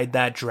him ride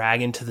that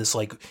dragon to this,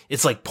 like,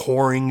 it's like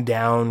pouring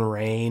down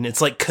rain. It's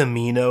like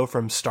Camino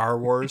from Star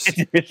Wars.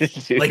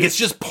 Like it's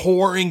just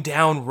pouring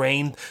down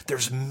rain.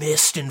 There's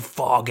mist and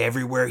fog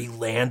everywhere. He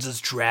lands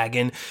his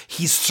dragon.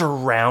 He's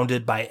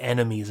surrounded by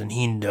enemies and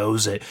he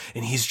knows it.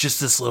 And he's just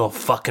this little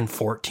fucking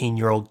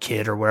 14-year-old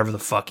kid or whatever the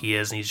fuck he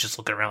is. And he's just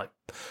looking around like,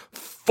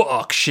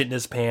 fuck, shit in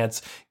his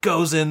pants.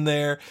 Goes in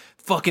there.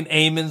 Fucking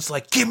Aemon's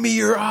like, give me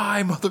your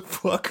eye,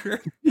 motherfucker.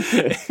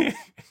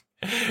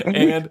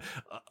 And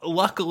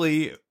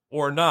luckily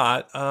or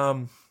not,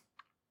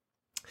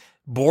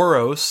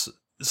 Boros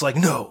is like,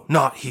 no,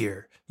 not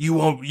here. You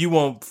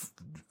won't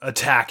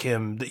attack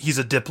him. He's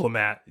a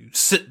diplomat.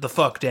 Sit the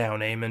fuck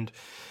down, Aemond.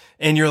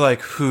 And you're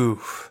like, whew.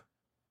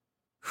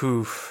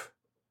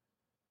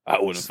 I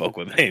wouldn't fuck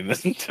with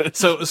Aemond.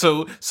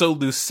 So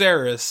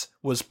Lucerys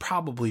was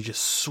probably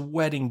just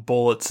sweating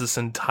bullets this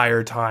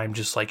entire time,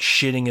 just like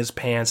shitting his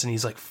pants, and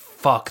he's like,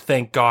 fuck,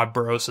 thank God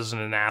Boros isn't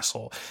an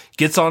asshole.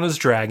 Gets on his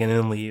dragon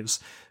and leaves.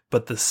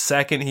 But the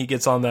second he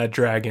gets on that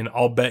dragon,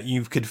 I'll bet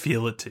you could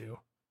feel it too.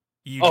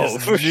 You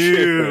just knew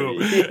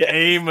sure. Yeah,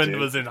 Aemond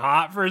was in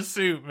hot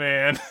pursuit,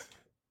 man.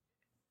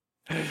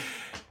 And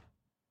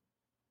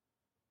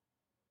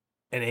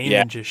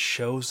Aemond just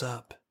shows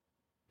up.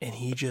 And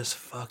he just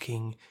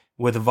fucking,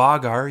 with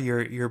Vagar,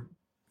 your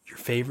your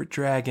favorite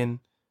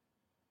dragon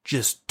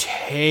just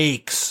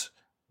takes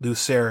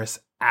Lucerys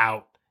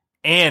out,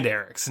 and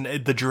Eric's,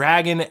 and the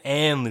dragon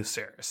and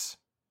Lucerys.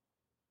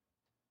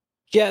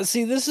 Yeah,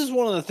 see, this is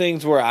one of the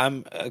things where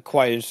I'm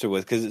quite interested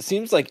with, because it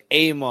seems like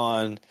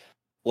Aemon,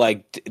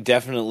 like,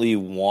 definitely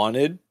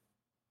wanted,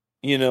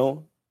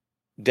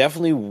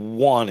 definitely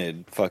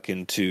wanted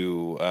fucking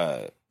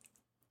to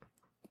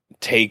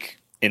take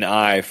an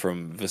eye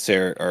from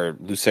Viserys or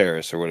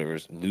Lucerys or whatever.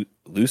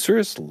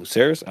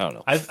 Lucerys? I don't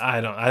know. I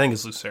think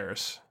it's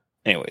Lucerys.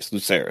 Anyways,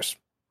 Lucerys.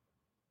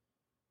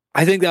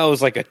 I think that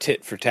was like a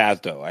tit for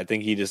tat, though. I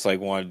think he just like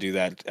wanted to do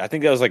that. I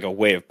think that was like a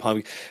way of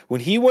pumping.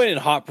 When he went in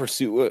hot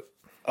pursuit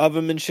of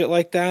him and shit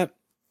like that,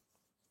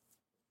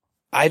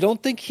 I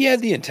don't think he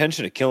had the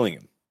intention of killing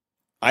him.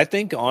 I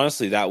think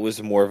honestly that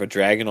was more of a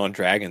dragon on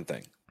dragon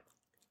thing.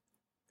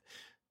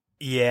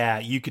 Yeah,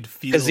 you could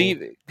feel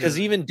because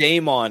even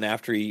Daemon,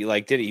 after he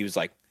like did it, he was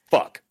like,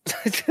 "Fuck."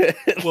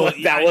 Well,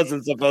 like, that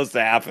wasn't supposed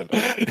to happen.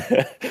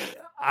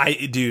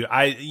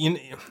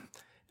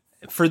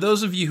 For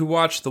those of you who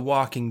watch The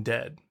Walking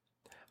Dead,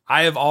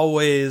 I have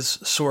always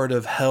sort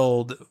of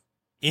held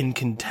in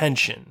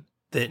contention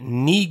that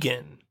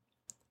Negan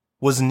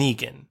was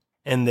Negan,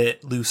 and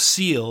that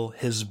Lucille,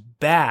 his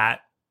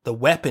bat, the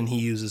weapon he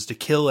uses to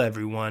kill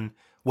everyone,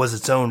 was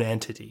its own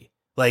entity.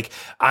 Like,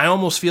 I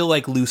almost feel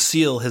like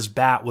Lucille, his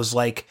bat, was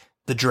like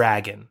the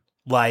dragon,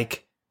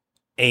 like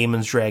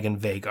Aemon's dragon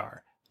Vhagar.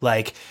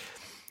 Like,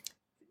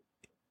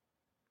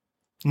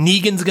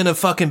 Negan's gonna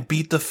fucking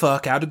beat the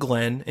fuck out of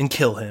Glenn and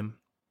kill him.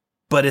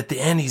 But at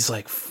the end, he's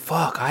like,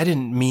 fuck, I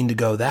didn't mean to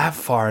go that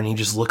far. And he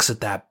just looks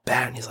at that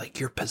bat and he's like,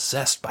 you're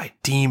possessed by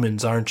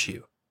demons, aren't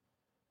you?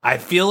 I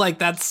feel like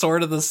that's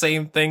sort of the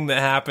same thing that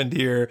happened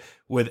here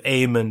with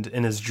Aemond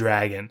and his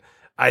dragon.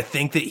 I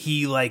think that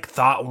he like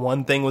thought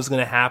one thing was going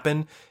to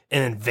happen,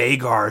 and then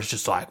Vhagar is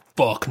just like,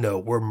 fuck no,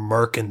 we're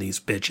murking these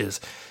bitches.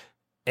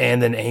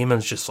 And then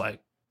Aemon's just like,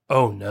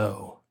 oh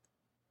no.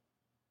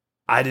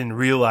 I didn't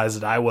realize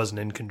that I wasn't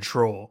in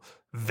control.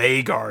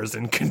 Vhagar's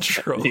in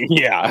control.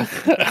 Yeah.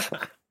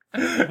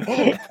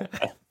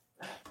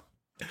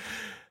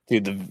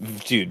 Dude,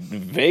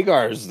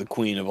 Vhagar is the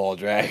queen of all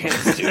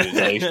dragons, dude.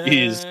 Like,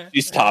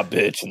 she's top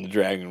bitch in the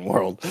dragon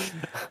world.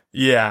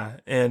 Yeah,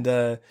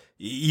 and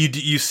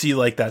you see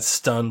like that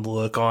stunned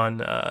look on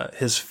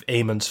his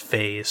Aemon's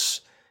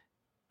face,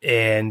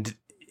 and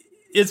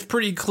it's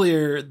pretty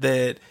clear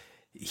that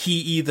he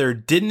either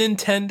didn't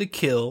intend to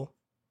kill,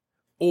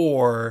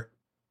 or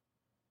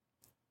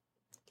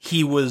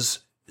he was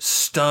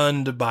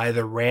stunned by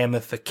the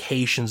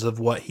ramifications of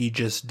what he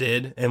just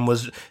did and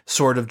was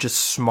sort of just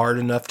smart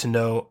enough to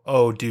know,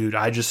 oh, dude,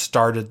 I just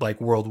started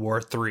like World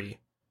War III.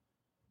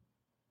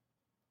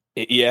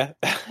 Yeah.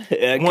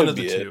 One of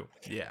the two.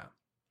 Yeah.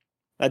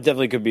 That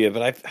definitely could be it,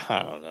 but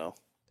I don't know.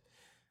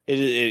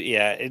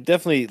 It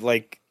definitely,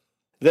 like,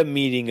 them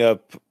meeting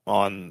up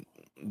on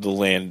the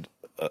land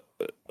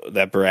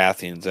that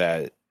Baratheon's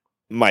at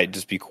might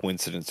just be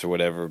coincidence or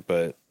whatever,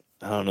 but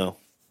I don't know.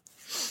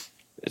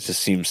 It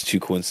just seems too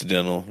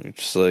coincidental.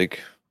 It's just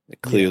like they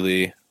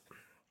clearly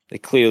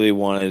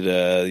wanted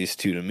these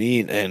two to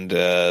meet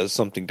and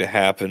something to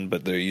happen,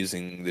 but they're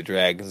using the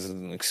dragons as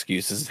an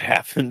excuse as it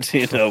happened,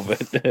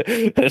 But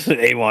they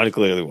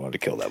clearly wanted to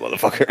kill that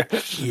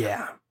motherfucker.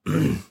 Yeah.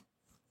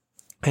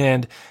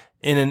 And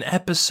in an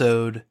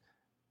episode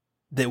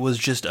that was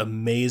just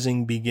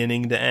amazing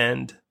beginning to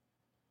end,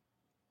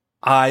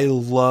 I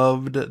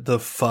loved the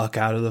fuck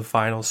out of the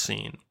final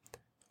scene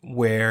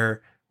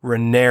where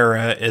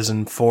Rhaenyra is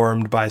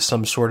informed by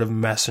some sort of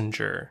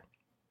messenger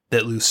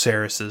that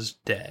Lucerys is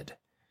dead.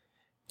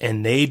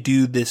 And they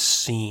do this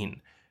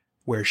scene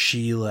where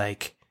she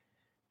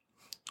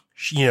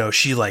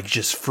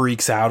just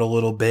freaks out a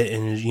little bit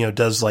and,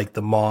 does like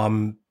the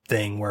mom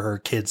thing where her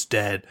kid's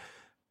dead.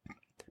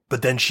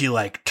 But then she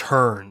like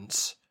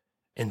turns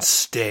and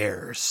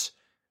stares.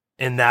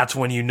 And that's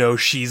when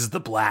she's the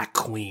Black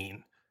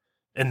Queen.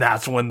 And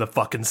that's when the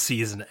fucking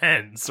season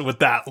ends, with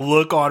that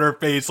look on her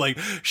face. Like,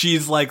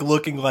 she's like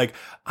looking like,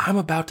 I'm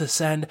about to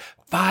send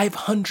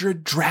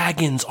 500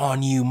 dragons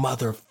on you,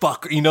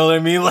 motherfucker. You know what I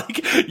mean?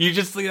 Like, you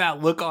just see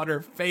that look on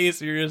her face.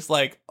 And you're just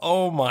like,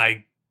 oh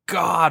my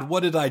God,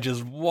 what did I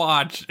just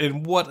watch?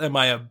 And what am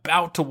I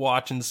about to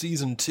watch in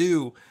season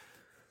 2?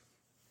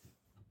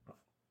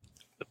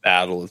 The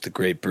battle at the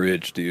Great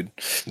Bridge, dude.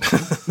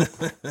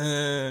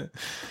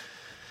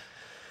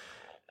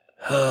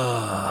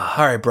 All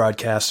right,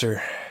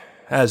 broadcaster.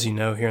 As you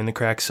know, here in the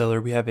Crack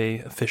Cellar, we have a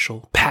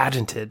official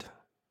patented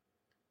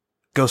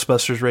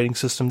Ghostbusters rating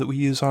system that we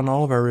use on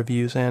all of our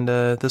reviews, and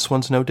this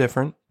one's no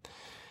different.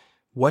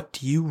 What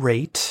do you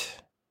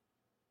rate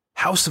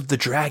House of the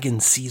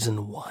Dragon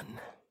Season 1?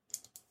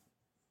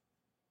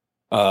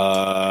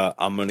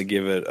 I'm going to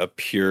give it a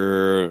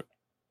pure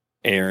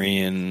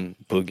Aryan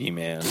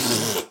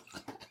boogeyman.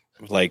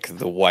 Like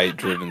the white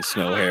driven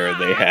snow hair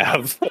they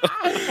have.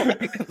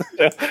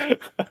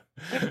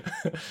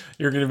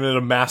 You're going to give it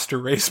a master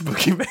race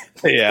boogeyman?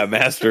 Yeah,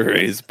 master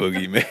race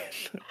boogeyman.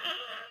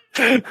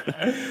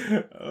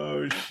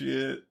 Oh,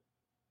 shit.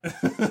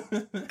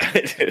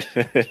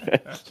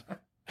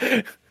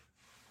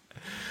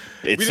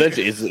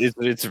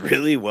 It's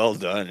really well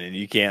done, and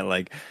you can't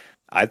like.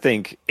 I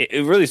think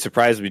it really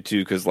surprised me too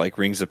because like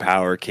Rings of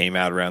Power came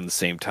out around the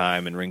same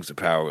time, and Rings of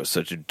Power was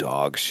such a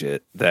dog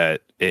shit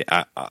that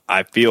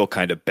I feel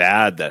kind of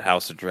bad that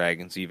House of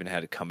Dragons even had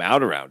to come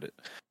out around it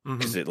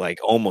because it like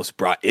almost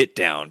brought it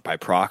down by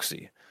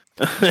proxy.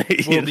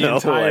 The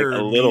entire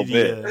like a little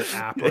media bit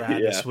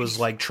apparatus was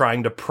like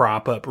trying to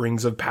prop up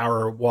Rings of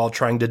Power while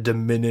trying to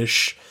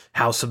diminish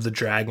House of the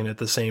Dragon at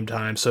the same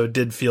time. So it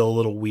did feel a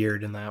little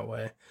weird in that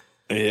way.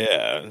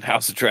 Yeah,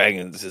 House of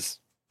Dragons is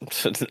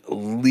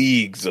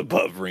leagues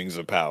above Rings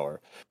of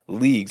Power.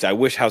 Leagues. I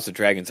wish House of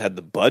Dragons had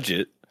the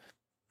budget.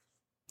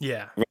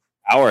 Yeah.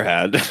 Power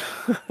had.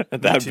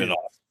 That'd been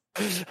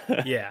awesome.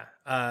 Yeah.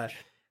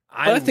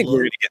 I think we're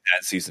going to get that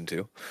in season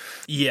 2.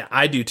 Yeah,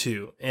 I do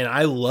too. And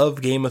I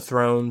love Game of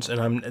Thrones,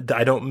 and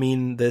I don't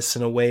mean this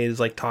in a way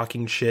as like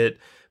talking shit,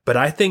 but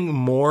I think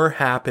more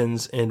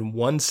happens in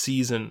one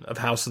season of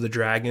House of the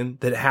Dragon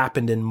that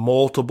happened in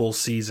multiple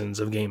seasons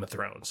of Game of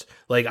Thrones.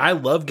 Like, I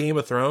love Game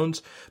of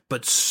Thrones,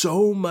 but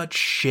so much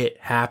shit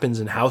happens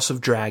in House of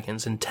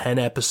Dragons in 10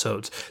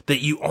 episodes that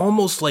you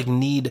almost like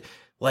need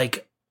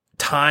like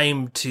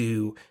time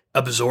to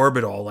absorb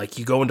it all. Like,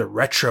 you go into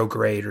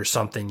retrograde or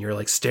something, you're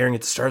like staring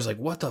at the stars like,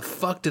 what the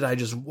fuck did I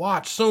just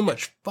watch? So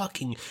much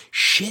fucking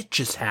shit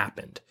just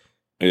happened.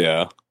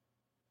 Yeah.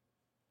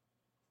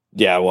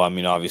 Yeah, well, I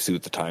mean, obviously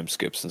with the time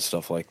skips and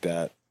stuff like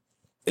that,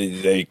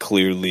 they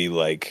clearly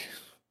like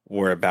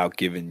were about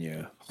giving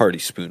you hearty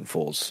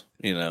spoonfuls,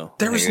 you know.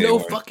 There was no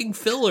fucking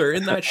filler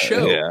in that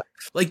show. Yeah.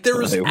 Like, there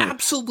was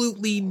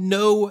absolutely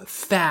no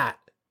fat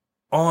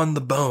on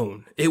the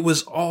bone. It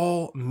was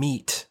all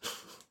meat.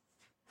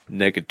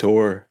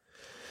 Negator.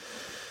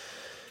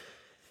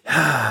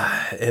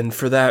 And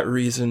for that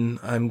reason,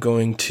 I'm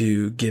going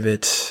to give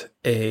it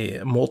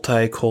a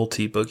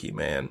multi-culty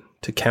boogeyman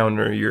to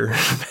counter your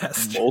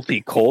best.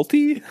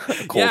 Multi-culty?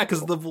 Yeah,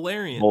 because the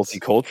Valerians.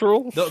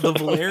 Multicultural? The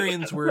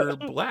Valerians were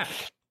black.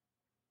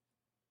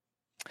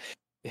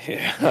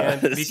 Yeah,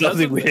 it's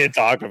something we didn't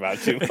talk about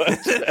too much.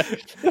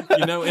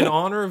 You know, in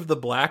honor of the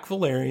Black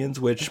Valerians,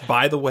 which,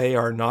 by the way,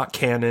 are not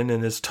canon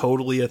and is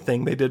totally a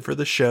thing they did for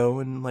the show,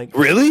 and like,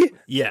 really?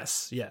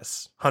 Yes,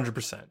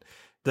 100%.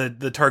 The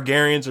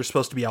Targaryens are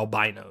supposed to be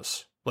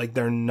albinos, like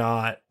they're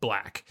not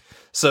black.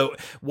 So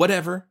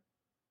whatever.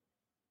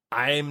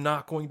 I am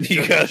not going to.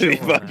 You gotta be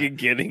fucking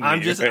kidding me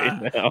I'm just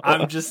now.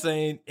 I'm just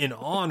saying, in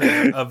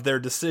honor of their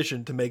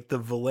decision to make the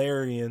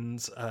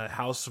Valerians,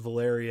 House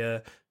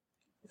Valeria,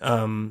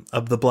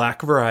 of the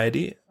black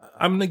variety,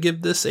 I'm gonna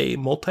give this a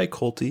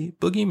multi-culty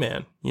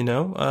boogeyman. You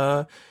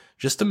know,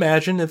 just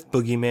imagine if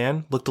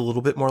Boogeyman looked a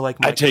little bit more like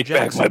Michael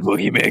Jackson. Back my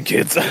Boogeyman,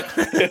 kids.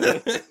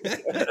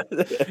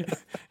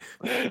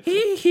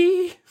 Hee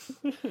hee.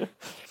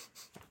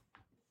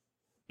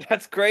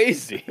 That's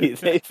crazy.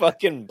 They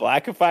fucking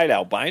blackified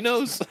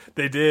albinos?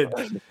 They did.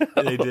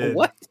 They did.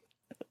 What?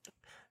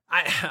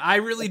 I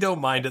really don't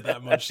mind it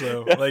that much,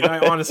 though. Like, I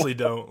honestly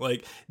don't.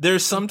 Like,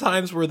 there's some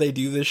times where they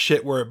do this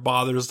shit where it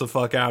bothers the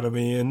fuck out of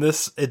me, and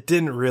this, it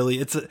didn't really.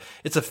 It's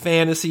a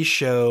fantasy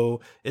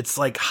show. It's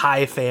like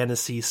high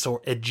fantasy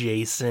sort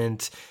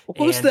adjacent. What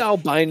was the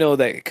albino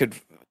that could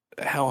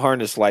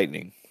harness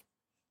lightning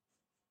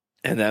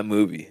in that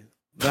movie?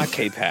 Not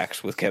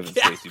K-Pax with Kevin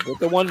Spacey, but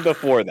the one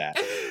before that.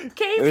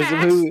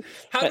 K-Pax?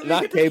 How did we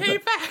get to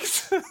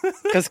K-Pax?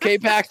 Because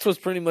K-Pax was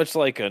pretty much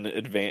like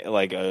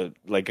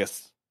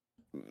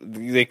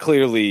they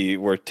clearly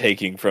were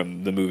taking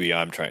from the movie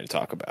I'm trying to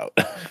talk about.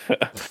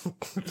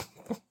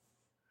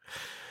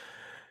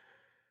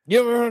 You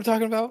remember what I'm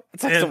talking about?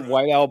 It's like some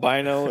white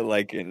albino,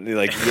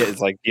 it's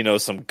like, you know,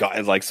 some guy,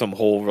 like some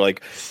whole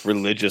like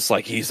religious,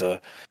 like he's a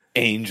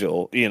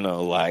angel, you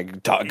know,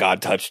 like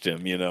God touched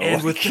him, you know.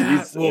 And like, with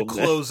that, we'll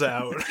close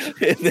out.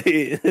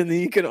 and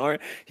he could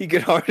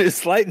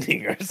harness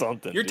lightning or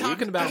something. You're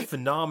talking about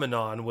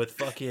Phenomenon with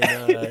fucking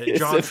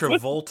John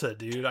Travolta,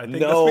 dude. I think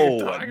that's what you're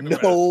talking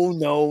about.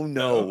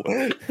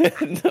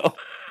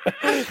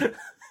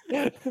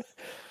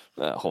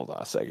 No. Hold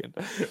on a second.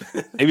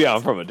 Maybe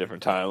I'm from a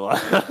different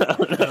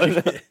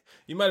timeline.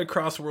 You might have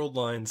crossed world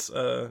lines.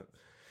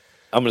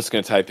 I'm just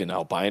going to type in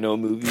albino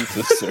movies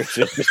and search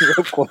it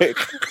real quick.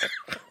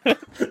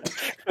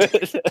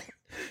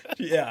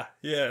 Yeah,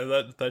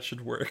 that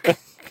should work.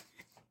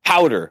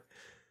 Powder.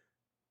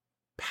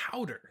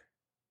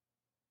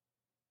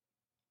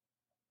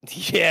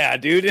 Yeah,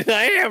 dude, and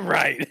I am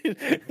right.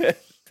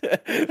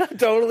 I'm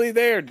totally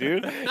there,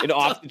 dude. An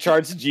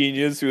off-the-charts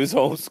genius who is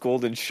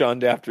homeschooled and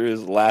shunned after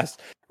his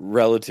last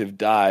relative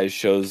dies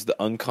shows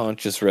the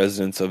unconscious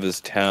residents of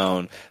his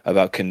town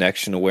about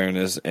connection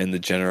awareness and the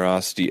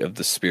generosity of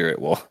the spirit.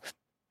 Well,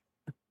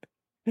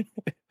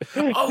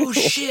 oh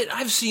shit,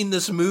 I've seen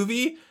this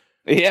movie.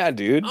 Yeah,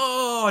 dude.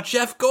 Oh,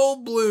 Jeff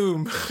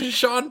Goldblum,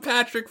 Sean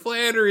Patrick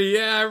Flannery.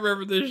 Yeah, I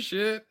remember this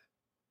shit.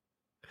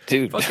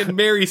 Dude. Fucking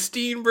Mary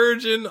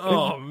Steenburgen.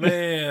 Oh,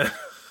 man.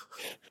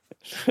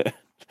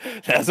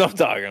 That's what I'm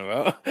talking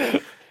about.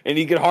 and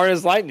he could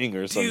harness lightning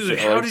or something. Dude,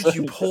 how did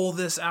you pull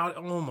this out?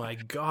 Oh my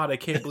god, I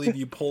can't believe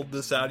you pulled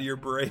this out of your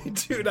brain.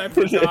 Dude, I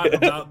forgot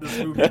about this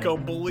movie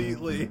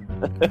completely.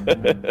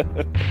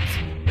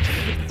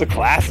 It's a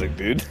classic,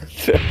 dude.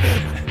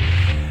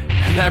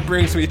 And that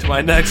brings me to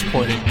my next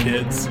point,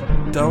 kids.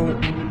 Don't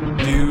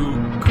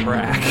do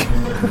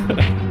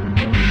crack.